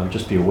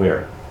just be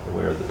aware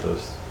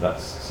that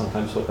that's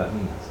sometimes what that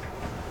means.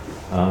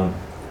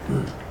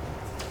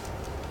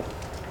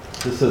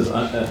 This is,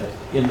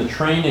 in the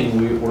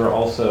training, we were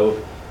also,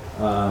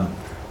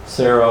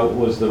 Sarah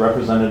was the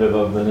representative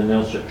of the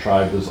Ninilchik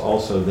tribe, was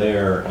also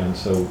there, and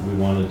so we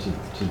wanted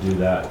to do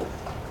that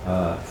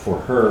for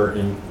her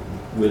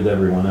with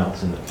everyone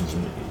else in the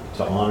community,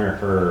 to honor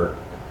her.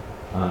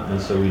 And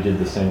so we did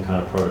the same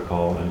kind of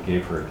protocol and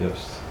gave her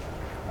gifts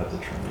at the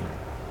training.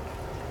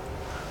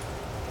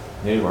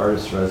 Native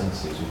artist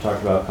residencies. We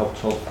talked about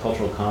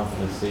cultural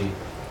competency,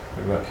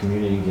 talked about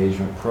community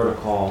engagement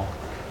protocol,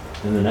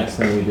 and the next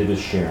thing we did is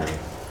sharing.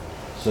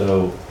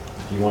 So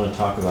if you want to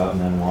talk about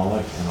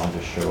Nanwalek, and I'll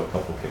just show a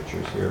couple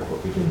pictures here of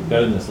what we did. We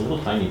got in this little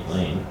tiny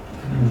plane.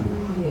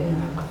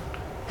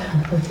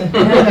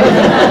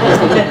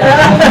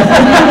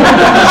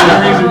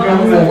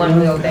 One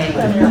wheel thing.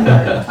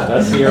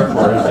 That's the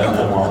airport at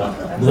Nanwalek.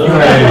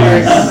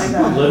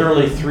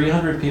 Literally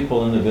 300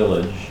 people in the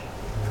village.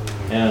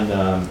 And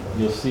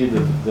you'll see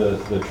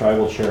the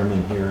tribal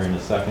chairman here in a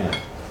second.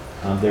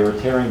 They were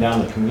tearing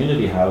down the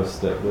community house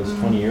that was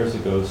 20 years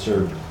ago,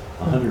 served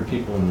 100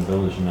 people in the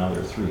village, and now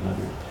there are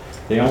 300.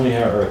 They only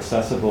are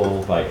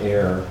accessible by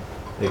air,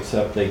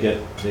 except they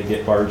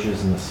get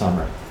barges in the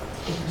summer.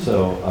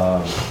 So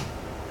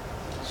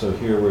so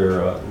here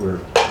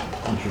we're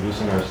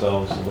introducing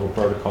ourselves, a little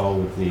protocol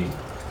with the.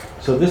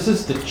 So this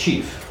is the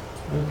chief.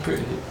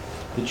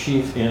 The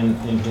chief in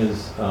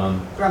his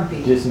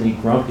Grumpy. Disney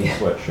grumpy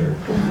sweatshirt.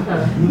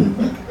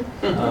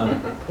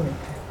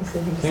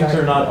 Things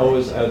are not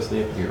always as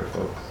they appear,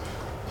 folks.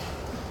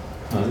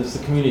 This is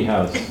the community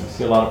house. You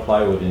see a lot of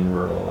plywood in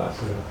rural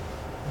Alaska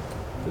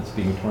that's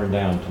being torn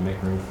down to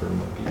make room for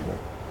more people.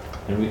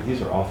 And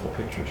these are awful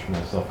pictures from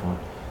my cell phone.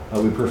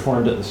 We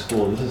performed at the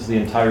school. This is the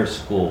entire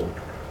school,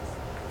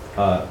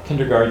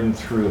 kindergarten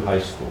through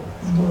high school.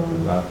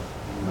 About, I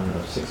don't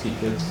know, 60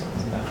 kids,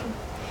 something like that.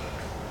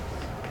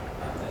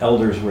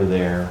 Elders were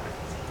there.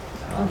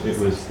 It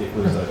was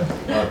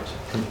a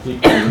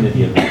complete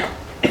community event.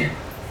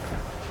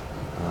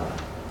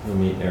 You'll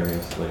meet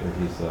Arius later.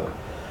 He's a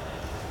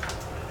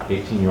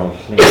 18-year-old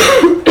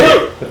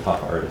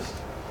hip-hop artist.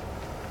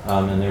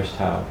 And there's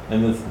Tao.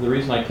 And the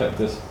reason I kept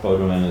this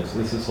photo in is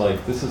this is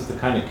the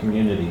kind of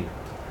community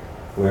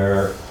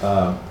where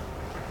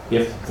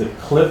if the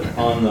clip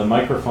on the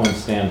microphone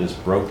stand is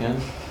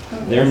broken,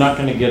 they're not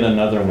going to get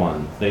another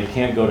one. They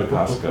can't go to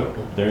Costco.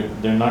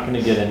 They're not going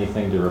to get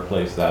anything to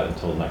replace that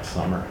until next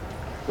summer.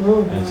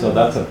 And so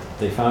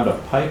they found a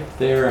pipe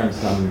there and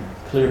some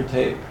clear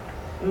tape,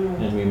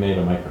 and we made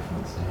a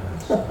microphone stand.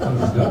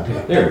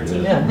 There it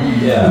is.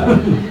 Yeah.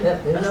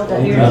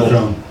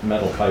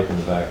 Metal pipe in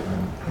the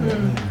background.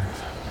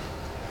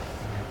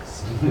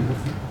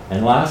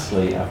 And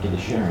lastly, after the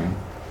sharing,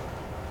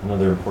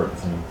 another important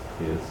thing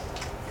is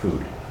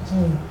food.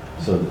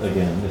 So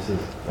again, this is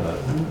a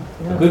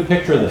good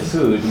picture of the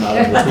food, not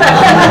of the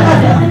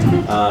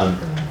food.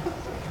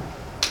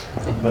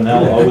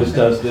 Vanel always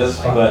does this,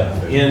 but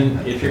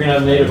if you're going to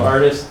have native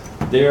artists,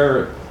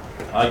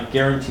 I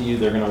guarantee you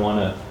they're going to want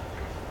to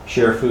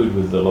share food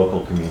with the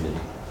local community.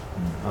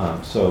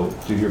 So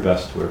do your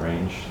best to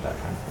arrange that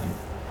kind of thing.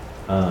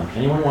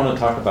 Anyone want to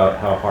talk about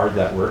how hard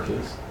that work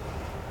is?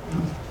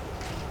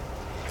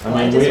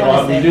 I mean, we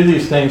do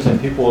these things and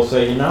people will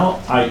say,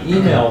 I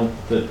emailed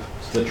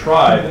the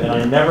tribe and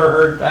I never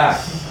heard back.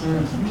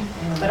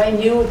 But I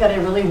knew that I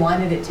really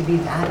wanted it to be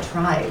that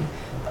tribe.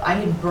 I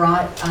had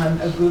brought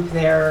a group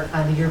there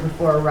the year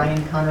before,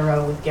 Ryan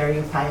Conroe with Gary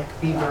Upayek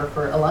Beaver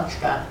for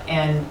Alaska,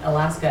 and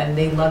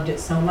they loved it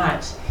so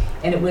much.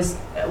 And it was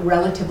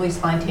relatively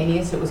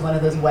spontaneous. It was one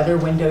of those weather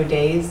window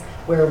days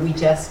where we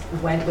just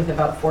went with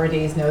about 4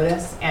 days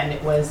notice, and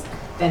it was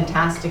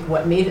fantastic.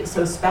 What made it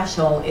so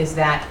special is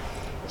that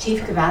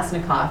Chief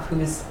Kvasnikov,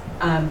 who's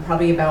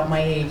probably about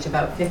my age,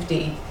 about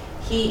 50,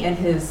 he and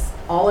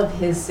all of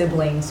his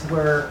siblings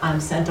were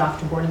sent off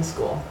to boarding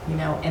school,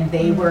 and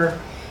they were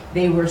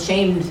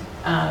shamed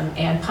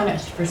and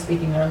punished for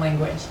speaking their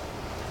language.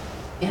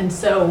 And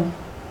so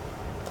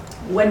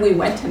when we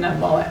went to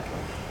Nanwalek,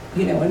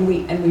 and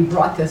we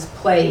brought this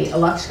play,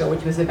 Alakshka,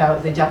 which was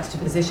about the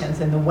juxtapositions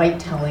and the white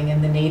telling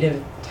and the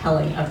native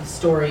telling of the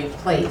story of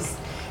place,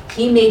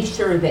 he made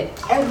sure that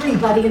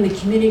everybody in the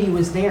community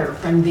was there,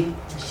 from the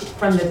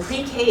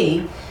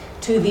pre-K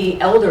to the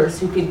elders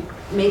who could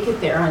make it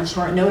there on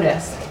short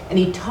notice. And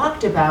he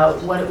talked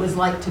about what it was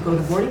like to go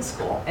to boarding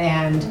school.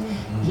 And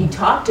he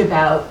talked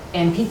about,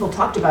 and people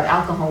talked about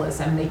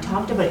alcoholism, they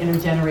talked about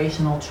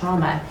intergenerational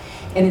trauma.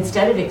 And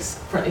instead of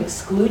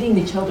excluding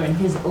the children,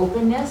 his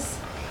openness,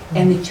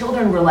 and the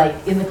children were like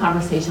in the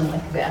conversation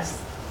like this.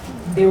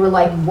 They were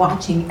like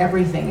watching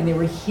everything, and they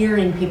were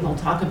hearing people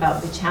talk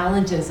about the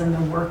challenges and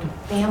the work of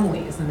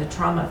families and the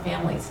trauma of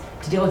families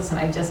to deal with. And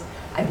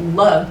I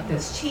loved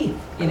this chief,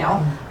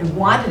 I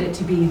wanted it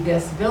to be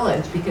this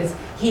village because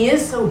he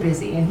is so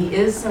busy and he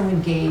is so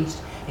engaged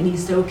and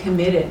he's so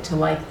committed to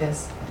like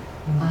this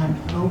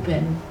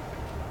open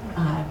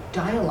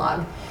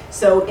dialogue.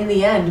 So in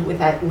the end, with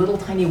that little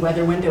tiny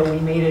weather window, we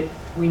made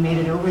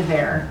it over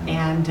there,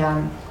 and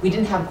we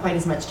didn't have quite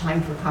as much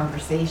time for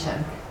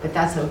conversation, but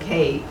that's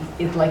okay.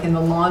 It's like in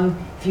the long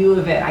view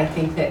of it, I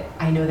think that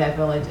I know that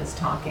village is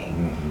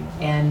talking.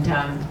 And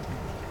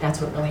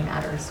that's what really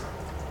matters.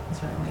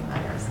 That's what really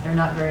matters. They're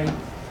not very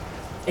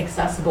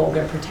accessible,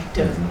 they're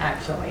protective,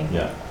 actually.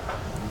 Yeah.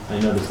 I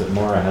noticed that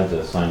Maura had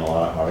to sign a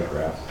lot of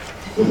autographs.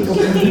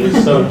 It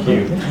was so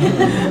cute.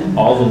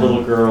 All the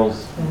little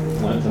girls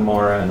went to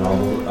Maura, and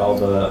all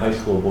the high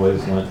school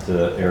boys went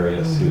to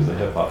Arius, who's a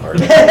hip hop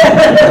artist.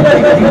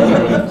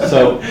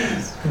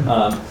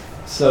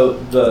 So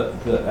the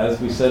as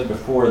we said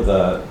before,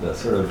 the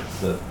sort of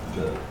the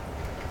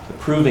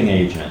proving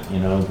agent, you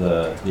know,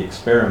 the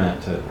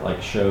experiment to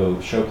like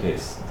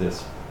showcase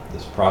this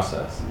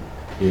process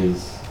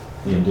is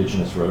the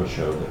Indigenous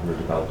Roadshow that we're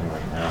developing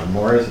right now. And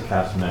Maura is a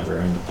cast member,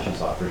 and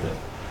she's offered to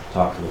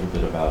talk a little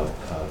bit about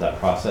that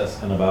process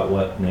and about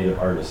what Native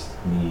artists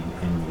need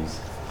in these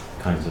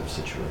kinds of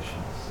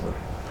situations. So,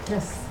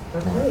 Yes,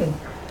 okay.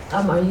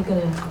 Are you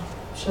gonna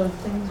show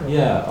things? Or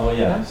yeah, oh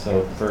yeah. Yeah.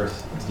 So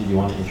first, did you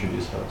want to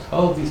introduce folks?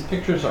 Oh, these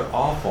pictures are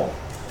awful.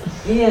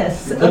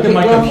 Yes. Look at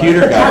my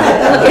computer,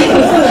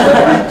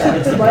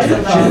 guys.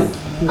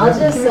 I'll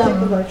just,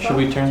 Should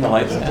we turn the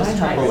lights down? Just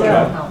try Oh, to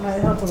yeah. Might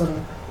help a little.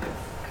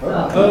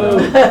 Oh,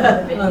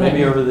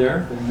 maybe over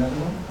there?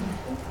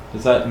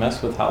 Does that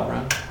mess with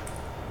HowlRound?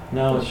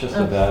 No, it's just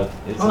a bad.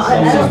 It's Well, a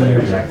I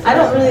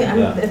don't really,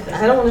 Yeah.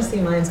 I don't want to see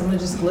mine, so I'm gonna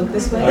just look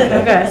this way.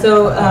 Okay.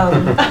 So,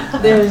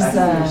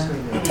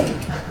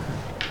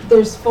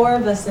 there's 4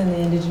 of us in the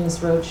Indigenous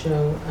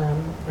Roadshow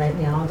right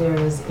now. There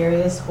is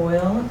Arius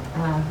Hoyle,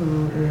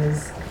 who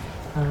is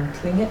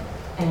Tlingit,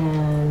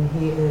 and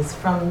he is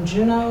from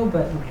Juneau,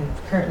 but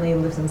currently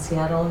lives in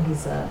Seattle.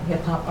 He's a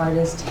hip hop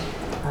artist.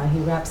 He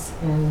raps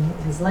in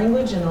his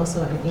language and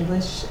also in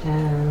English,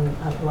 and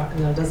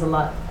does a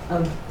lot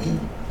of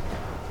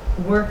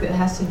work that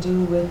has to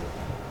do with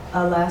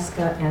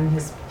Alaska and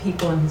his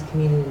people and his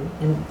community,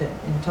 and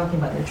talking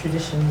about their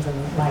traditions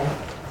and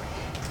life.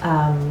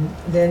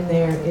 Then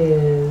there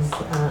is,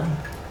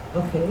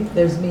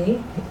 there's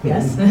me,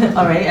 yes.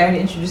 All right, I already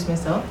introduced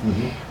myself.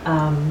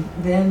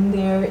 Then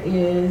there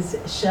is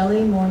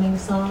Shelley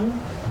Morningsong,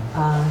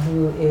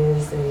 who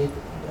is a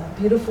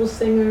beautiful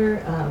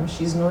singer.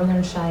 She's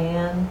Northern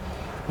Cheyenne,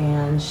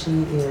 and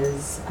she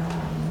is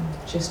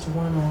just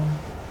won a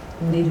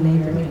Native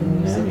American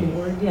Music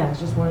Award. Yeah,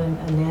 just won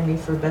a NAMI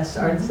for Best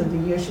Artist of the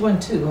Year. She won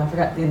 2. I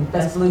forgot the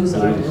Best Blues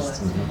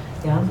Artist.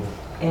 Yeah,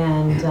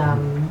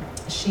 and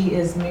she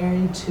is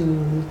married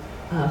to.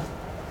 I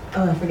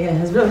forget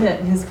his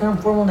kind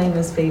of formal name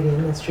is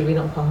Fabian. That's true. We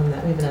don't call him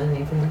that. We have another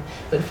name for him.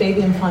 But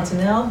Fabian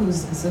Fontanelle,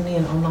 who's Zuni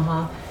in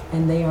Omaha,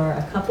 and they are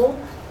a couple.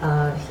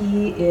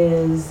 He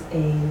is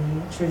a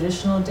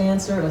traditional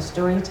dancer, a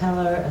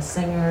storyteller, a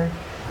singer,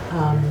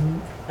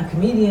 a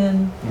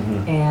comedian,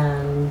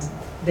 and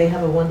they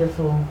have a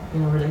wonderful,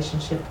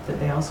 relationship that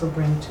they also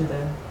bring to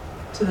the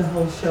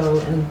whole show.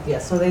 And yeah,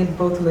 so they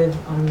both live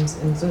in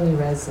Zuni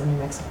Res in New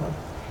Mexico.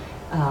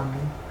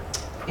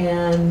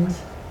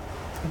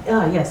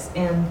 Yes.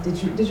 And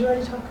did you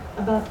already talk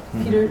about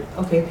Peter?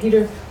 Okay,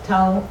 Peter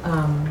Tau.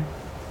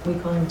 We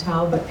call him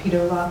Tau, but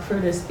Peter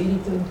Rockford is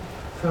Spiritu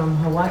from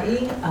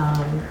Hawaii,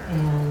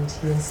 and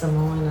he is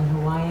Samoan and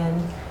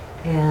Hawaiian,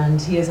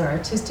 and he is our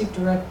artistic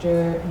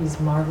director. He's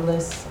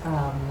marvelous.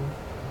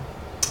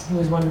 He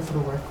was wonderful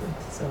to work with.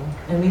 So,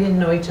 and we didn't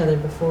know each other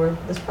before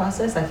this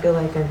process. I feel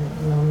like I've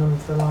known them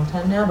for a long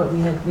time now, but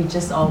we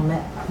just all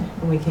met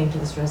when we came to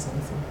this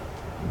residency.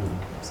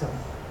 So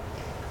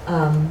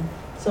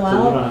So you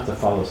don't have to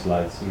follow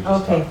slides. You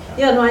just okay. talk.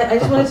 Yeah. No. I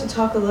just wanted to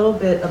talk a little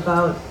bit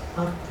about.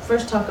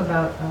 First, talk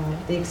about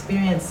the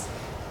experience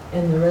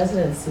in the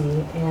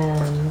residency,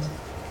 and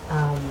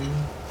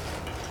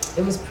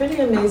it was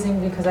pretty amazing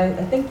because I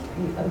think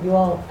you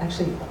all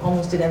actually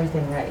almost did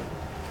everything right.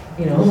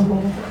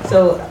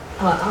 So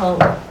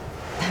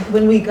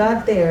when we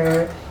got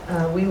there,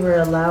 we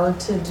were allowed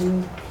to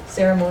do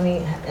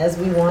ceremony as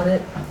we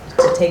wanted,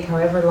 to take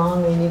however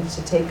long we needed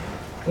to take,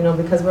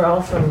 because we're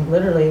all from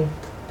literally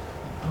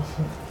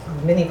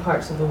many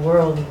parts of the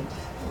world.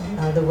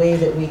 The way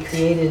that we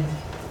created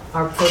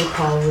our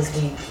protocol was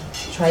we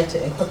tried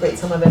to incorporate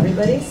some of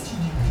everybody's,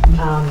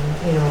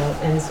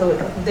 and so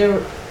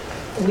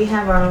we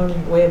have our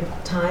own way of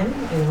time,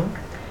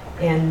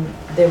 and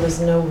there was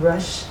no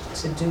rush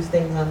to do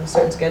things on a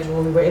certain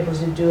schedule. We were able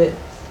to do it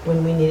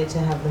when we needed to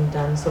have them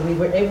done. So we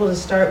were able to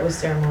start with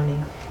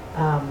ceremony.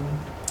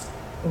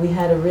 We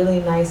had a really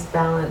nice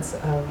balance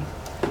of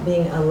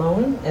being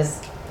alone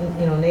as,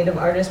 Native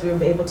artists. We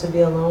were able to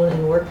be alone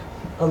and work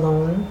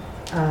alone,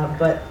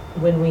 but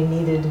when we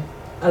needed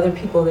other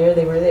people there,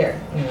 they were there,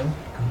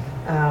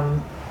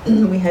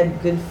 We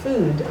had good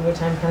food,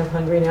 which I'm kind of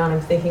hungry now, and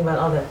I'm thinking about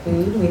all that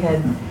food. We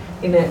had,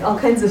 all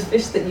kinds of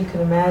fish that you can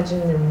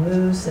imagine, and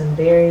moose and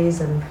berries,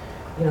 and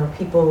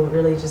people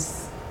really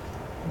just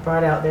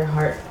brought out their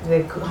heart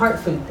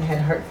food. They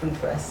had heart food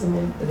for us.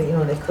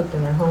 They cooked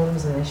in their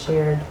homes and they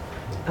shared.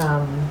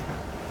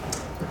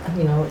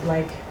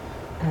 Like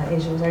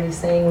Asia was already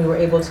saying, we were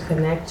able to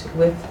connect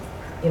with,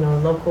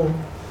 local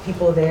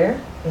people there,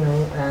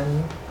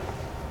 and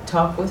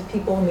talk with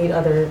people, meet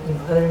other,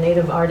 other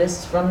Native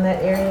artists from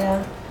that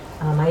area.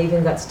 I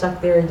even got stuck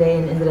there a day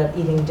and ended up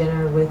eating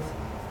dinner with,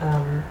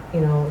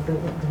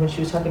 when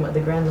she was talking about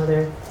the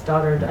grandmother,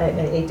 daughter, I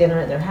ate dinner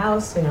at their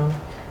house,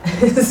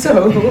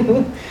 So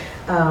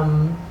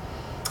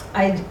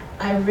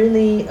I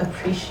really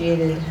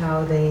appreciated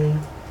how they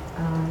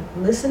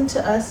listened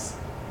to us.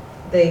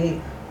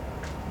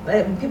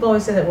 People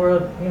always say that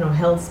we're,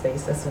 held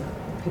space. That's what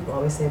people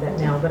always say that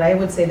now. But I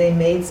would say they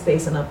made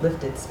space and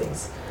uplifted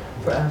space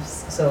for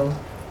us. So,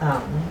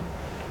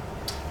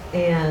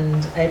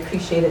 and I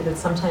appreciated that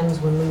sometimes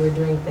when we were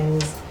doing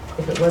things,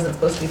 if it wasn't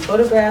supposed to be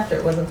photographed or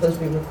it wasn't supposed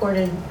to be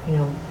recorded,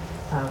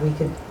 we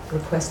could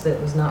request that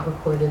it was not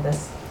recorded.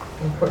 That's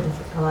important.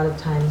 A lot of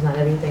times, not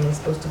everything is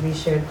supposed to be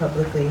shared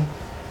publicly.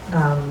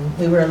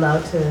 We were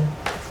allowed to,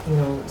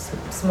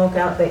 smoke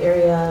out the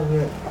area.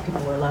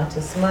 People were allowed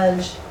to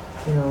smudge.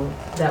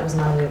 That was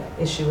not an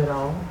issue at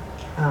all.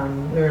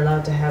 We were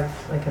allowed to have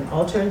like an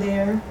altar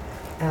there.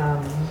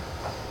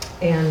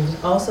 And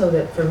also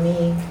that for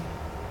me,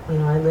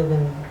 I live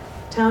in a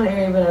town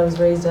area, but I was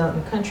raised out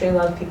in the country. A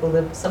lot of people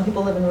some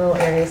people live in rural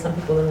areas, some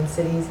people live in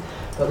cities,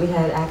 but we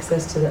had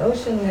access to the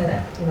ocean, we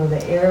had,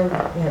 the air,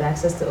 we had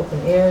access to open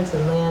air, to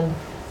land,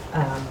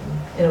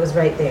 and it was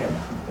right there,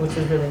 which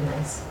was really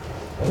nice.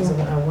 It was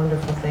a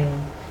wonderful thing.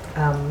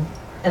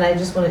 And I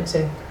just wanted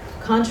to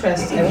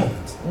contrast, I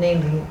won't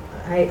name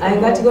I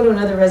got to go to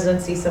another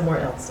residency somewhere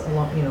else,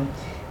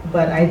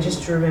 but I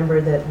just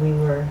remember that we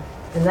were,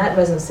 in that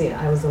residency,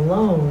 I was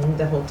alone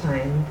the whole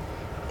time,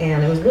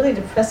 and it was really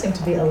depressing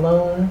to be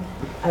alone.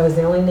 I was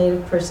the only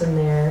Native person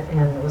there,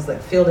 and it was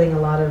like fielding a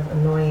lot of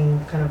annoying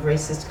kind of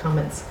racist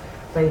comments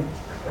by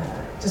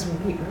just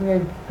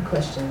weird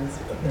questions,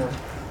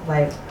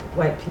 by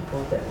white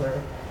people that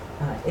were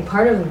a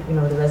part of,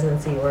 the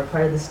residency or a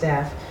part of the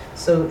staff.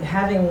 So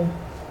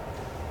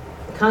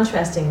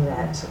contrasting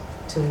that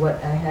to what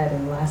I had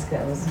in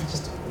Alaska was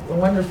just a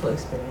wonderful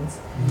experience.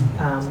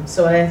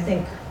 So I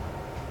think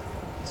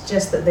it's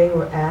just that they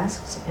were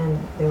asked, and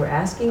they were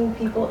asking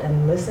people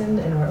and listened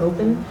and were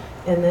open,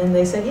 and then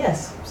they said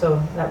yes.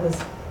 So that was,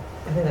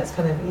 I think that's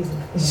kind of easy.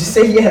 You just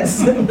say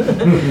yes.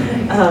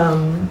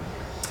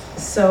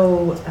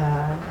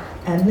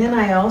 And then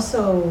I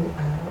also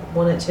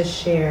wanted to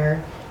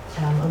share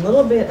a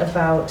little bit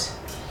about,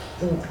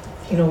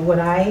 what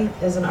I,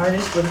 as an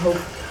artist, would hope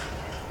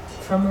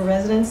from a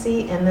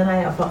residency, and then I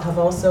have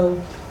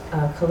also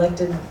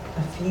collected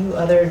a few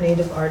other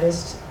Native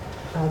artists,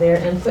 their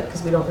input,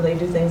 because we don't really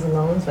do things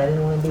alone, so I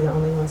didn't want to be the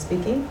only one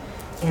speaking.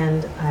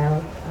 And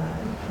I'll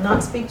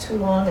not speak too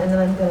long, and then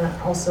I'm going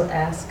to also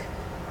ask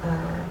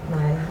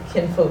my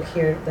kinfolk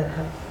here that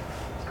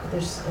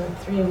there's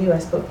 3 of you I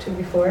spoke to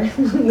before,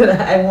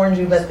 that I warned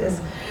you about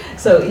this.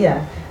 So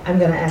yeah, I'm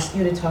going to ask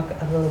you to talk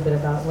a little bit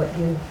about what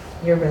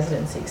your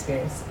residency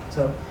experience.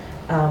 So,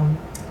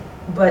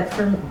 but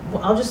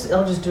I'll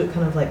just do it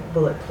kind of like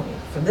bullet point.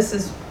 This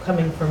is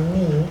coming from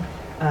me.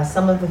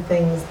 Some of the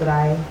things that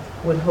I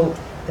would hope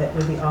that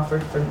would be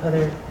offered for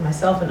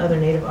myself and other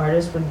Native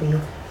artists would be,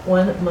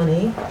 one,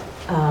 money,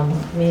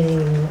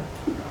 meaning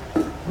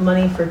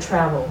money for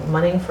travel,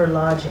 money for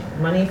lodging,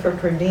 money for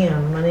per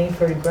diem, money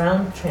for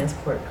ground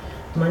transport,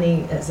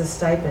 money as a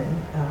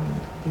stipend,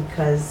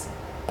 because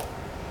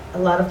a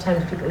lot of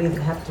times people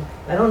either have to,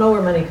 I don't know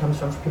where money comes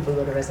from for people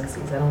who go to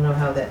residencies. I don't know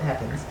how that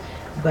happens.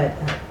 But,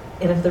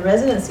 and if the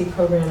residency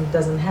program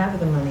doesn't have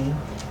the money,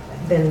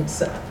 then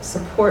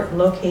support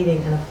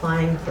locating and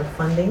applying for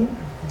funding,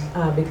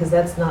 because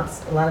that's not,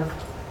 a lot of,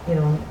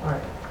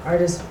 our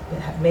artists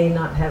may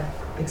not have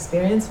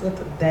experience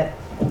with that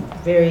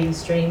very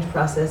strange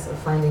process of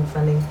finding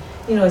funding.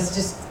 It's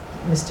just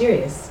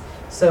mysterious.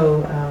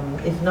 So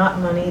if not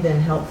money, then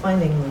help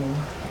finding money.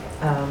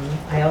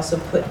 I also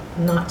put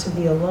not to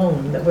be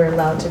alone, that we're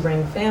allowed to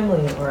bring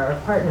family or our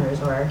partners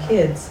or our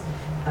kids,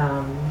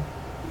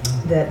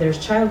 that there's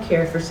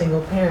childcare for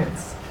single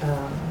parents.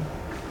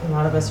 A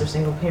lot of us are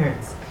single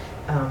parents,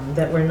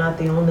 that we're not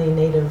the only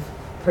Native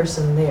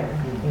person there,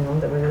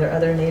 that there are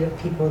other Native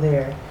people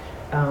there,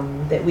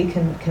 that we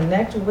can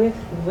connect with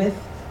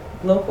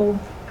local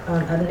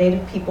other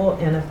Native people,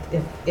 and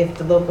if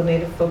the local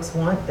Native folks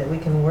want, that we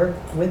can work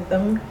with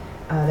them,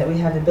 that we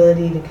have the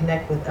ability to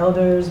connect with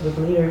elders, with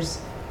leaders,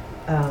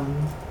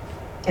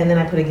 and then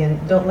I put again,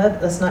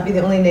 let's not be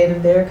the only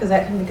Native there, because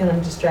that can be kind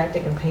of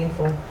distracting and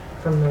painful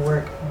from the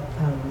work.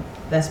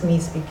 That's me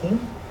speaking.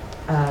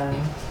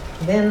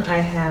 Then I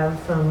have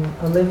from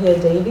Olivia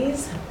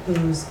Davies,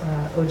 who's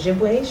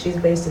Ojibwe. She's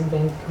based in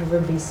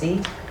Vancouver,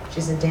 BC.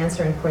 She's a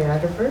dancer and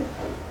choreographer,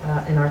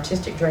 an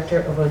artistic director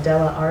of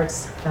Odella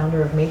Arts,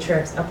 founder of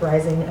Matriarchs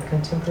Uprising, a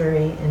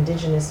contemporary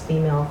Indigenous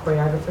female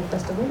choreographer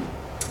festival.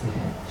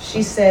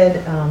 She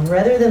said,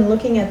 rather than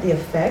looking at the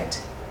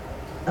effect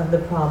of the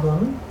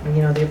problem,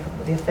 the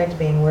effect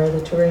being where the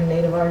touring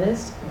Native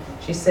artist,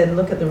 she said,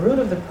 look at the root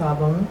of the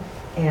problem.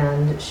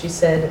 And she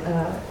said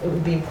it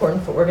would be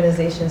important for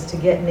organizations to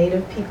get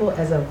Native people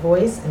as a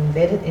voice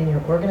embedded in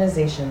your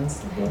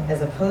organizations,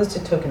 as opposed to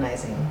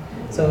tokenizing.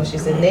 So she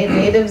said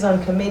natives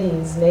on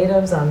committees,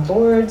 natives on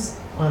boards,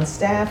 on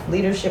staff,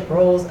 leadership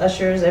roles,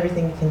 ushers,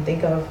 everything you can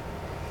think of.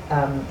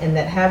 And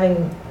that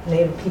having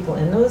Native people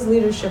in those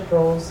leadership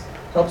roles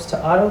helps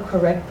to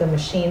auto-correct the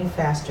machine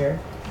faster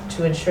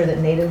to ensure that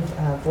Native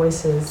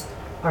voices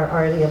are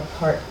already a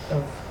part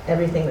of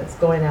everything that's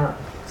going out.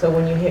 So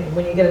when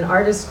you get an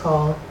artist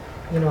call,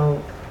 you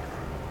know,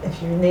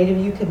 if you're Native,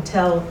 you can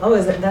tell,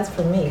 oh, that's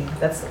for me.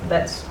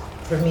 That's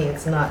for me.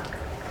 It's not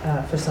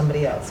for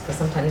somebody else. Because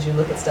sometimes you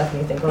look at stuff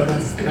and you think, oh,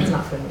 that's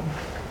not for me.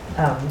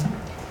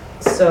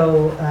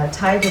 So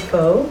Ty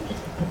Defoe,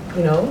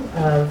 you know,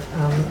 of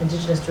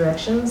Indigenous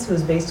Directions,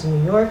 who's based in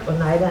New York,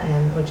 Oneida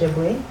and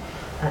Ojibwe,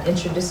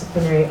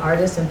 interdisciplinary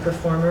artist and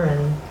performer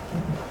and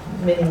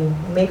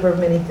maker of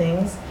many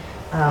things.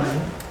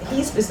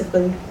 He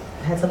specifically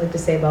had something to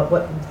say about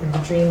what the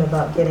dream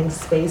about getting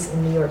space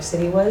in New York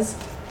City was.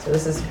 So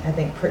this is, I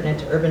think, pertinent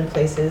to urban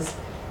places.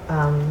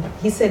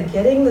 He said,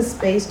 getting the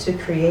space to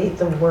create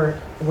the work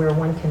where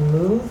one can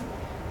move,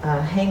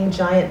 hang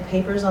giant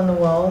papers on the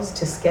walls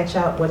to sketch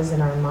out what is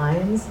in our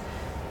minds,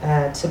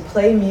 to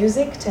play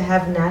music, to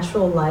have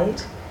natural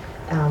light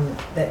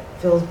that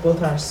fills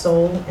both our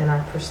soul and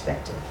our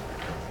perspective.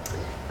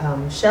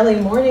 Shelley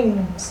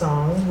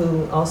Morningsong,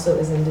 who also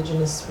is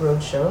Indigenous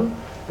Roadshow,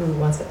 who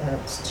wants,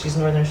 she's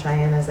Northern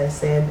Cheyenne, as I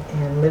said,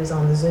 and lives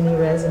on the Zuni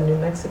Res in New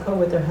Mexico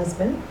with her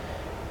husband.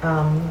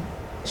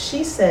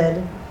 She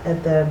said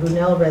at the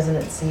Brunel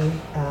residency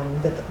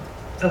that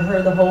for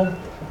her the whole,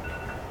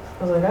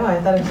 I was like, oh,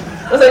 I thought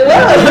I was like,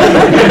 what?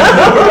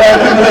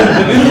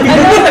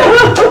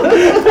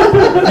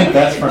 I think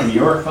that's from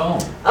your phone.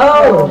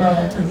 Oh,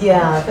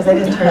 yeah, because I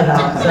didn't turn it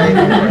off. Sorry.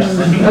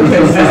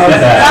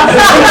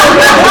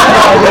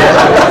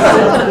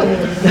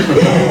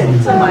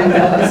 Oh my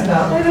God.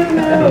 I don't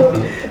know.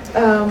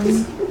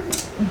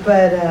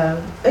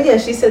 But yeah,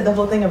 she said the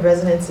whole thing of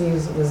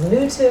residencies was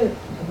new to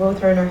both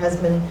her and her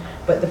husband,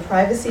 but the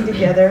privacy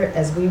together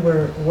as we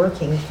were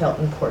working felt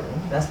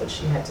important. That's what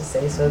she had to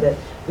say, so that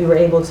we were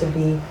able to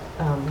be,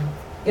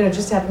 you know,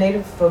 just have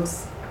Native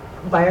folks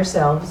by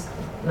ourselves,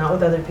 not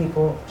with other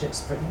people,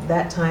 just for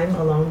that time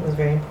alone was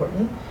very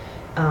important.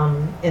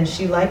 And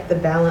she liked the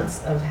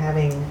balance of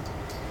having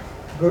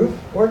group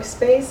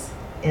workspace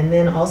and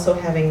then also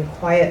having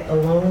quiet,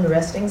 alone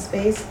resting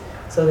space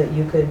so that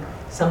you could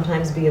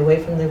sometimes be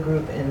away from the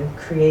group and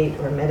create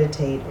or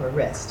meditate or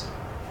rest.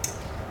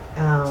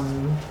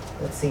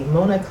 Let's see,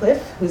 Mona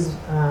Cliff, who's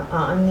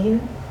A'anin,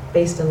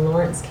 based in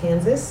Lawrence,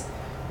 Kansas,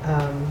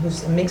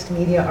 who's a mixed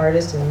media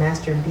artist and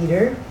master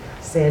beater,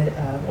 said,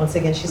 once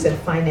again, she said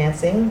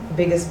financing,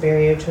 biggest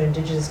barrier to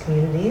Indigenous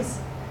communities.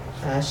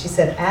 She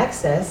said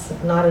access,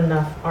 not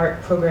enough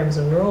art programs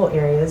in rural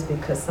areas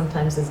because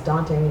sometimes it's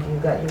daunting if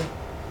you've got your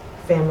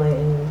family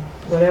and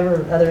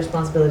whatever other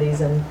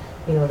responsibilities and,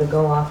 you know, to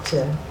go off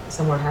to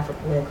somewhere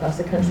halfway across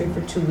the country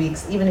for 2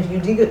 weeks. Even if you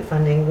do get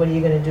funding, what are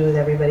you going to do with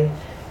everybody,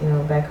 you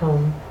know, back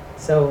home?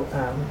 So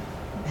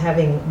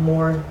having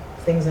more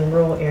things in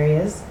rural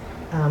areas,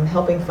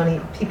 helping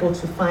people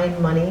to find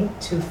money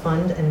to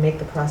fund and make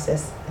the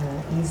process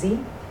easy.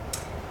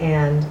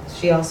 And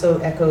she also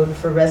echoed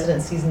for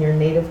residencies near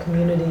Native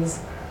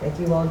communities, like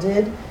you all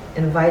did,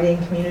 inviting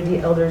community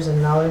elders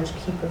and knowledge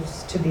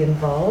keepers to be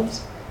involved,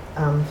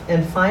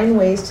 and find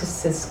ways to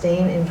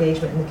sustain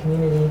engagement in the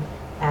community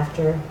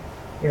after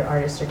your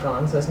artists are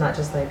gone. So it's not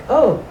just like,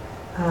 oh,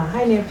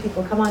 hi Native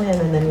people, come on in,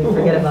 and then you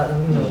forget about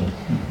them. You know.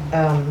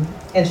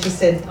 And she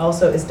said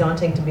also it's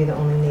daunting to be the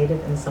only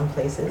Native in some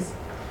places.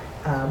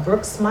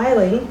 Brooke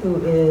Smiley, who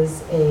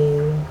is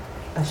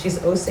she's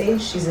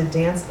Osage, she's a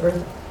dance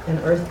and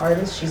earth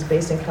artist. She's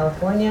based in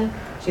California.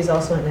 She's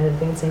also in an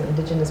advancing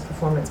Indigenous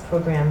performance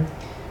program.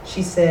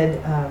 She said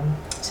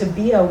to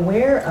be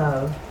aware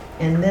of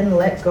and then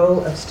let go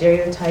of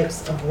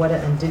stereotypes of what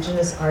an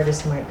Indigenous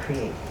artist might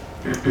create.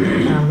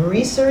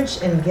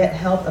 Research and get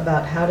help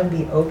about how to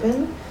be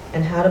open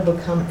and how to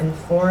become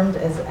informed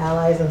as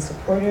allies and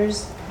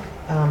supporters.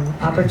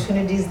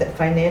 Opportunities that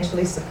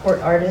financially support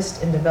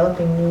artists in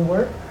developing new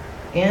work.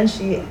 And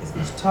she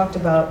talked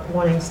about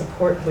wanting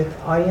support with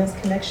audience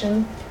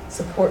connection,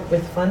 support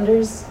with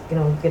funders, you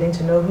know, getting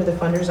to know who the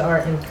funders are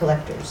and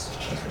collectors.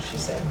 That's what she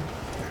said.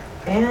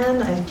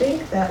 And I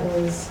think that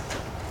was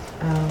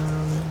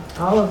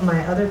all of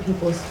my other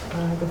people's,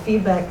 the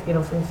feedback, you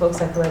know, from folks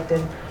I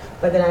collected.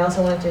 But then I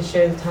also wanted to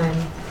share the time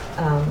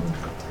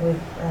with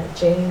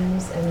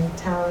James and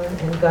Talon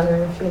and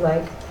Gunnar, if you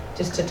like,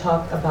 just to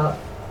talk about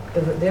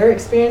their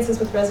experiences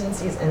with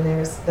residencies, and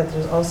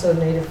there's also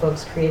Native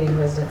folks creating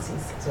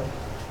residencies. So.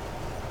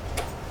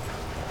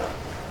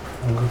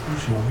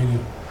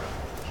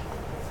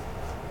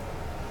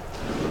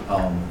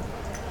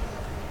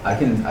 I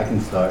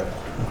can start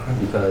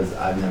because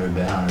I've never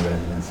been on a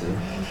residency,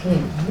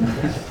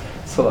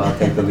 so I'll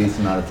take the least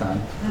amount of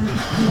time.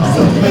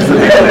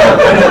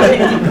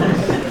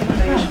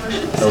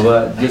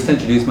 But just to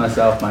introduce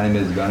myself, my name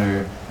is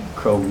Gunnar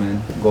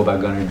Krogman, go by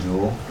Gunnar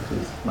Jewel, which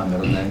is my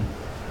middle name.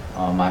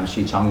 I'm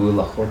Shichangu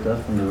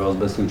Lakota from the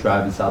Rosebud Sioux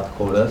tribe in South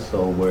Dakota,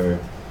 so we're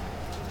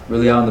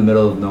really out in the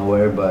middle of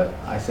nowhere, but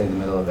I say the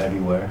middle of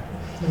everywhere.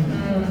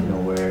 You know,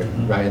 we're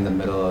right in the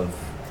middle of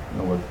You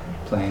know, we're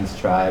Plains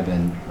tribe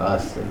and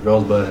us,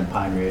 Rosebud and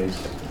Pine Ridge.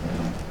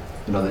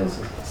 You know, there's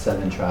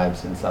 7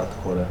 tribes in South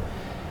Dakota.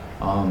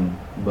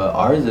 But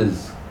ours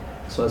is,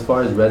 so as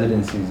far as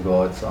residencies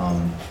go, it's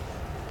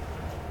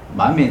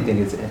my main thing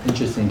is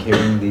interesting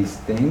hearing these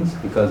things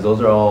because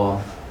those are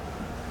all,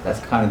 that's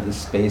kind of the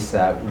space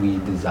that we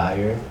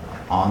desire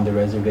on the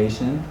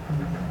reservation.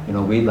 You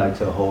know, we'd like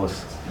to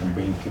host and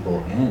bring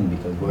people in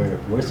because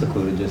we're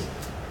secluded just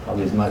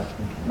probably as much,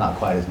 not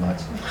quite as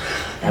much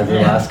as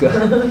Alaska,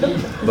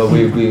 but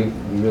we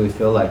really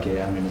feel like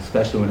it. I mean,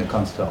 especially when it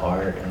comes to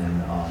art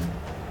and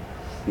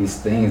these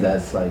things,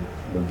 that's like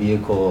the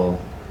vehicle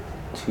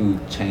to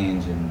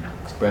change and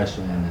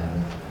expression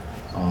and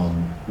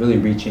really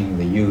reaching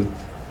the youth,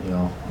 you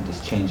know, and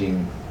just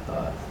changing.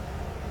 I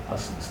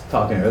was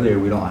talking earlier,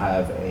 we don't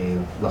have a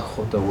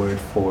Lakota word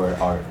for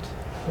art.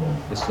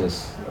 It's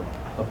just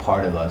a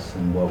part of us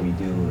and what we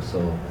do.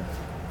 So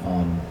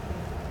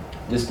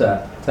just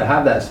to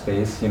have that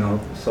space, you know,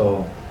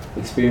 so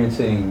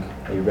experiencing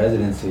a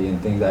residency and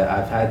things that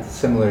I've had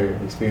similar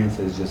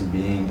experiences just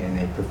being in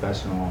a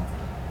professional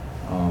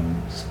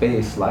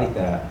space like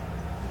that,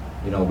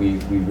 you know, we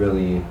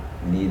really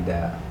need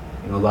that.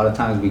 You know, a lot of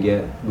times we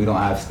don't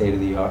have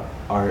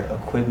state-of-the-art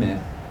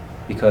equipment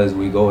because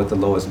we go with the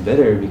lowest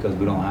bidder because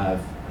we don't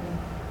have,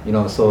 you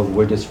know, so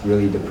we're just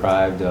really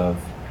deprived of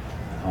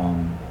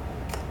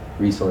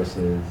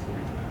resources,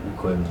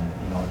 equipment,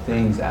 you know,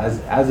 things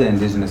as an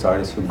indigenous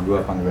artist who grew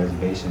up on the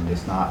reservation,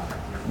 just not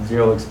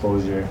zero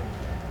exposure,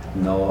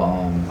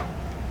 no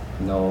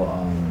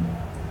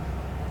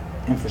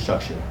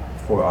infrastructure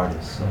for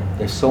artists. So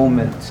there's so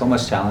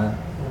much talent,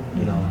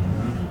 you know,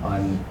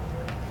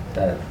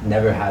 that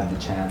never had the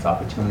chance,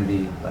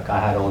 opportunity. Like I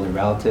had older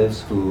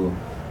relatives who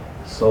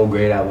so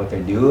great at what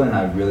they do, and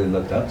I really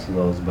looked up to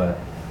those, but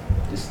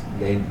just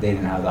they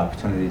didn't have the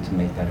opportunity to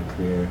make that a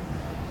career.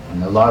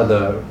 And a lot of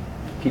the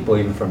people,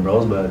 even from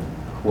Rosebud,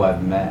 who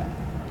I've met,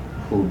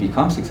 who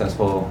become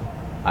successful,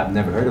 I've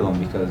never heard of them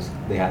because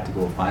they had to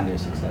go find their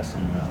success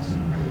somewhere else.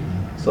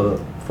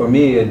 So for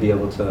me, it'd be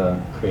able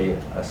to create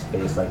a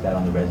space like that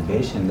on the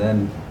reservation,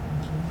 then,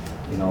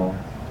 you know,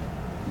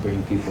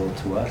 bring people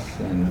to us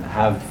and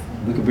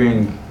we could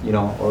bring, you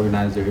know,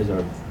 organizers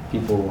or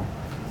people,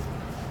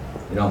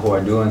 you know, who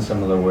are doing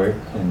similar work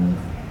and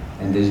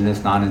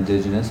indigenous,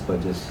 non-indigenous,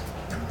 but just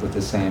with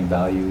the same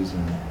values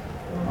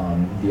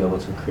and be able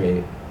to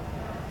create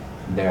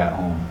there at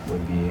home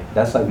would be,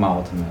 that's like my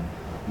ultimate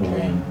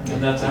dream.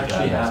 And that's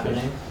actually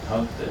happening.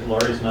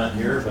 Laurie's not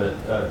here, but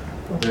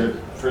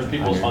First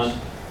People's Fund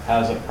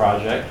has a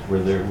project where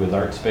they're with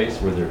Art Space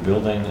where they're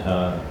building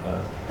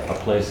a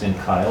place in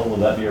Kyle. Will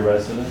that be a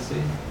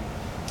residency?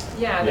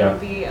 Yeah, there will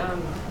be, I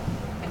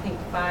think,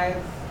 5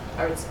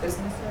 arts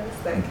businesses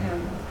that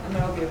can, and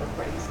there will be a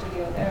recording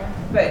studio there.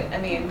 But I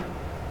mean,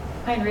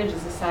 Pine Ridge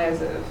is the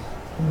size of,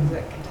 is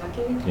it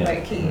Kentucky? Yeah.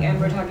 Like, and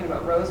we're talking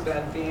about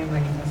Rosebud being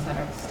like in the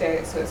center of the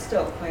state, so it's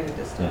still quite a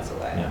distance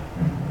away. Yeah.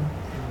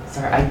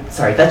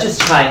 Sorry, that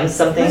just chimes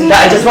something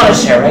that I just want to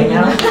share right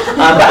now.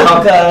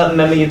 Bahalka,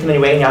 Mema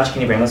Yutamaniwe, Nyach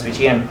Kenny Ramos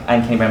Wichi.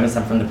 I'm Kenny Ramos.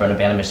 I'm from the Brona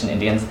Bana Mission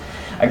Indians.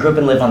 I grew up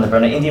and live on the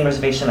Brona Indian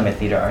Reservation. I'm a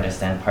theater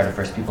artist and part of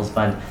First People's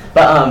Fund.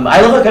 But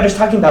I love what Gunner's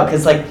talking about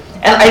because, like,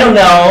 and I don't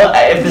know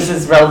if this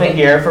is relevant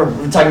here for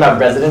talking about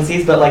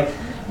residencies, but like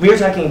we were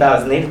talking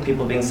about as Native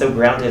people being so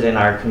grounded in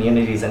our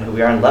communities and who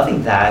we are and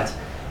loving that,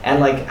 and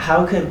like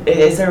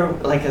is there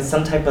like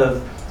some type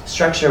of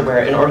structure where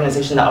an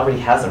organization that already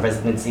has a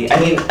residency, I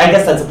mean, I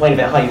guess that's the point of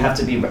it, how you have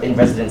to be in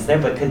residence there,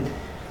 but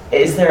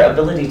is there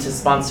ability to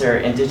sponsor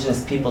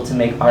indigenous people to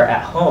make art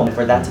at home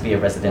for that to be a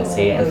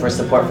residency and for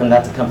support from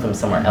that to come from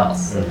somewhere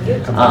else?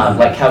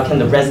 Like how can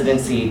the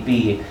residency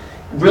be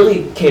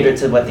really catered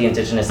to what the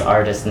indigenous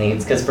artist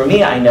needs? Because for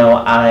me, I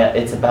know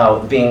it's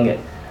about being,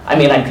 I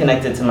mean, I'm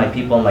connected to my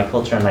people and my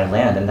culture and my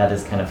land, and that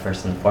is kind of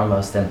first and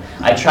foremost. And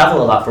I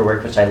travel a lot for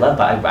work, which I love,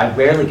 but I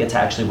rarely get to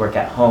actually work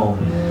at home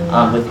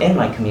within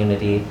my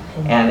community.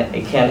 And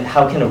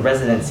how can a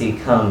residency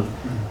come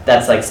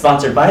that's like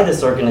sponsored by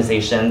this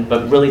organization,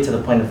 but really to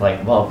the point of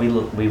like, well, we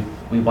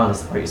want to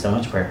support you so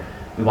much where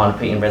we want to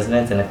put you in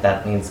residence, and if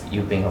that means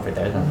you being over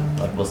there, then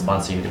like we'll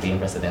sponsor you to be in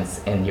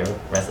residence in your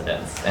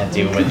residence and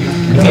do what you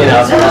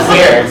know.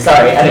 Weird.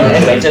 Sorry.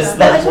 Anyway, just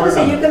I just want to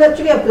say you can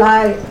actually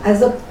apply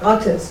as an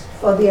artist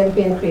for the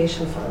NPN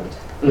Creation Fund,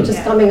 which is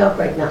coming up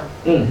right now.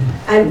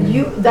 And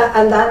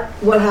that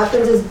what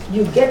happens is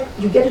you get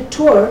a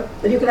tour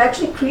that you can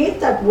actually create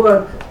that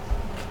work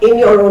in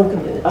your own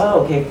community.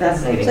 Oh, okay,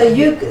 fascinating. So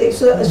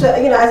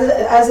you know,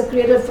 as a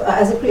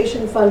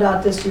creation fund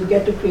artist, you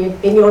get to create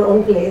in your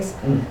own place,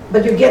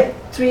 but you get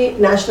 3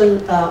 national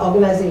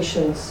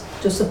organizations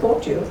to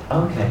support you.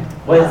 Okay.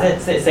 What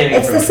is it?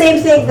 It's the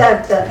same thing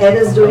that Ed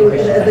is doing.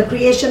 The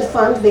Creation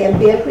Fund, the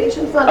NPN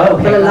Creation Fund,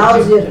 okay, that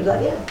allows you to do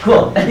that. Yeah.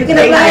 Cool. You can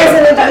apply as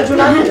an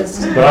individual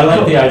artist. But I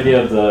like the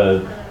idea of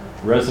the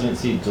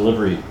residency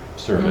delivery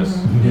service.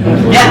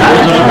 Exactly.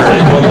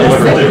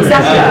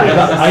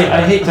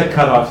 I hate to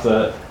cut off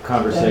the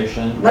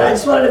conversation, but I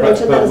just wanted to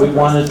mention that. But we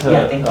wanted to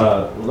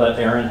let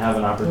Aaron have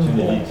an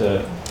opportunity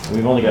to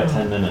We've only got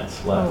 10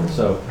 minutes left,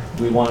 so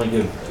we want to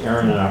give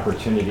Erin an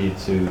opportunity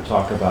to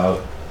talk about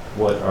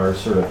what are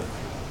sort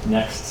of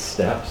next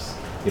steps.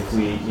 If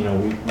we, you know,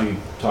 we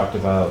talked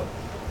about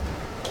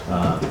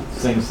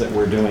things that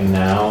we're doing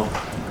now.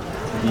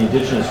 The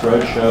Indigenous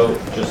Roadshow,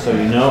 just so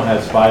you know,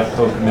 has 5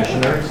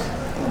 co-commissioners.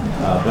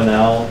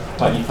 Vanel,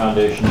 Putney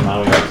Foundation,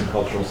 Maui Arts and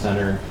Cultural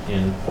Center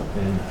in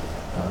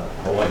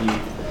Hawaii,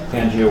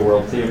 Pangea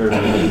World Theater, the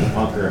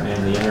Punker,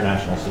 and the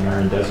International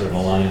Sonoran Desert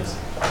Alliance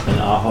in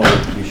Aho.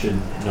 You should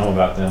know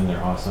about them.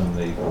 They're awesome.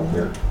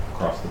 They're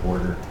across the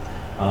border.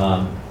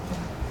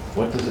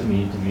 What does it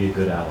mean to be a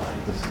good ally?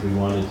 We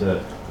wanted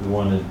to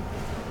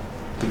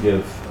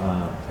give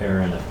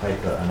Erin and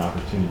Pika an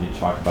opportunity to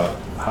talk about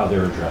how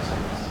they're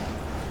addressing this.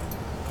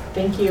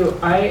 Thank you.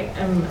 I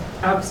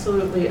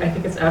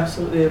think it's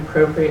absolutely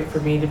appropriate for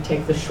me to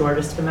take the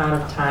shortest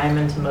amount of time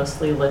and to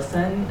mostly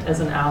listen as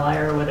an ally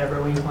or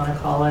whatever we want to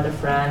call it, a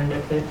friend,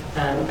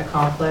 an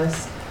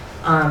accomplice.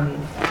 And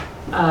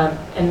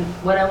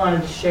what I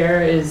wanted to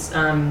share is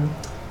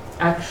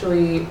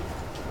actually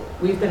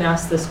we've been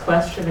asked this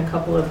question a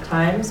couple of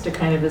times to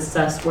kind of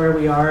assess where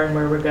we are and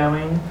where we're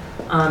going.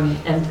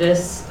 And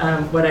this,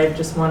 what I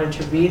just wanted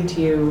to read to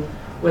you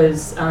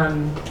was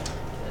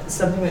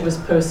something that was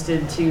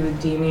posted to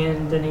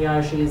Demian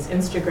Deniaji's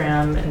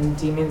Instagram, and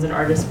Demian's an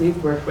artist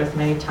we've worked with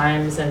many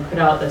times, and put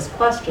out this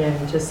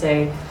question to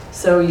say,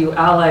 so you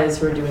allies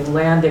who are doing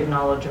land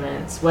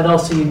acknowledgements, what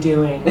else are you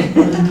doing?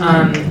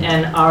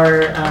 And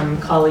our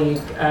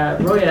colleague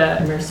Roya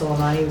Amir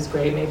Soleimani, who's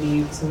great,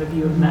 maybe some of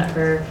you have met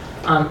her,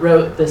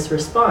 wrote this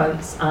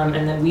response,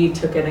 and then we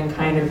took it and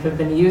kind of have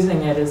been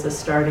using it as a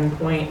starting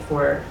point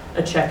for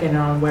a check-in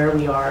on where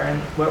we are and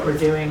what we're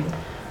doing.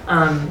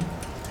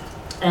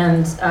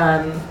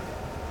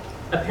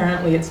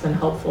 Apparently it's been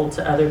helpful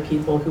to other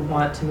people who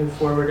want to move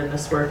forward in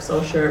this work, so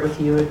I'll share it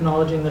with you,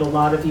 acknowledging that a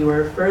lot of you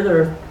are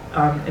further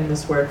in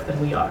this work than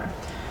we are.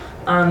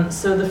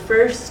 So the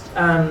first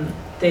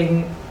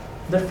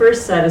the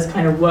first set is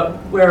kind of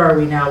where are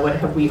we now? What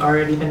have we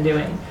already been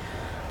doing?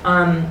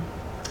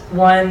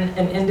 One,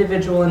 an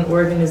individual and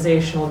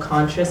organizational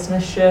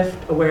consciousness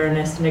shift,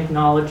 awareness and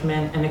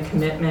acknowledgement, and a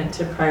commitment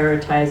to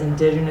prioritize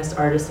Indigenous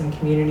artists and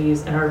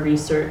communities in our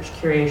research,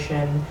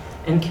 curation,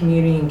 and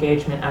community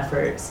engagement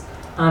efforts.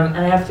 And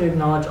I have to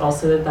acknowledge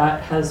also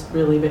that has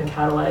really been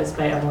catalyzed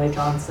by Emily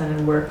Johnson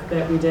and work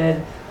that we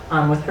did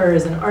with her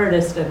as an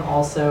artist, and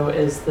also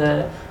as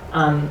the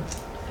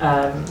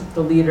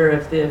leader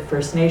of the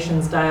First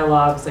Nations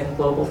Dialogues and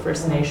Global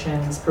First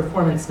Nations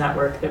Performance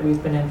Network that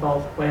we've been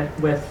involved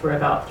with for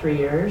about 3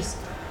 years.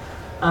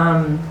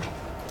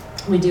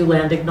 We do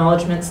land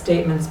acknowledgement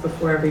statements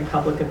before every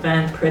public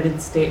event,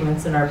 printed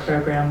statements in our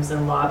programs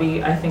and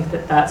lobby. I think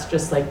that that's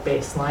just like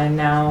baseline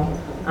now.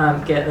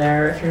 Get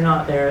there. If you're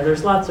not there,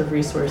 there's lots of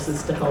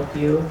resources to help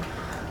you.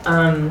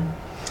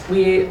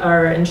 We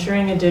are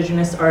ensuring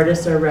Indigenous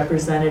artists are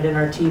represented in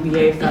our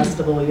TBA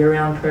Festival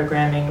year-round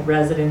programming,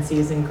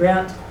 residencies, and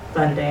grant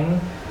funding,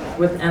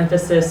 with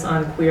emphasis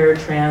on queer,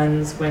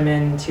 trans,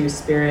 women,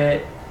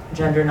 two-spirit,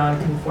 gender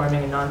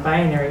non-conforming, and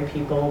non-binary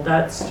people.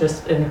 That's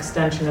just an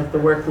extension of the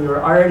work we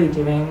were already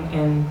doing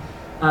in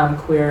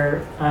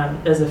queer,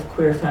 as a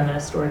queer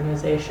feminist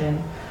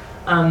organization.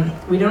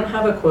 We don't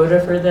have a quota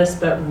for this,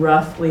 but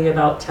roughly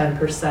about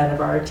 10% of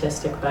our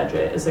artistic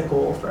budget is a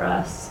goal for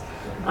us.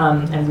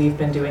 And we've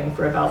been doing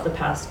for about the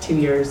past 2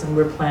 years, and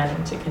we're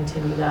planning to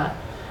continue that.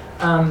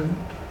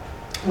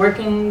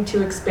 Working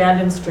to expand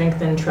and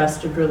strengthen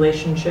trusted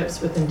relationships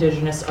with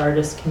Indigenous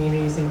artists,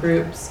 communities, and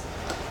groups.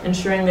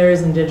 Ensuring there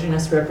is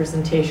Indigenous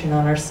representation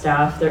on our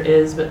staff. There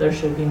is, but there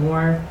should be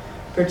more.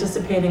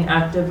 Participating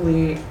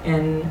actively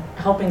in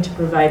helping to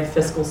provide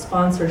fiscal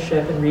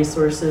sponsorship and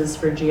resources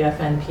for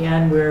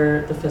GFNPN.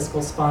 We're the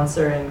fiscal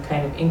sponsor and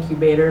kind of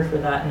incubator for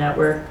that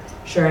network,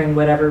 sharing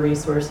whatever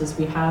resources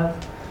we have.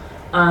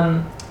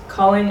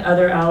 Calling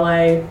other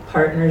ally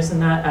partners in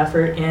that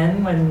effort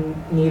in when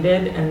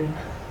needed, and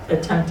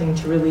attempting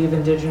to relieve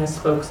Indigenous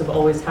folks of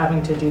always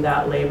having to do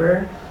that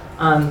labor,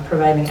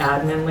 providing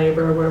admin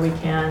labor where we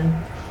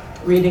can,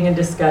 reading and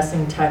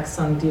discussing texts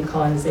on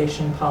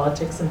decolonization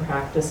politics and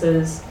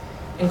practices,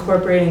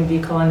 incorporating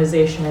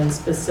decolonization and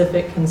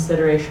specific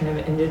consideration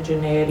of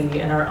indigeneity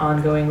in our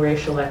ongoing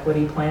racial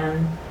equity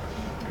plan,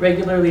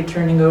 regularly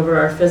turning over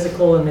our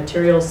physical and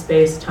material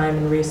space, time,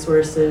 and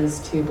resources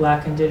to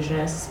Black,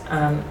 Indigenous,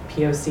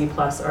 POC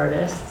plus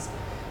artists,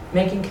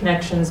 making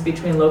connections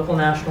between local,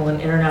 national, and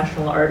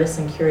international artists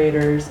and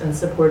curators, and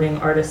supporting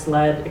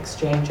artist-led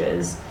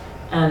exchanges,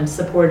 and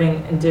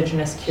supporting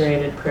Indigenous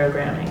curated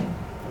programming.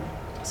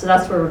 So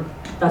that's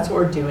what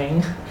we're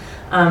doing,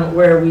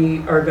 where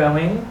we are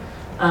going.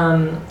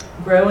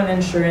 Grow and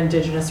ensure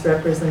Indigenous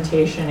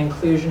representation,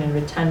 inclusion, and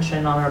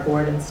retention on our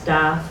board and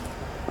staff.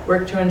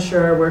 Work to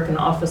ensure our work and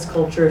office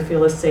culture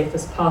feel as safe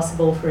as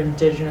possible for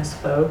Indigenous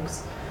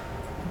folks.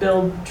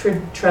 Build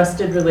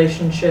trusted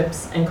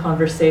relationships and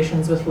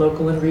conversations with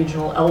local and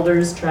regional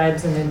elders,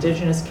 tribes, and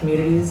Indigenous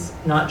communities,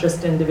 not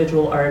just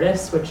individual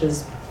artists, which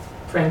is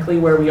frankly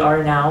where we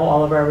are now.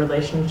 All of our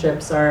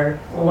relationships are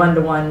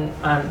one-to-one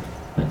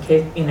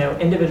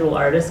individual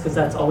artists, because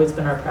that's always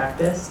been our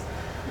practice.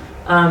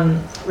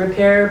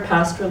 Repair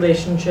past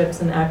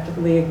relationships and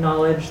actively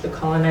acknowledge the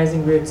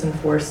colonizing roots and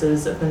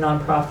forces of the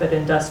nonprofit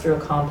industrial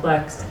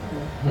complex,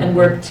 and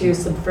work to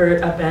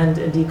subvert, upend,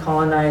 and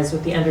decolonize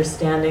with the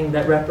understanding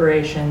that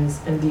reparations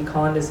and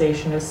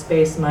decolonization of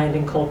space, mind,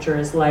 and culture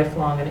is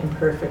lifelong and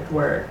imperfect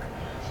work.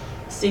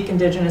 Seek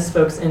Indigenous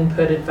folks'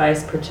 input,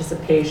 advice,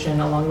 participation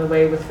along the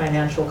way with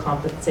financial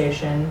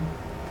compensation.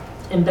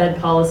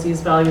 Embed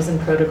policies, values, and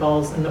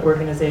protocols in the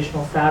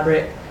organizational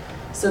fabric.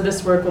 So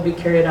this work will be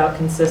carried out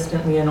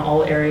consistently in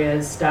all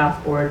areas,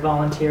 staff, board,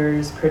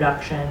 volunteers,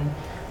 production,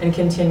 and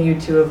continue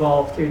to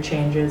evolve through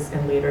changes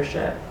in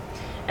leadership.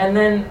 And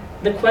then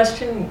the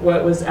question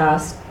that was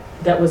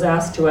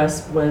asked to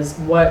us was,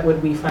 what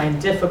would we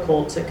find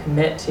difficult to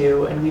commit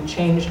to? And we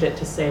changed it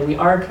to say we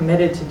are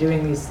committed to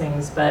doing these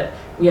things, but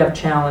we have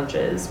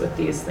challenges with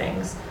these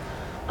things.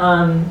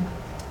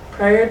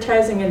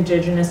 Prioritizing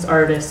Indigenous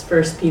artists,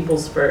 First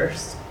Peoples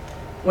first.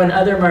 When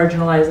other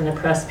marginalized and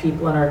oppressed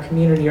people in our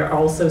community are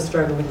also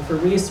struggling for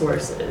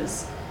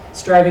resources,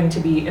 striving to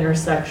be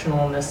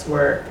intersectional in this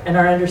work. And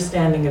our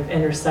understanding of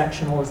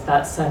intersectional is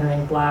that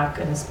centering Black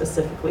and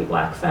specifically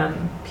Black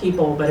femme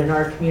people, but in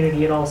our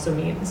community it also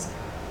means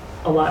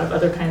a lot of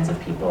other kinds of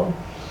people.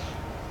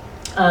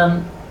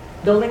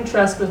 Building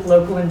trust with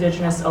local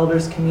Indigenous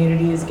elders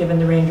communities, given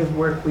the range of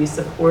work we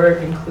support,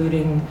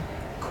 including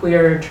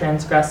queer,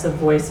 transgressive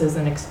voices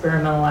and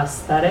experimental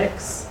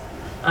aesthetics.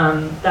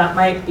 That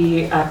might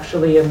be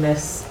actually a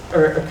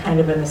kind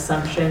of an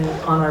assumption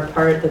on our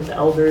part that the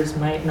elders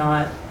might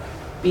not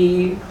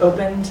be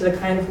open to the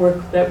kind of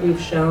work that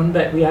we've shown,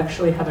 but we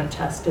actually haven't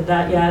tested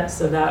that yet,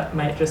 so that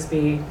might just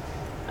be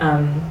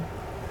a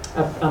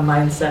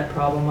mindset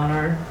problem on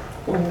our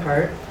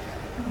part.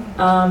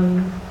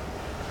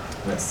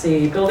 Let's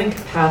see, building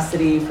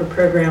capacity for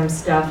programs,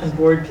 staff, and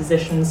board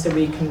positions so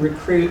we can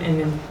recruit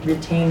and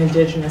retain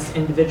Indigenous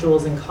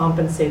individuals and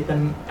compensate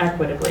them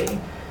equitably.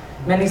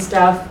 Many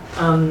staff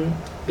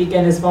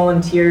begin as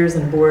volunteers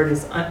and board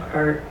is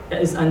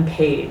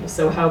unpaid.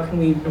 So how can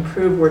we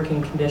improve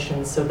working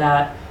conditions so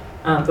that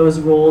those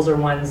roles are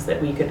ones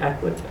that we could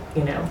equitably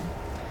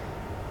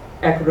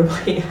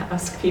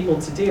ask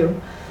people to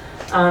do?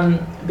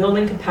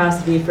 Building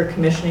capacity for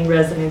commissioning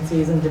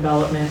residencies and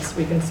developments.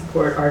 We can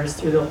support artists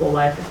through the whole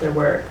life of their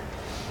work.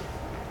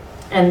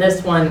 And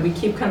this one, we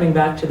keep coming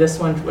back to this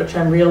one, which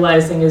I'm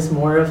realizing is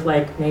more of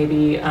like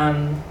maybe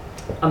a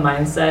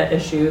mindset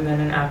issue than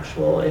an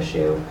actual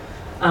issue.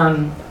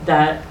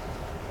 That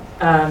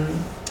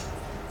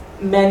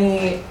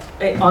many,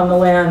 on the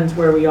land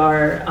where we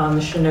are,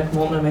 the Chinook,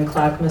 Multnomah, and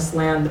Clackamas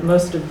land,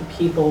 most of the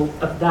people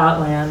of that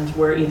land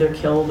were either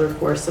killed or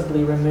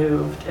forcibly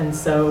removed. And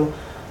so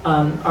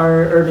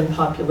our urban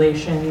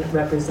population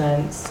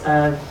represents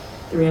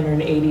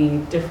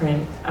 380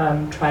 different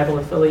tribal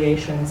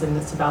affiliations, and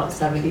it's about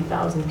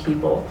 70,000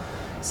 people.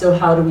 So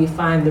how do we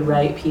find the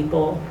right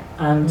people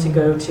to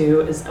go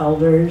to as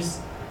elders?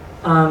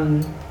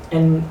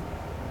 And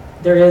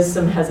there is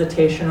some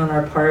hesitation on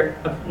our part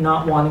of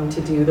not wanting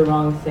to do the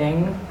wrong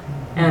thing.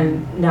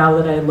 And now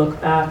that I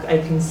look back, I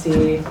can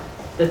see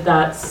that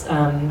that's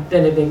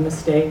been a big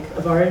mistake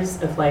of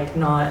ours, of like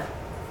not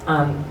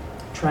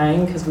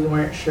trying because we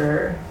weren't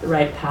sure the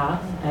right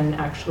path, and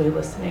actually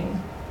listening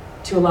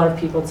to a lot of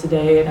people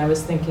today. And I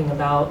was thinking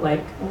about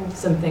like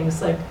some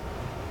things like,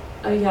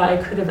 oh yeah, I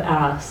could have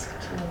asked,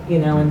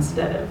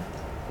 instead of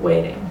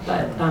waiting.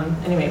 But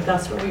anyway,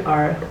 that's where we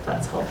are. I hope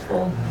that's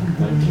helpful.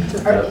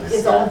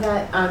 Is all of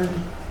that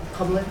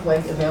public,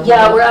 like available?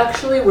 Yeah, we're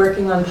actually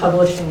working on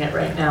publishing it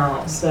right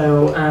now.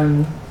 So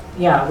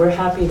yeah, we're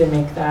happy to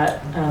make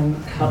that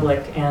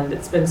public, and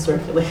it's been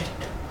circulated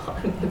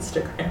on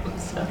Instagram.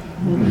 So.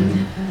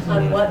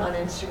 On what? On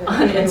Instagram?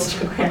 On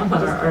Instagram,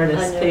 on our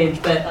artist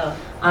page. But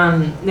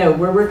no,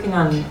 we're working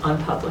on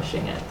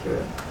publishing it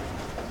through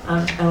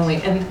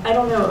Emily. And I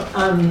don't know,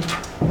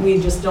 we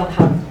just don't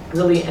have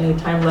really any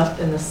time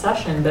left in the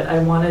session, but I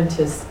wanted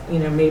to,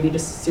 maybe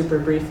just super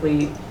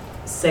briefly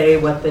say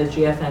what the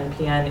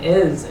GFNPN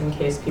is in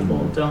case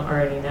people don't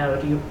already know.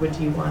 Would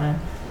you want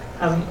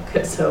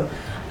to? So,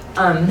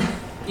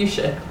 you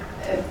should.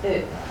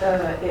 It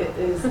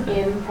is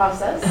in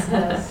process,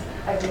 as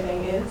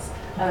everything is.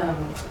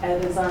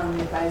 Ed is on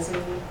the advisory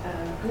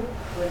group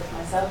with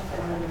myself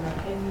and Linda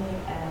McKinney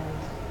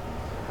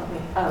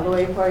and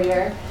Lori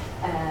Poirier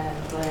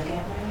and Blair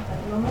Gantner at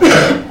the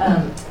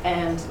moment.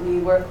 And we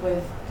work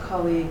with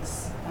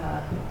colleagues,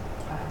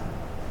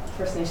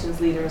 First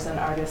Nations leaders and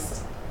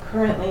artists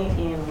currently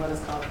in what is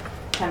called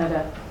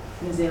Canada,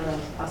 New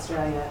Zealand,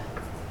 Australia,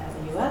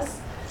 and the US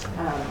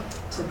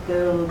to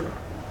build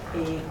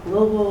a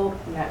global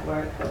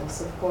network that will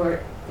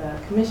support the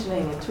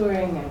commissioning and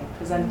touring and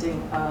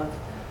presenting of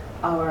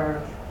our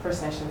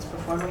First Nations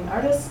performing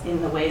artists in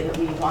the way that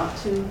we want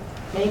to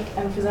make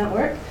and present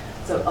work.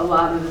 So a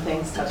lot of the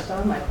things touched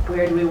on, like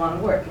where do we want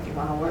to work? If you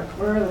want to work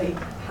rurally,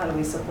 how do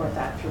we support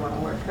that? If you want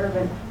to work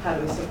urban, how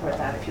do we support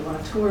that? If you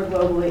want to tour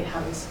globally, how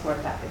do we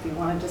support that? If you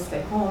want to just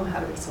stay home, how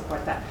do we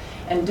support that?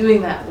 And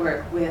doing that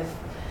work with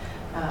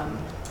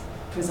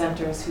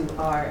presenters who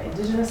are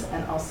Indigenous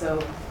and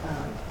also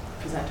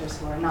presenters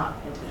who are not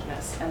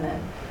Indigenous. And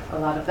then a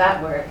lot of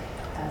that work,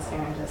 as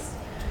Erin just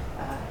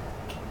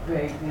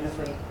very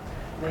beautifully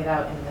laid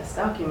out in this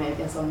document,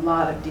 is a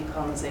lot of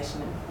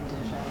decolonization and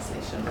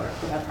indigenization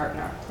work with our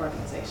partner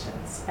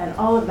organizations. And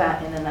all of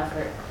that in an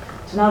effort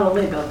to not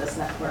only build this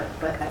network,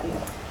 but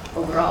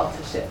overall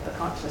to shift the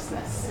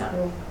consciousness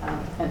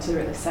and to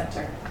really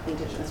center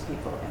Indigenous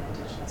people and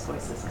Indigenous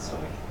voices and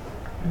story.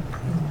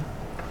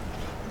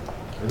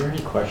 Are there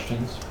any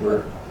questions?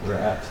 We're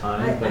at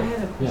time. I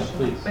had a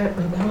question. Yeah,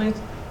 please.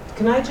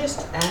 Can I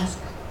just ask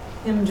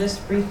him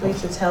just briefly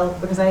to tell,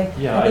 because I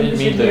think I didn't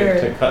mean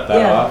to cut that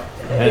yeah.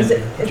 off.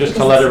 And just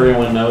to let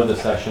everyone know, the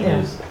session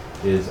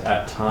is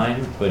at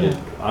time, but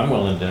I'm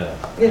willing to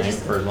hang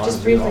for as long as just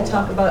you briefly all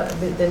talk want. about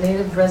the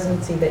native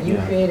residency that you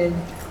created.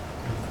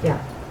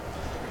 Yeah.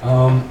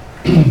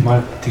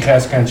 My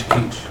Tikas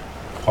Kanchikich,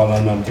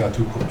 Palanam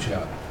Tiatu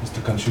Kupcha,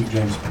 Mr. Kanchuk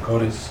James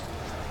Pakotis,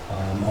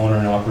 owner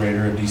and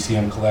operator of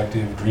DCM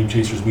Collective, Dream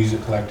Chasers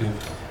Music Collective.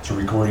 It's a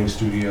recording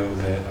studio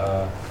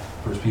that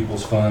First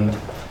Peoples Fund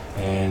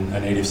and a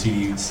native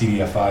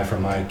CDFI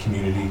from my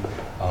community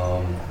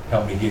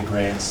helped me get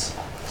grants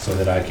so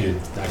that I could,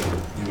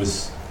 it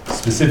was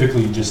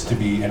specifically just to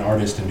be an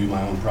artist and do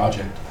my own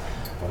project.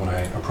 But when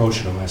I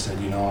approached them, I said,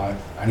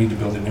 I need to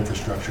build an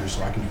infrastructure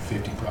so I can do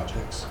 50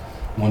 projects.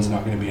 One's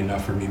not going to be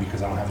enough for me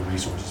because I don't have the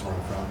resources where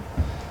I'm from.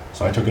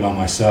 So I took it on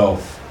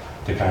myself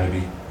to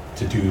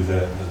to do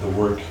the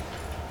work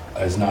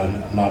as not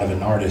of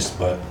an artist,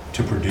 but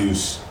to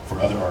produce for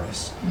other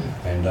artists.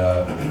 And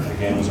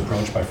again, was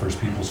approached by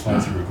First Peoples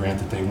Fund through a grant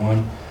that they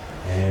won.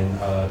 And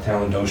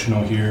Talon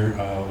Doshino here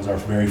was our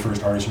very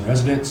first artist in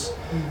residence.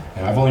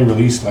 And I've only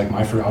released I'm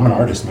an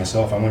artist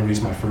myself. I only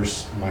released my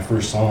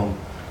first song,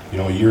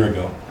 a year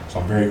ago. So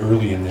I'm very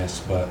early in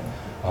this, but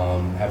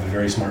have a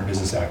very smart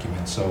business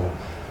acumen. So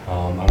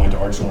I went to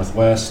Arts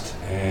Northwest,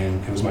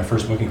 and it was my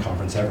first booking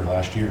conference ever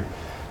last year.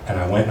 And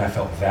I went and I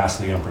felt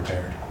vastly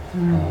unprepared.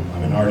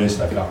 I'm an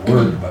artist, I've got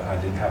work, but I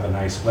didn't have a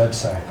nice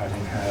website. I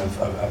didn't have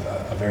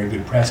a very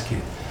good press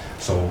kit.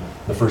 So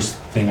the first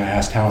thing I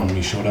asked Talon when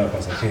he showed up, I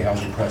was like, hey,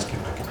 how's your press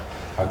kit looking?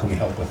 How can we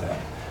help with that?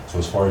 So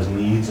as far as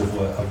needs of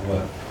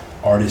what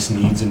artists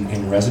needs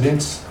in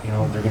residence,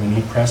 they're gonna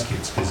need press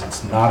kits because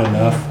it's not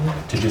enough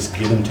to just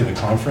get them to the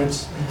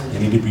conference. They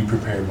need to be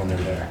prepared when they're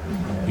there,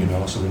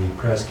 so they need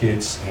press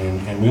kits.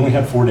 And we only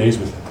had 4 days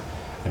with them.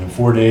 And in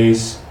 4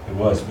 days, it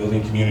was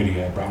building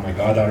community. I brought my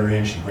goddaughter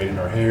in, she braided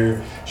our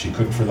hair, she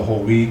cooked for the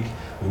whole week.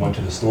 We went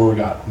to the store, we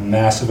got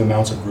massive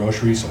amounts of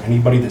groceries, so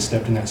anybody that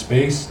stepped in that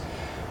space,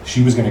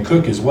 she was gonna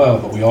cook as well,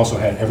 but we also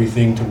had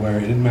everything to where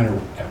it didn't matter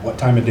at what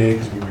time of day,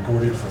 because we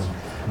recorded from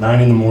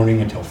 9 in the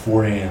morning until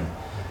 4 a.m.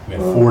 We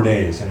had 4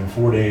 days, and in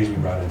 4 days we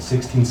brought in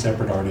 16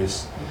 separate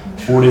artists,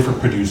 4 different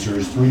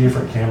producers, 3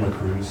 different camera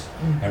crews,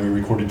 and we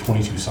recorded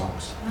 22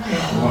 songs. You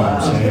know what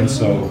I'm saying?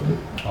 So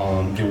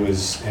it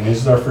was, and this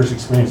is our first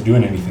experience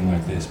doing anything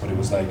like this, but it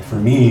was like, for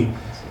me,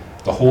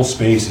 the whole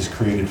space is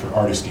created for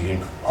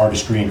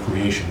artistry and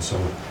creation. So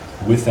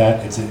with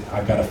that,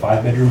 I've got a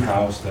 5-bedroom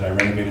house that I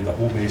renovated the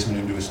whole basement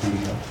into a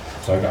studio.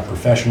 So I've got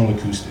professional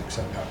acoustics,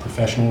 I've got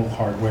professional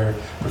hardware,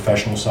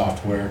 professional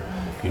software,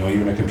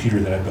 even a computer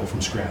that I built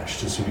from scratch,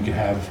 just so we could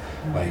have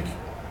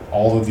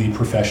all of the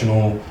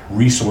professional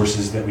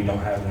resources that we don't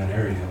have in that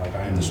area.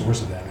 I am the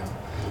source of that now.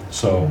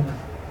 So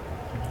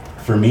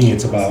for me,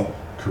 it's about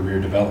career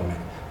development.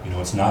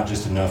 It's not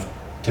just enough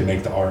to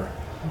make the art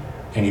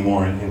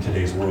anymore in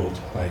today's world.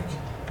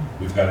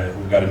 We've got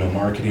to know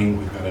marketing.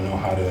 We've got to know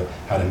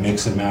how to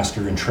mix and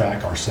master and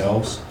track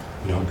ourselves.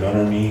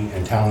 Gunnar, me,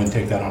 and Talon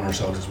take that on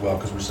ourselves as well,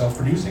 because we're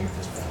self-producing at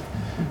this point.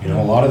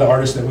 A lot of the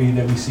artists that we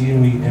see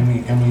and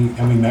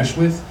we mesh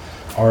with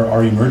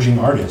are emerging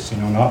artists.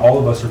 Not all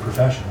of us are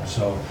professionals.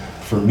 So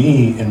for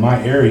me, in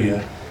my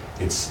area,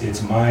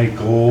 it's my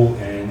goal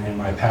and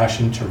my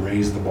passion to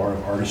raise the bar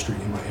of artistry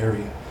in my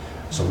area.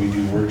 So we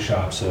do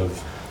workshops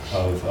of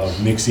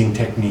mixing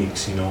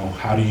techniques,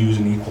 how to use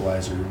an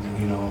equalizer,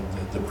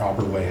 the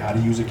proper way, how to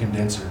use a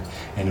condenser,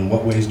 and in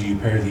what ways do you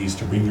pair these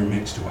to bring your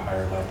mix to a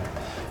higher level.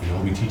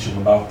 We teach them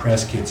about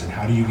press kits and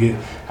how do you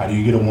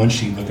get a one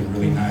sheet looking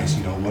really nice.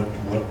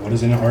 What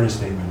is in an artist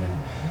statement?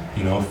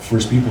 And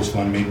First Peoples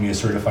Fund made me a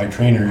certified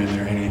trainer in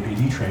their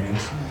NAPD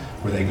trainings,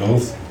 where they go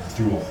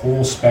through a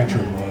whole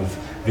spectrum of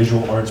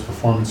visual arts,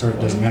 performance art,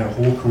 doesn't matter,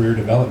 whole career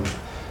development.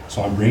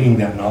 So I'm bringing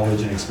that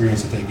knowledge and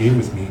experience that they gave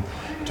with me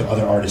to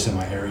other artists in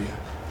my area.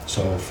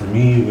 So for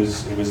me, it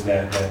was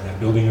that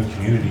building of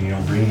community,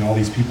 bringing all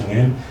these people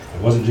in.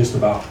 It wasn't just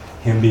about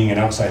him being an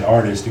outside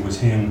artist, it was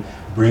him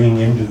bringing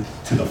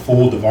into the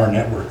fold of our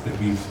network that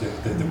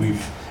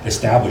we've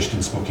established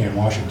in Spokane,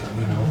 Washington.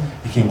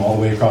 He came all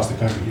the way across the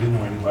country. He didn't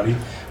know anybody.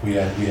 We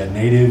had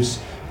natives,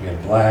 we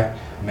had black,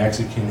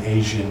 Mexican,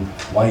 Asian,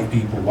 white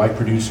people, white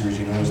producers.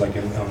 It was like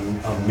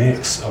a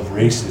mix of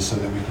races so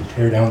that we could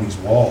tear down these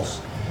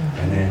walls.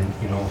 And then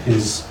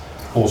his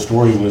whole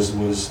story was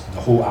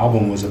the whole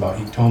album was about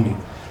Iktomi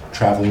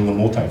traveling the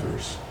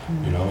multiverse.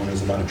 And it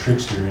was about a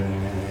trickster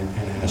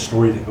and a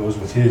story that goes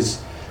with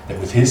his that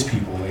with his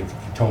people, like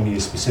he told me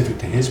is specific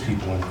to his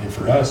people, and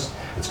for us,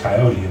 it's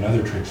Coyote,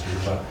 another trickster,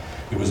 but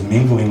it was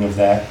mingling of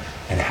that,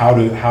 and how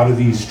do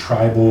these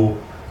tribal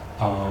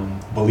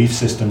belief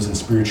systems and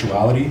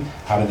spirituality,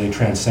 how do they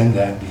transcend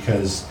that?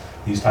 Because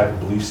these type of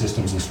belief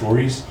systems and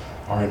stories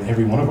are in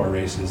every one of our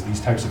races.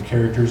 These types of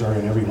characters are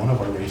in every one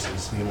of our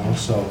races, you know?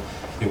 So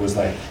it was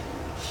like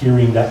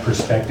hearing that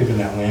perspective and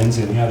that lens,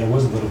 and yeah, there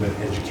was a little bit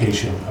of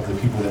education of the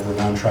people that were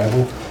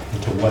non-tribal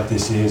into what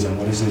this is and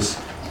what is this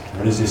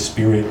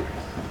spirit,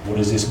 what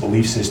is this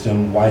belief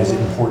system, why is it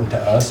important to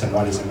us, and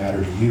why does it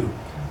matter to you?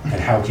 And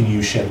how can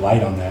you shed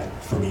light on that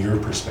from your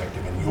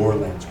perspective and your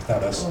lens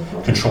without us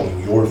controlling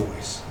your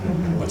voice,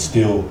 but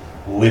still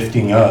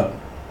lifting up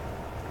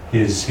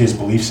his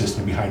belief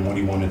system behind what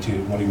he wanted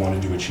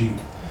to achieve,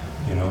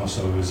 you know?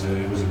 So it was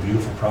a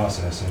beautiful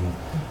process, and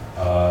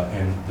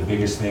the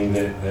biggest thing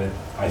that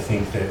I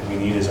think that we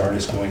need as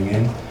artists going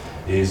in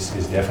is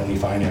definitely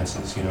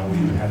finances. You know, we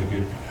even had a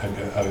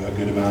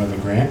good amount of a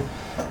grant,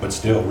 but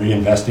still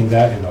reinvesting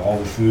that into all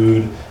the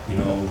food, you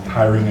know,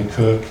 hiring a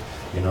cook.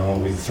 You know,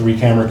 with 3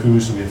 camera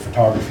crews, so we had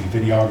photography,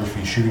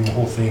 videography, shooting the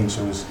whole thing.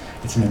 So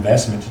it's an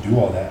investment to do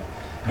all that,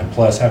 and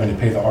plus having to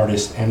pay the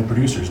artists and the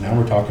producers. Now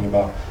we're talking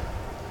about,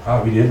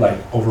 we did like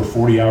over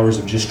 40 hours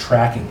of just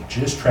tracking.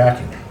 You know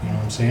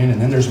what I'm saying?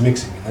 And then there's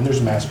mixing, and then there's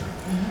mastering.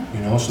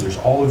 You know, so there's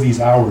all of these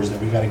hours that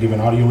we got to give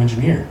an audio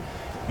engineer.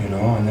 You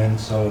know, and then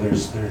so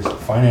there's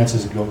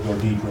finances go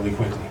deep really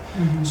quickly.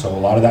 So a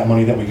lot of that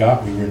money that we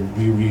got,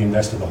 we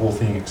reinvested the whole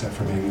thing, except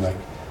for maybe like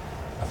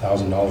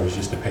 $1,000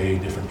 just to pay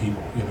different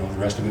people. You know, the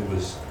rest of it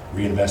was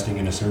reinvesting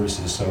into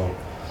services. So,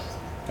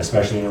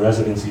 especially in the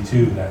residency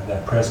too,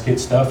 that press kit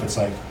stuff, it's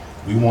like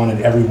we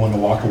wanted everyone to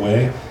walk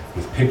away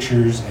with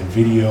pictures and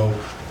video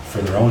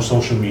for their own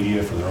social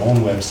media, for their own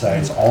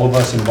websites. All of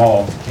us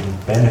involved can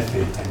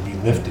benefit and be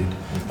lifted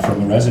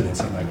from a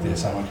residency like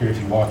this. I don't care if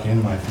you walk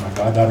in, my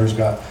goddaughter's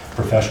got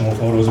professional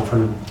photos of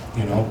her,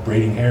 you know,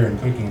 braiding hair and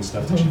cooking and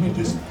stuff that she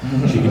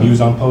can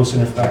use on posts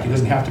in her back. It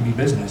doesn't have to be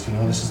business, you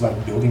know, this is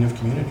like building of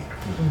community,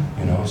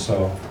 you know,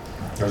 so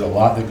there's a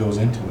lot that goes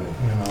into it,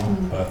 you know,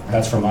 but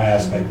that's from my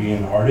aspect, being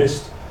an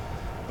artist,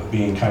 but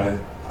being kind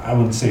of, I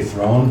wouldn't say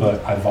thrown,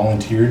 but I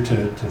volunteered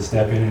to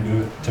step in and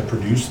do it, to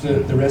produce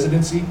the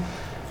residency,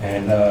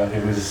 and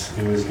it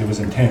was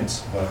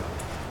intense, but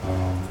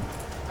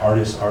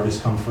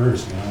artists come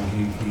first, you know.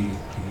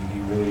 He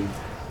really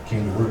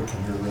came to work,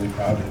 and we were really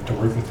proud to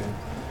work with him.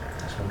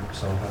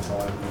 So that's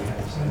all I really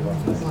have to say about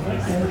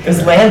this. It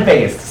was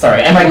land-based.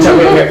 Sorry, am I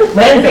jumping here?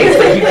 Land-based,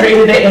 like you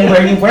created it in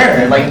where you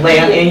were, like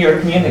land in your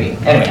community.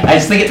 Anyway, I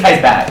just think it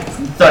ties back.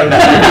 Throwing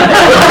that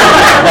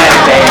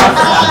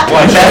land-based.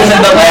 Well, invest in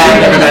the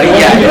land, everybody.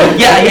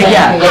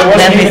 Yeah.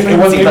 Land-based,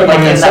 but like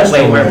in that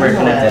way where we're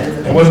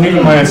connected. It wasn't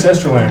even my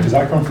ancestral land, because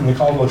I come from the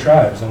Caldwell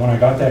tribes, and when I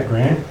got that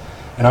grant,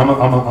 and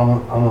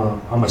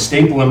I'm a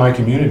staple in my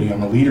community.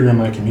 I'm a leader in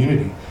my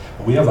community.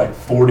 But we have like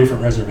 4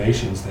 different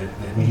reservations that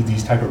need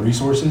these type of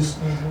resources.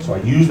 So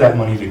I used that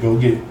money to go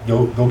get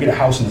a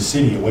house in the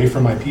city away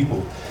from my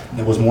people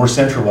that was more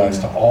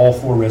centralized to all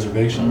 4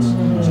 reservations.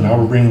 So now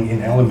we're bringing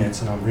in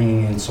elements, and I'm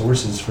bringing in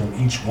sources from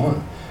each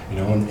one. You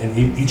know, and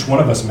each one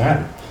of us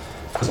matter,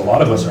 because a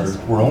lot of us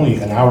we're only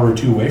an hour or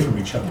 2 away from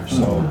each other.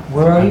 So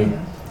where are you?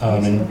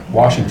 In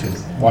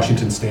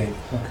Washington State,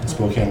 in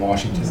Spokane,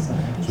 Washington. So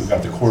we've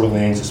got the Coeur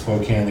d'Alenes, the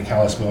Spokane, the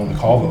Kalispell, and the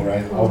Colville,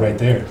 right, all right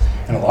there.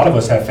 And a lot of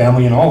us have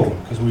family in all of them,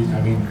 because you know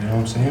what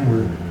I'm saying,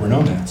 we're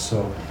nomads.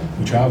 So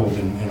we traveled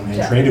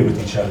and traded with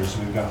each other. So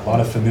we've got a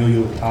lot of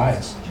familial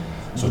ties.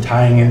 So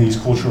tying in these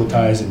cultural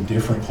ties and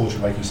different culture,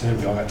 like you said,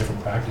 we all got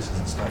different practices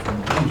and stuff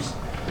and beliefs.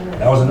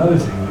 That was another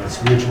thing. We had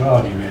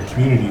spirituality, we had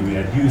community, we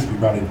had youth. We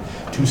brought in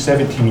 2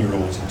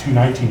 17-year-olds and 2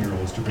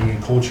 19-year-olds to bring in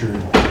culture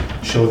and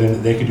show them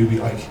that they could do,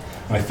 like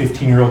my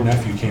 15-year-old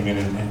nephew came in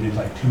and did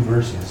like 2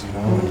 verses, you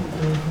know.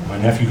 My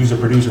nephew, who's a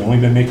producer, only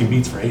been making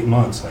beats for 8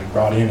 months, like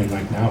brought in, and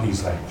like now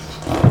he's like,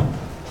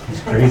 he's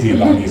crazy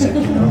about music,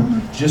 you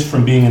know, just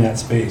from being in that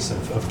space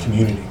of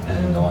community.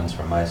 And the ones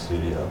from my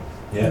studio.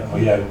 Yeah, oh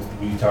yeah,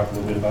 we talked a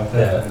little bit about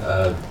that.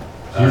 Yeah,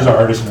 here's our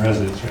artist in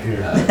residence right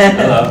here.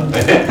 Hello.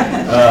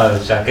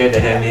 Shake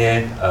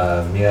dehemie,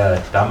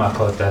 mia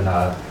damakota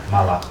na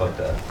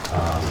malakota.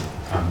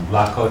 I'm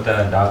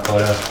Lakota and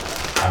Dakota.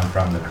 I'm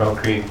from the Crow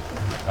Creek,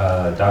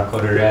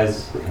 Dakota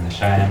Res, and the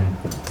Cheyenne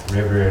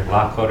River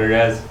Lakota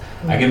Res.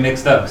 I get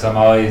mixed up because I'm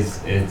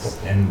always, it's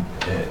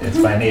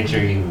by nature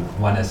you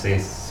want to say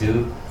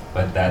Sioux,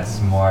 but that's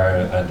more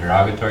a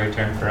derogatory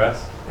term for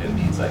us. It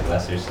means like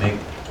lesser snake.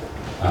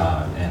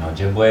 In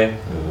Ojibwe,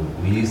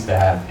 we used to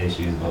have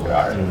issues, but we're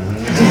alright.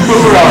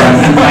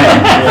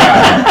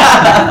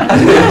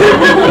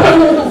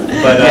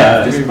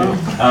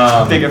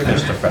 But bigger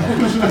fish to fry.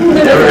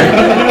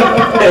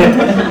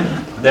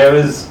 There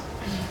was,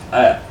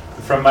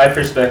 from my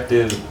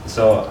perspective,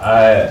 so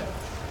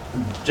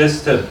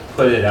just to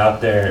put it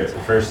out there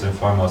first and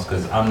foremost,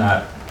 because I'm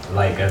not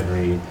like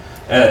every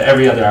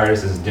other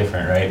artist is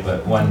different, right?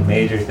 But one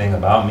major thing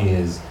about me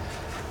is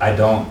I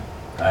don't.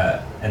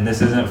 And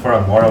this isn't for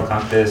a moral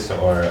compass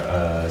or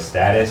a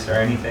status or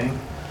anything,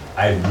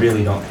 I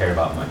really don't care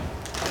about money.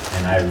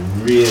 And I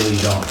really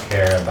don't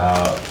care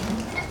about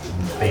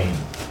fame,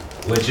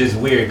 which is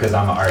weird because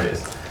I'm an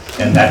artist.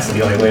 And that's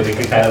the only way we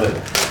can kind of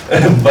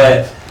live.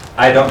 But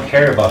I don't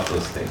care about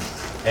those things.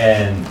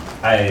 And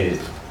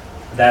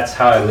that's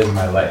how I live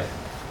my life.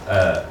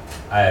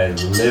 I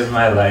live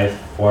my life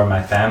for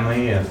my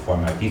family and for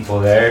my people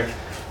there.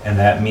 And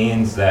that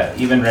means that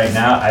even right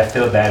now, I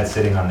feel bad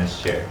sitting on this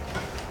chair.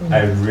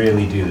 I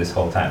really do this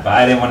whole time. But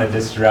I didn't want to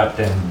disrupt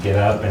and get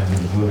up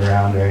and move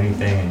around or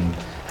anything and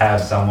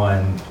have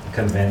someone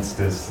convinced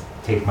to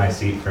take my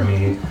seat for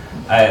me.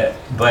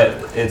 But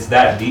it's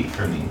that deep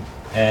for me.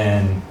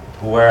 And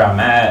where I'm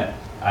at,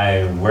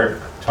 I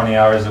work 20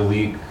 hours a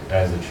week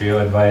as a trio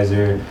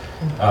advisor,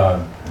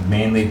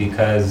 mainly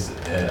because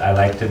I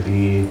like to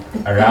be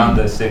around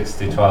the 6th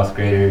to 12th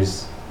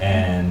graders,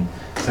 and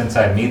since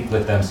I meet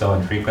with them so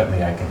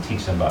infrequently, I can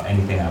teach them about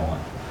anything I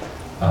want.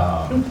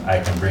 I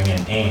can bring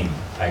in AIM,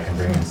 I can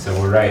bring in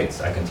civil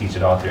rights, I can teach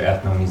it all through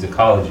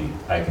ethnomusicology,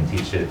 I can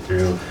teach it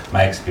through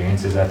my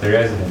experiences at the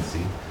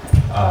residency,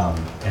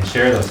 and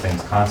share those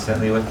things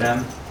constantly with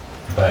them.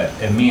 But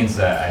it means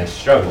that I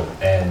struggle,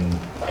 and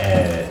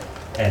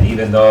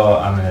even though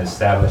I'm an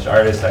established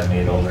artist, I've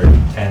made over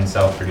 10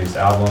 self-produced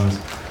albums.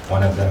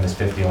 One of them is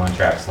 51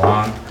 tracks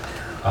long.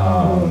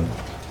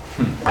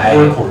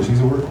 Workhorse, he's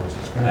a workhorse.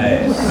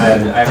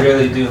 I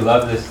really do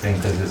love this thing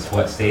because it's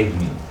what saved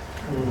me.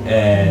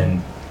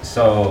 And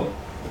so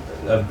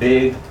a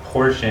big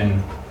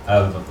portion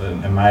of,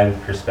 in my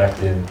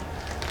perspective,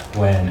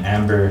 when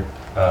Amber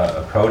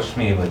approached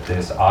me with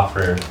this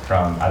offer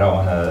from, I don't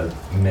want to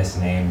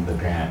misname the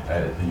grant,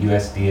 the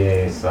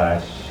USDA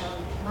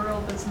 /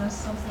 Rural business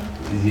something.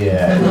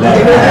 Yeah.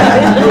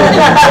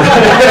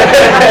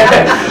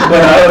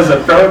 When I was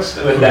approached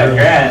with that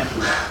grant,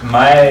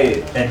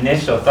 my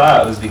initial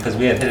thought was because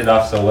we had hit it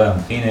off so well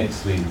in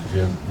Phoenix. We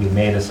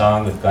made a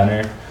song with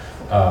Gunner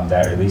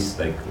that released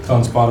like. It's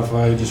on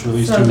Spotify. Just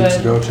released 2 weeks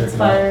ago. Check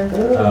it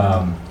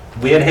out.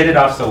 We had hit it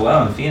off so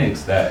well in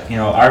Phoenix that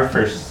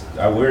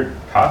we're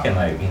talking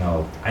like,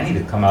 I need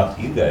to come out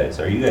to you guys,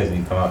 or you guys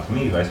need to come out to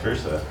me, vice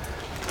versa.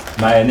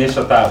 My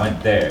initial thought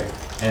went there.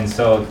 And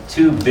so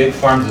 2 big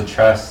forms of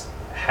trust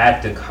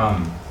had to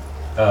come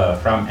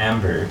from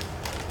Amber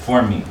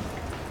for me,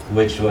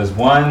 which was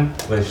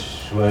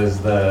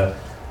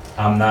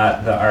I'm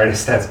not the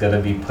artist that's going to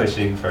be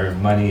pushing for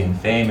money and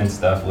fame and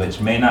stuff, which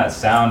may not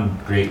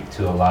sound great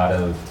to a lot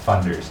of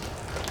funders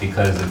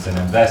because it's an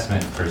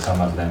investment for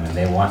some of them and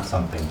they want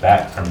something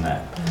back from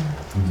that.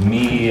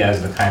 Me,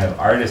 as the kind of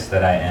artist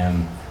that I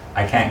am,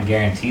 I can't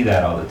guarantee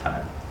that all the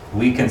time.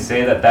 We can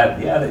say that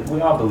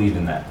we all believe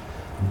in that,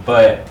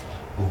 but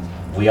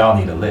we all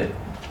need to live.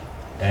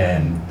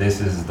 And this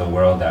is the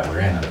world that we're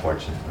in,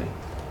 unfortunately.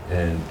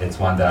 And it's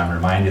one that I'm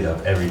reminded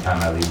of every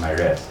time I leave my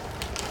rest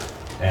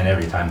and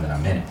every time that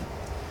I'm in it.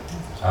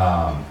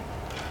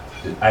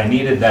 I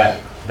needed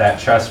that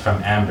trust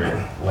from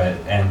Amber,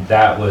 and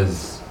that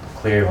was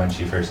clear when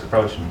she first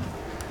approached me.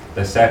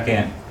 The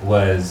second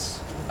was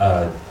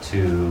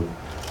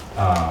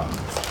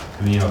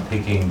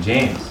picking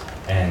James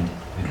and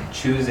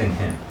choosing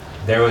him.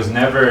 There was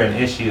never an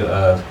issue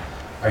of,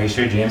 are you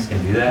sure James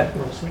can do that?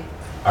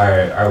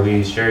 Are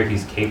we sure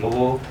he's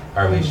capable?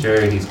 Are we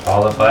sure he's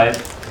qualified?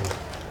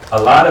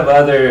 A lot of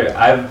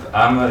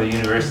I'm a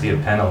University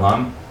of Penn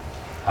alum.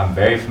 I'm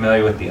very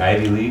familiar with the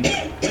Ivy League.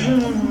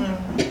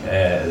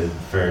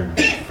 For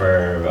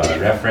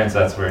reference,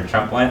 that's where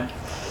Trump went.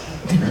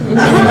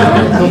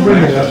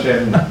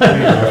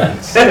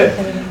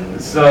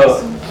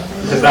 So,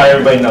 because not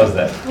everybody knows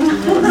that.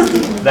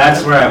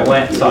 That's where I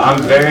went. So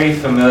I'm very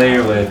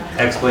familiar with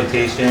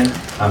exploitation.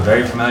 I'm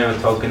very familiar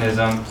with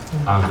tokenism.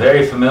 I'm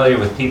very familiar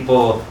with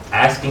people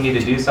asking you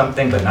to do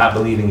something but not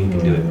believing you can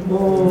do it.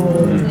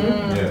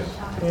 Yes.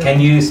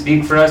 Can you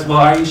speak for us? Well,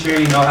 are you sure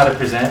you know how to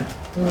present?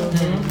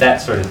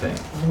 That sort of thing.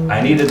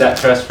 I needed that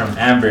trust from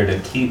Amber to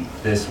keep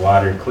this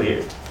water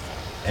clear.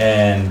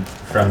 And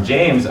from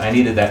James, I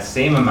needed that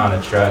same amount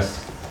of trust,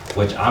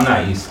 which I'm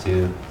not used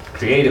to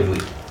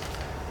creatively.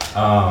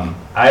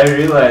 I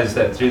realized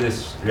that through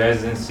this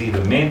residency,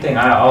 the main thing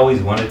I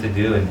always wanted to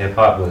do in hip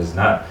hop was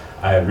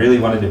I really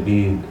wanted to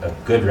be a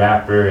good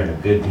rapper and a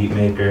good beat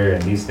maker,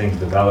 and these things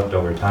developed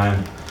over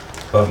time.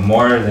 But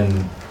more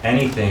than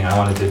anything, I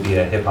wanted to be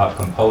a hip hop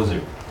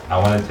composer. I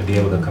wanted to be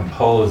able to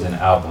compose an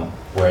album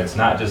where it's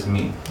not just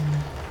me.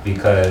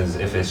 Because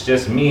if it's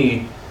just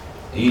me,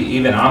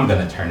 even I'm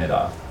gonna turn it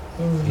off,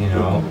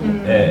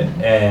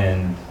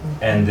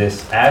 And the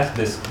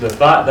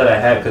thought that I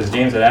had, because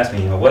James had asked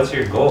me, what's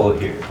your goal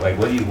here? Like,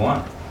 what do you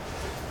want?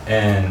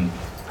 And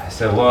I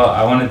said, well,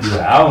 I want to do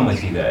an album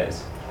with you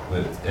guys,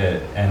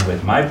 and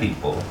with my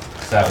people,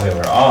 so that way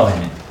we're all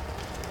in it.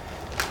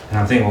 And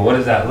I'm thinking, well, what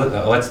does that look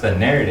like? What's the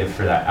narrative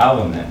for that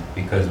album then?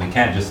 Because we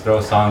can't just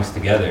throw songs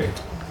together.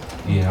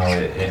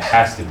 It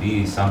has to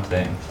be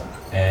something.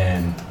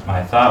 And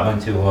my thought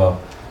went to, well,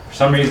 for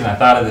some reason I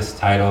thought of this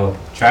title,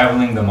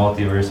 Traveling the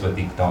Multiverse with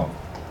Iktomi.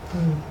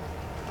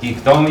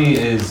 Iktomi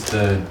is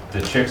the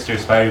trickster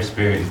spider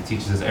spirit who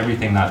teaches us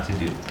everything not to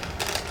do.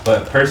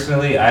 But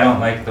personally, I don't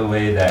like the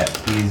way that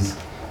he's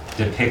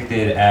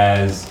depicted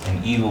as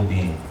an evil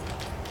being.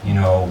 You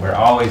know, we're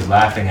always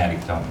laughing at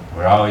Iktomi.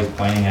 We're always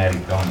pointing at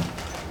Iktomi.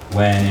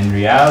 When in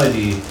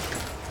reality,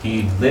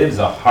 he lives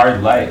a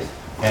hard life,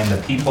 and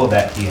the people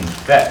that he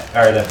affects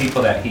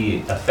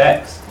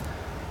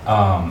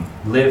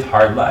live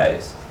hard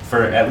lives,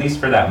 for at least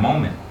for that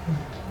moment.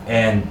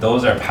 And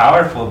those are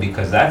powerful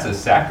because that's a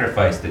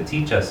sacrifice to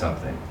teach us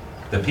something.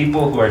 The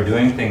people who are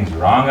doing things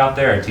wrong out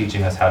there are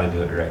teaching us how to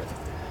do it right.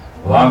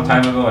 A long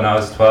time ago when I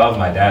was 12,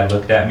 my dad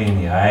looked at me in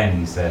the eye and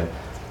he said,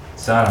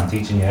 "Son, I'm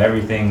teaching you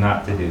everything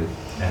not to do."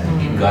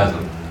 And he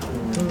guzzled.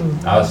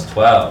 I was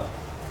 12.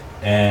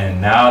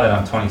 And now that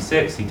I'm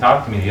 26, he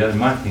talked to me the other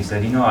month and he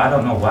said, "You know, I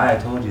don't know why I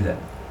told you that.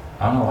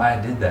 I don't know why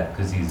I did that,"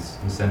 because he's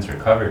since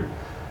recovered.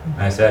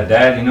 And I said,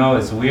 "Dad, you know,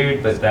 it's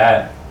weird, but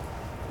that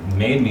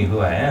made me who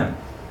I am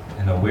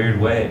in a weird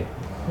way.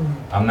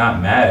 I'm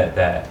not mad at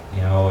that,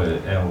 you know,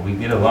 and we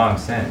get along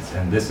since.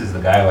 And this is the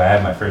guy who I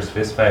had my first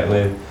fist fight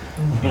with,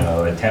 you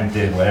know,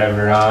 attempted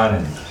whatever on,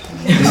 and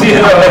you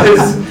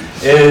know,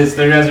 is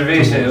the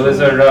reservation. It was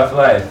a rough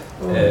life,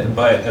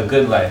 but a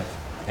good life.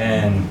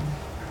 And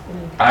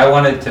I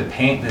wanted to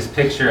paint this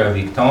picture of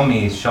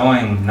Iktomi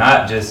showing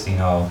not just, you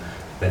know,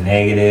 the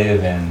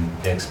negative and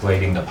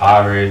exploiting the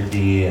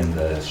poverty and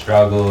the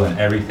struggle and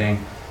everything,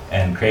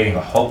 and creating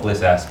a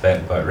hopeless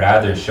aspect, but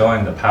rather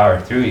showing the power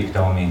through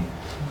Iktomi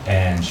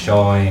and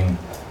showing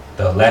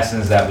the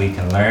lessons that we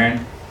can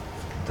learn,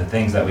 the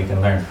things that we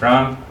can learn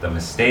from, the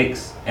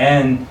mistakes,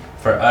 and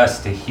for us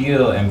to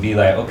heal and be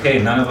like, okay,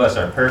 none of us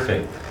are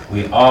perfect.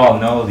 We all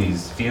know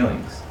these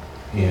feelings,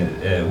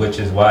 which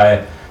is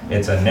why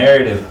it's a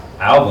narrative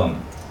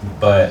album,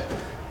 but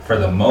for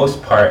the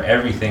most part,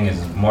 everything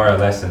is more or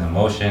less an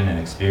emotion and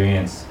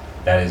experience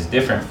that is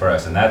different for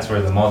us, and that's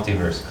where the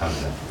multiverse comes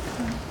in.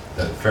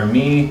 For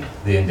me,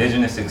 the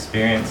indigenous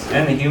experience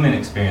and the human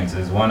experience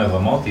is one of a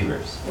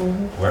multiverse.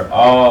 We're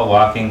all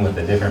walking with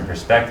a different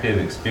perspective,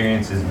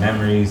 experiences,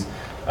 memories,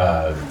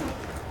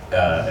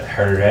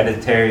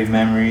 hereditary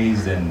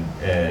memories, and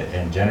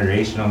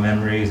generational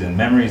memories, and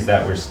memories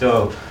that we're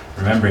still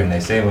remembering. They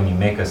say when you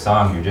make a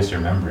song, you're just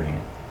remembering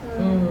it.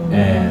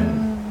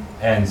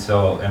 And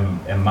so,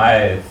 and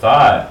my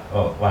thought,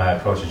 when I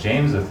approached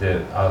James with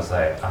it, I was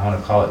like, I want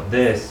to call it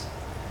this.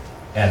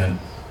 And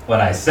when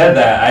I said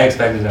that, I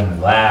expected him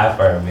to laugh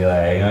or be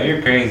like, you know,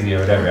 you're crazy or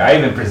whatever. I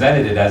even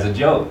presented it as a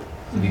joke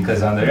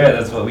because on the air,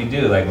 that's what we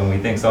do. Like when we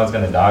think someone's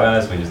going to dog on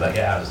us, we just like,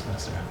 yeah, I'll just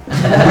mess around.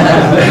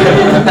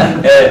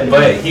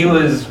 But he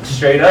was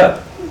straight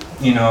up,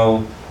 you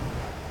know,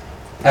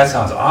 that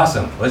sounds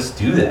awesome. Let's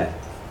do that.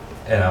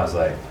 And I was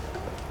like,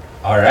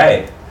 all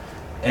right.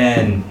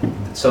 And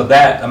so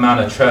that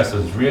amount of trust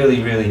was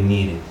really, really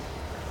needed,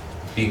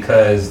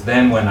 because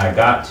then when I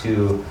got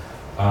to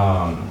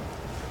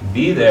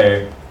be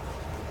there,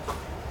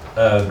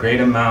 a great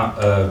amount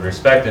of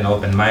respect and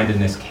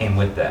open-mindedness came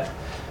with that,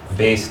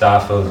 based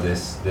off of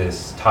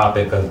this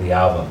topic of the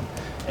album.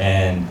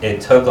 And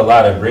it took a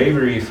lot of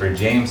bravery for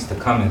James to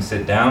come and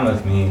sit down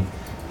with me,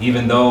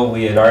 even though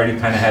we had already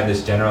kind of had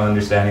this general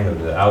understanding of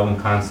the album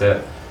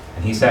concept.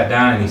 And he sat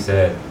down and he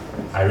said,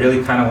 I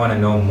really kind of want to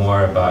know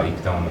more about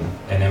Iktomi.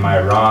 And am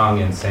I wrong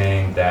in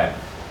saying that,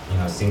 you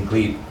know,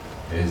 Sinclair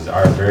is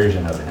our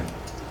version of him?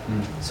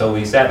 So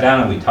we sat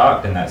down and we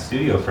talked in that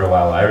studio for a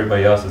while.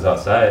 Everybody else was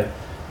outside.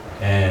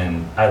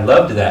 And I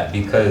loved that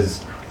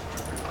because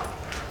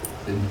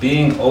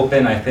being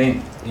open, I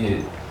think,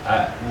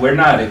 we're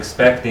not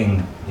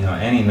expecting, you know,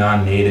 any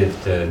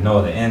non-native to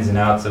know the ins and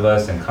outs of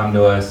us and come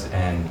to us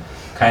and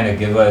kind of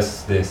give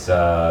us this,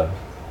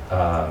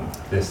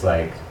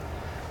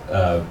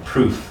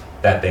 proof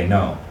that they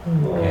know,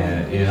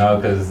 and you know,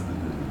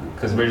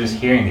 because we're just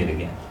hearing it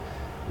again.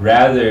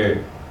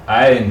 Rather,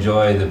 I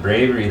enjoy the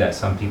bravery that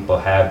some people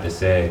have to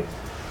say,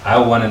 I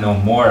want to know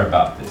more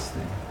about this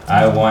thing.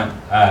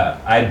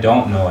 I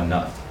don't know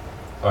enough,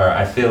 or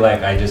I feel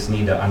like I just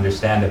need to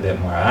understand a bit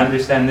more. I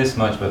understand this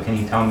much, but can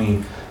you tell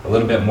me a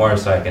little bit more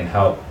so I can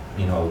help,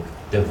 you know,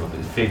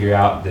 figure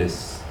out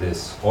this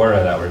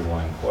aura that we're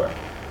going for.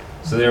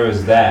 So there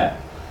was that.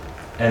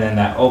 And then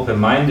that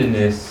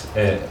open-mindedness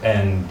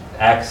and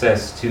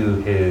access to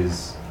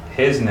his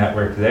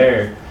network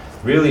there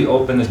really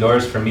opened the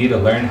doors for me to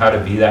learn how to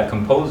be that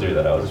composer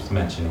that I was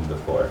mentioning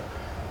before.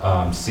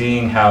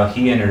 Seeing how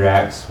he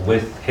interacts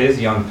with his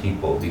young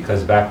people,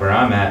 because back where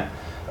I'm at,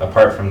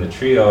 apart from the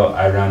trio,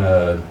 I run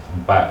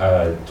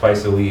a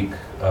twice a week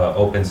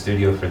open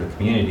studio for the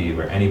community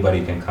where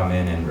anybody can come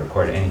in and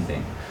record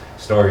anything.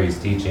 Stories,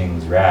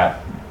 teachings,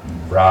 rap,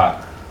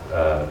 rock,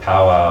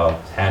 powwow,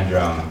 hand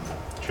drum,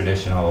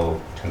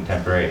 traditional,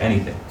 contemporary,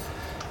 anything.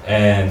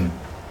 And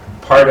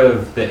part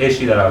of the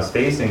issue that I was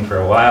facing for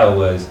a while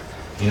was,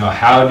 you know,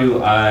 how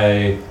do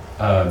I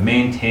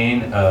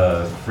maintain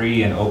a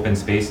free and open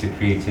space to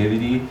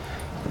creativity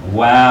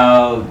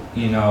while,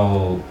 you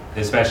know,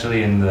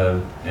 especially in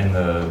the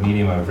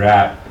medium of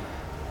rap,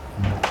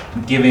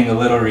 giving a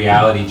little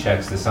reality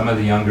checks to some of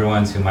the younger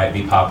ones who might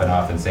be popping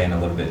off and saying a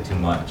little bit too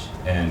much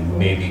and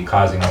maybe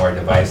causing more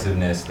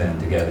divisiveness than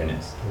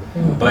togetherness.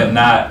 But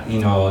not, you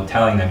know,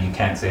 telling them you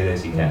can't say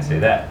this, you can't say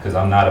that, because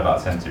I'm not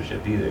about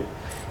censorship either.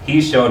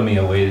 He showed me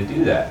a way to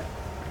do that.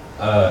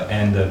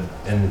 And the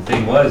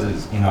thing was,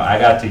 is, you know, I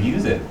got to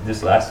use it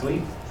this last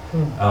week.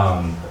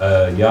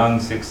 A young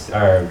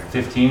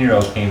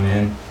 15-year-old came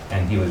in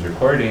and he was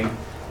recording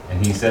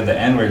and he said the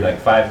N-word like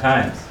 5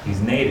 times.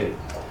 He's native.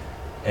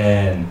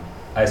 And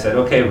I said,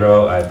 okay,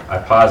 bro, I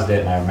paused it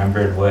and I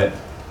remembered what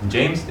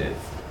James did.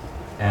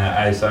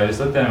 And so I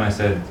just looked at him and I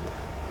said,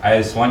 I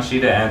just want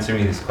you to answer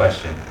me this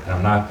question. And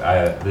I'm not,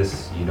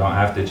 you don't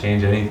have to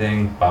change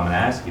anything, but I'm gonna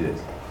ask you this.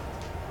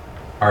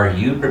 Are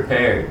you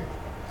prepared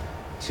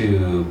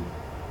to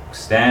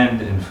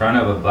stand in front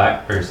of a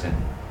black person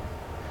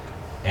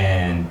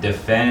and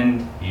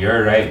defend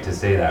your right to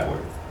say that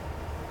word?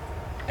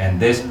 And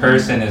this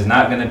person is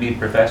not gonna be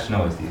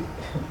professional with you.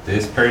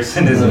 This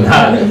person is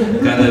not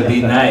gonna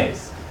be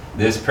nice.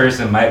 This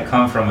person might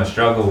come from a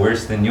struggle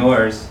worse than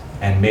yours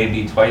and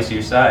maybe twice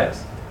your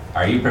size.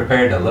 Are you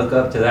prepared to look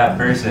up to that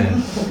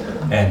person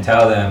and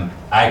tell them,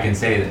 I can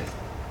say this?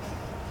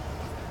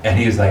 And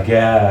he was like,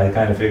 yeah, I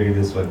kind of figured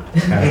this would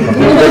kind of come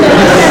up.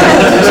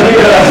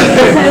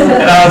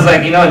 And I was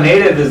like, you know,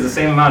 native is the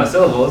same amount of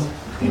syllables.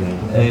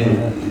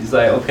 And he's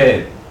like,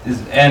 okay.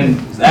 And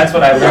that's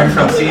what I learned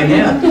from seeing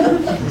him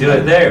do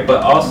it there.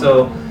 But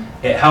also,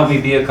 it helped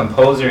me be a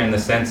composer in the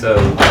sense of,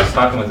 I was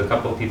talking with a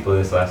couple of people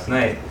this last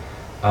night.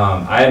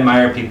 I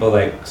admire people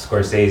like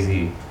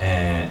Scorsese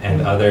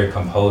and other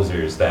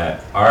composers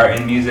that are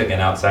in music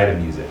and outside of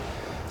music.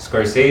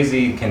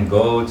 Scorsese can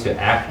go to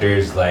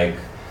actors like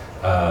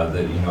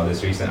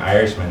this recent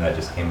Irishman that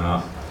just came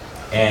out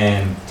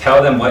and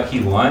tell them what he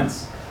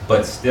wants,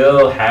 but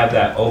still have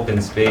that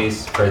open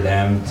space for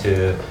them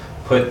to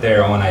put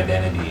their own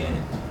identity in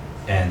it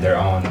and their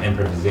own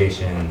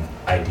improvisation,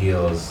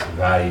 ideals,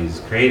 values,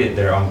 created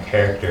their own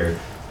character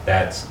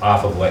that's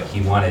off of what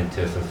he wanted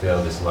to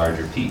fulfill this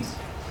larger piece.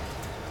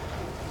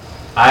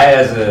 I,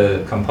 as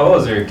a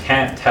composer,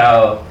 can't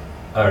tell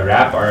a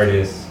rap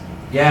artist,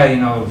 yeah, you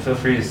know, feel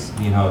free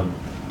to, you know,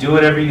 do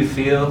whatever you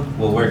feel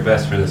will work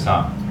best for the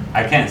song.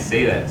 I can't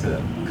say that to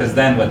them, because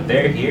then what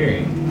they're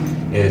hearing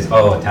is,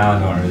 oh,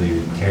 talent don't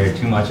really care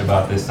too much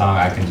about this song,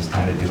 I can just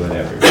kind of do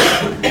whatever.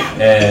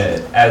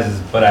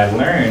 But I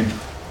learned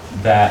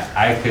that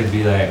I could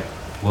be like,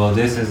 well,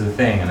 this is the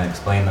thing, and I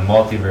explain the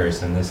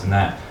multiverse and this and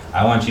that.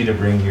 I want you to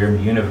bring your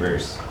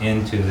universe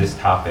into this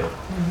topic.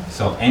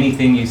 So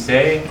anything you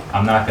say,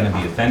 I'm not going to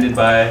be offended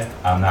by,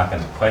 I'm not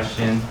going to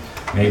question.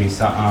 Maybe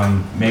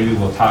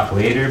we'll talk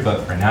later,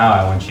 but for now,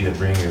 I want you to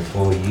bring your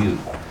full you.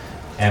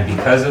 And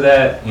because of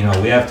that, you know,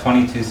 we have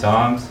 22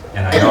 songs,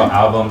 and I know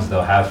albums,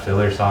 they'll have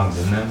filler songs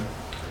in them.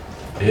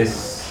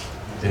 This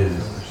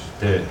is,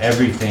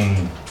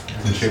 everything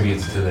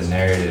contributes to the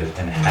narrative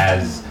and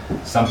has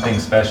something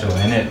special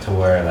in it to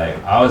where, like,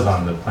 I was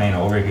on the plane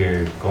over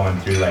here going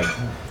through, like,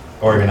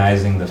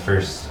 organizing the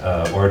first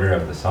order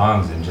of the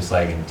songs and just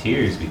like in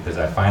tears because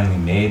I finally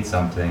made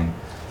something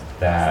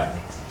that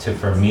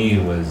for me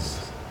was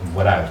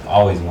what I've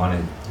always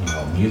wanted, you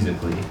know,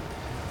 musically.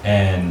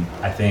 And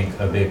I think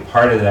a big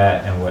part of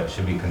that and what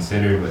should be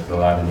considered with a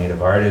lot of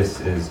Native artists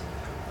is,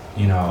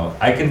 you know,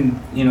 I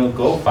can, you know,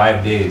 go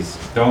 5 days,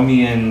 throw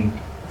me in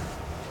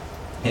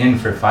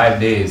for 5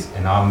 days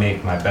and I'll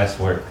make my best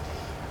work.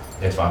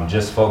 If I'm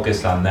just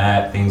focused on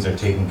that, things are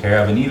taken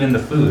care of. And even the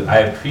food, I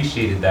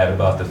appreciated that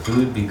about the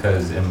food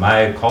because in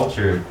my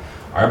culture,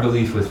 our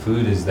belief with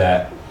food is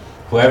that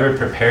whoever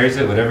prepares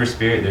it, whatever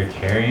spirit they're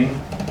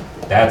carrying,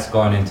 that's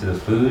going into the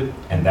food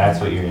and that's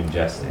what you're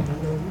ingesting.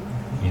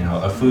 You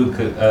know,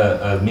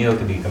 a meal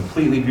could be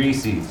completely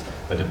greasy,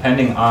 but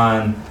depending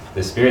on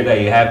the spirit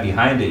that you have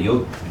behind it,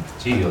 you'll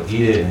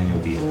eat it and you'll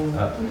be,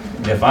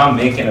 if I'm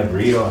making a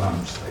burrito and I'm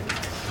just like,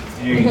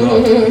 there you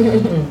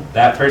go.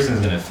 That person's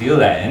gonna feel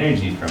that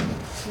energy from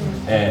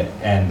it,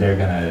 and they're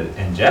gonna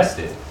ingest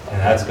it, and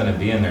that's gonna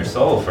be in their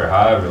soul for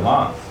however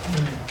long.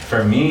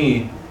 For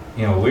me,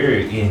 you know, we were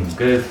eating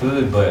good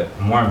food, but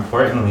more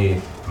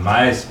importantly,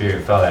 my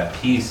spirit felt at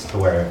peace to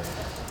where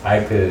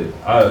I could.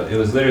 It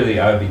was literally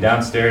I would be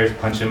downstairs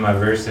punching my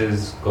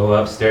verses, go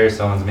upstairs,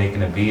 someone's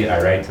making a beat,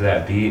 I write to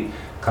that beat.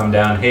 Come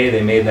down, hey,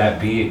 they made that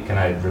beat, can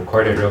I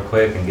record it real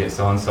quick and get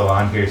so-and-so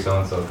on here,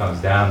 so-and-so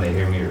comes down, they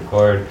hear me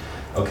record.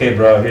 Okay,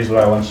 bro, here's what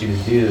I want you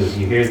to do.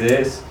 You hear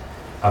this?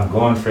 I'm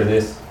going for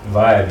this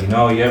vibe. You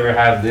know, you ever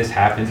have this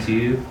happen to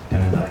you?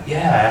 And then like,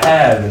 yeah, I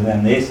have. And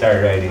then they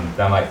start writing. And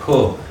I'm like,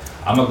 cool.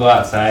 I'm going to go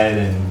outside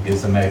and get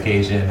some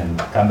medication and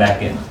come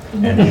back in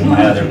and do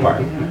my other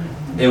part.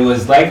 It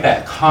was like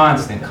that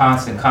constant.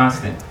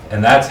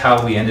 And that's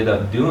how we ended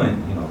up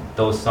doing, you know,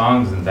 those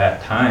songs in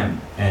that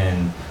time.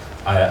 And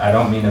I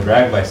don't mean to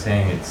brag by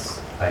saying it's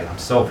like, I'm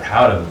so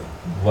proud of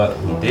what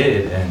we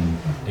did. And,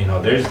 you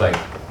know, there's like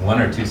 1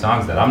 or 2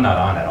 songs that I'm not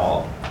on at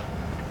all.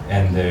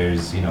 And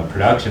there's, you know,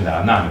 production that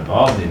I'm not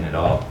involved in at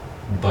all.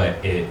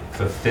 But it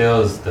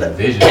fulfills the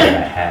vision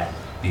that I had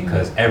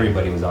because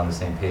everybody was on the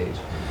same page.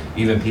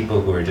 even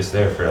people who are just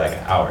there for like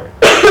an hour.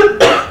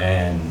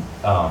 And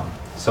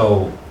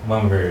so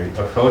when we're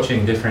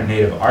approaching different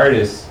Native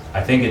artists,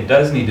 I think it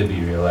does need to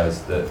be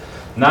realized that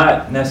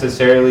not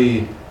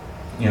necessarily,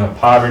 you know,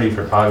 poverty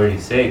for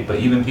poverty's sake, but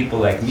even people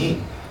like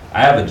me.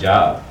 I have a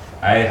job.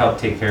 I help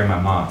take care of my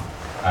mom.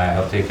 I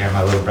help take care of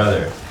my little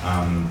brother.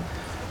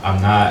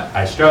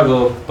 I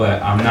struggle,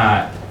 but I'm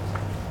not,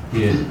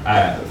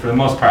 for the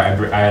most part,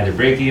 I either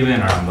break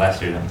even or I'm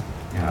lesser than.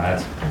 You know,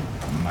 that's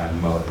my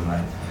mode in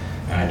life.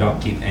 And I don't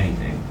keep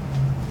anything.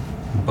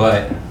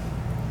 But,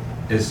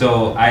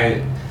 so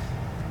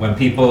when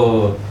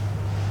people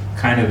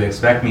kind of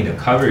expect me to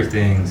cover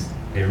things,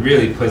 it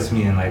really puts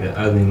me in like an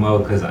ugly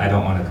mode because I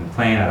don't want to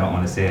complain. I don't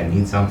want to say I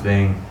need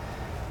something.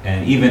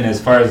 And even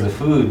as far as the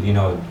food, you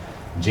know,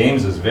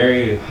 James was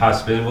very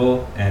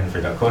hospitable, and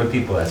for Dakota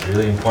people that's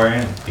really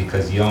important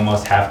because you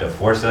almost have to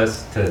force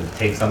us to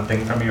take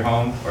something from your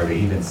home or to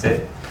even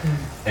sit.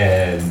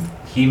 And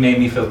he made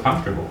me feel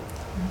comfortable.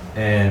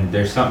 And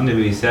there's something to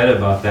be said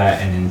about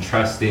that and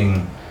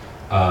entrusting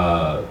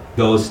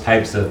those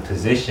types of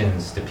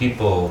positions to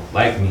people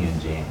like me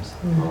and James,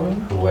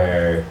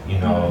 where, you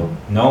know,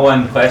 no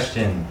one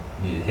questioned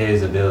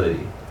his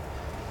ability.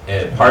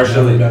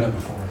 Partially, I've never done it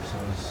before, so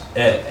it's...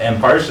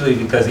 and partially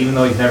because even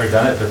though he's never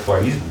done it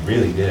before, he's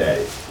really good at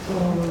it.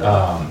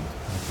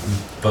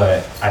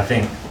 But I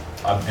think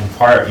in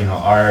part, you know,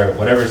 our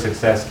whatever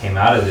success came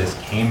out of this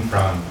came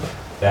from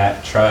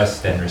that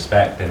trust and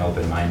respect and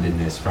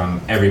open-mindedness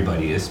from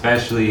everybody,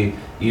 especially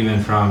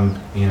even from,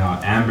 you know,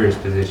 Amber's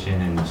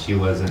position, and she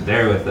wasn't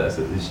there with us.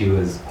 She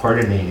was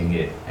coordinating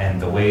it,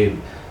 and the way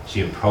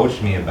she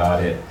approached me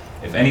about it,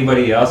 if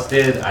anybody else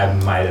did, I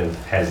might have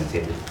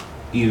hesitated.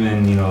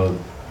 Even, you know,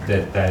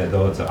 that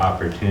though it's an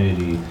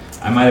opportunity,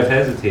 I might have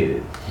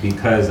hesitated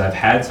because I've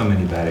had so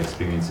many bad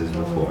experiences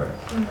before.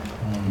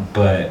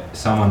 But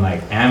someone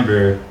like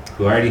Amber,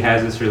 who already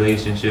has this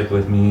relationship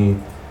with me,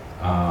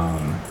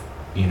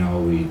 you know,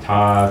 we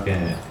talk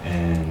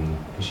and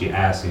she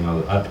asks, you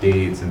know,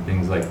 updates and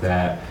things like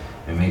that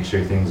and make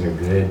sure things are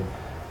good.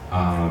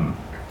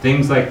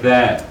 Things like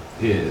that,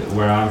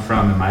 where I'm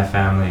from in my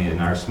family, in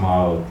our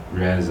small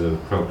res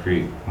of Crow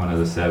Creek, one of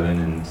the 7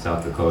 in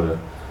South Dakota,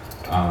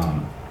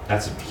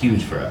 that's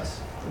huge for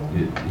us.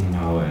 You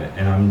know,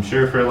 and I'm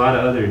sure for a lot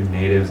of other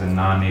natives and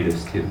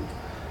non-natives too.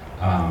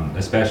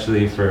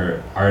 Especially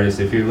for artists,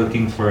 if you're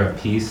looking for a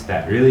piece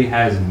that really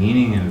has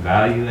meaning and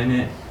value in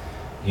it,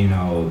 you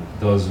know,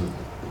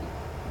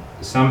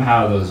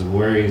 somehow those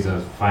worries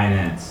of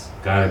finance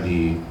gotta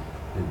be,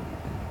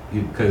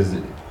 because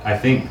I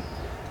think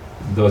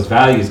those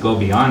values go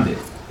beyond it.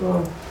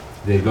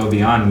 They go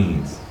beyond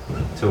means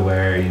to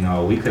where, you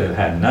know, we could have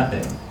had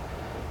nothing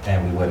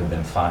and we would have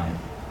been fine.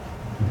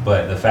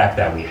 But the fact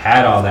that we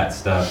had all that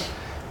stuff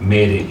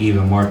made it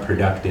even more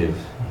productive.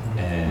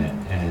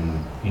 And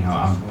you know,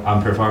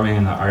 I'm performing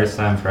in the Arts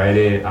Slam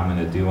Friday. I'm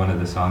gonna do one of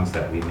the songs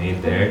that we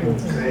made there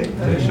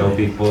to show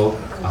people.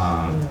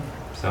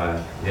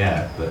 So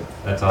yeah, but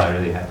that's all I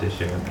really had to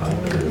share about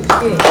it.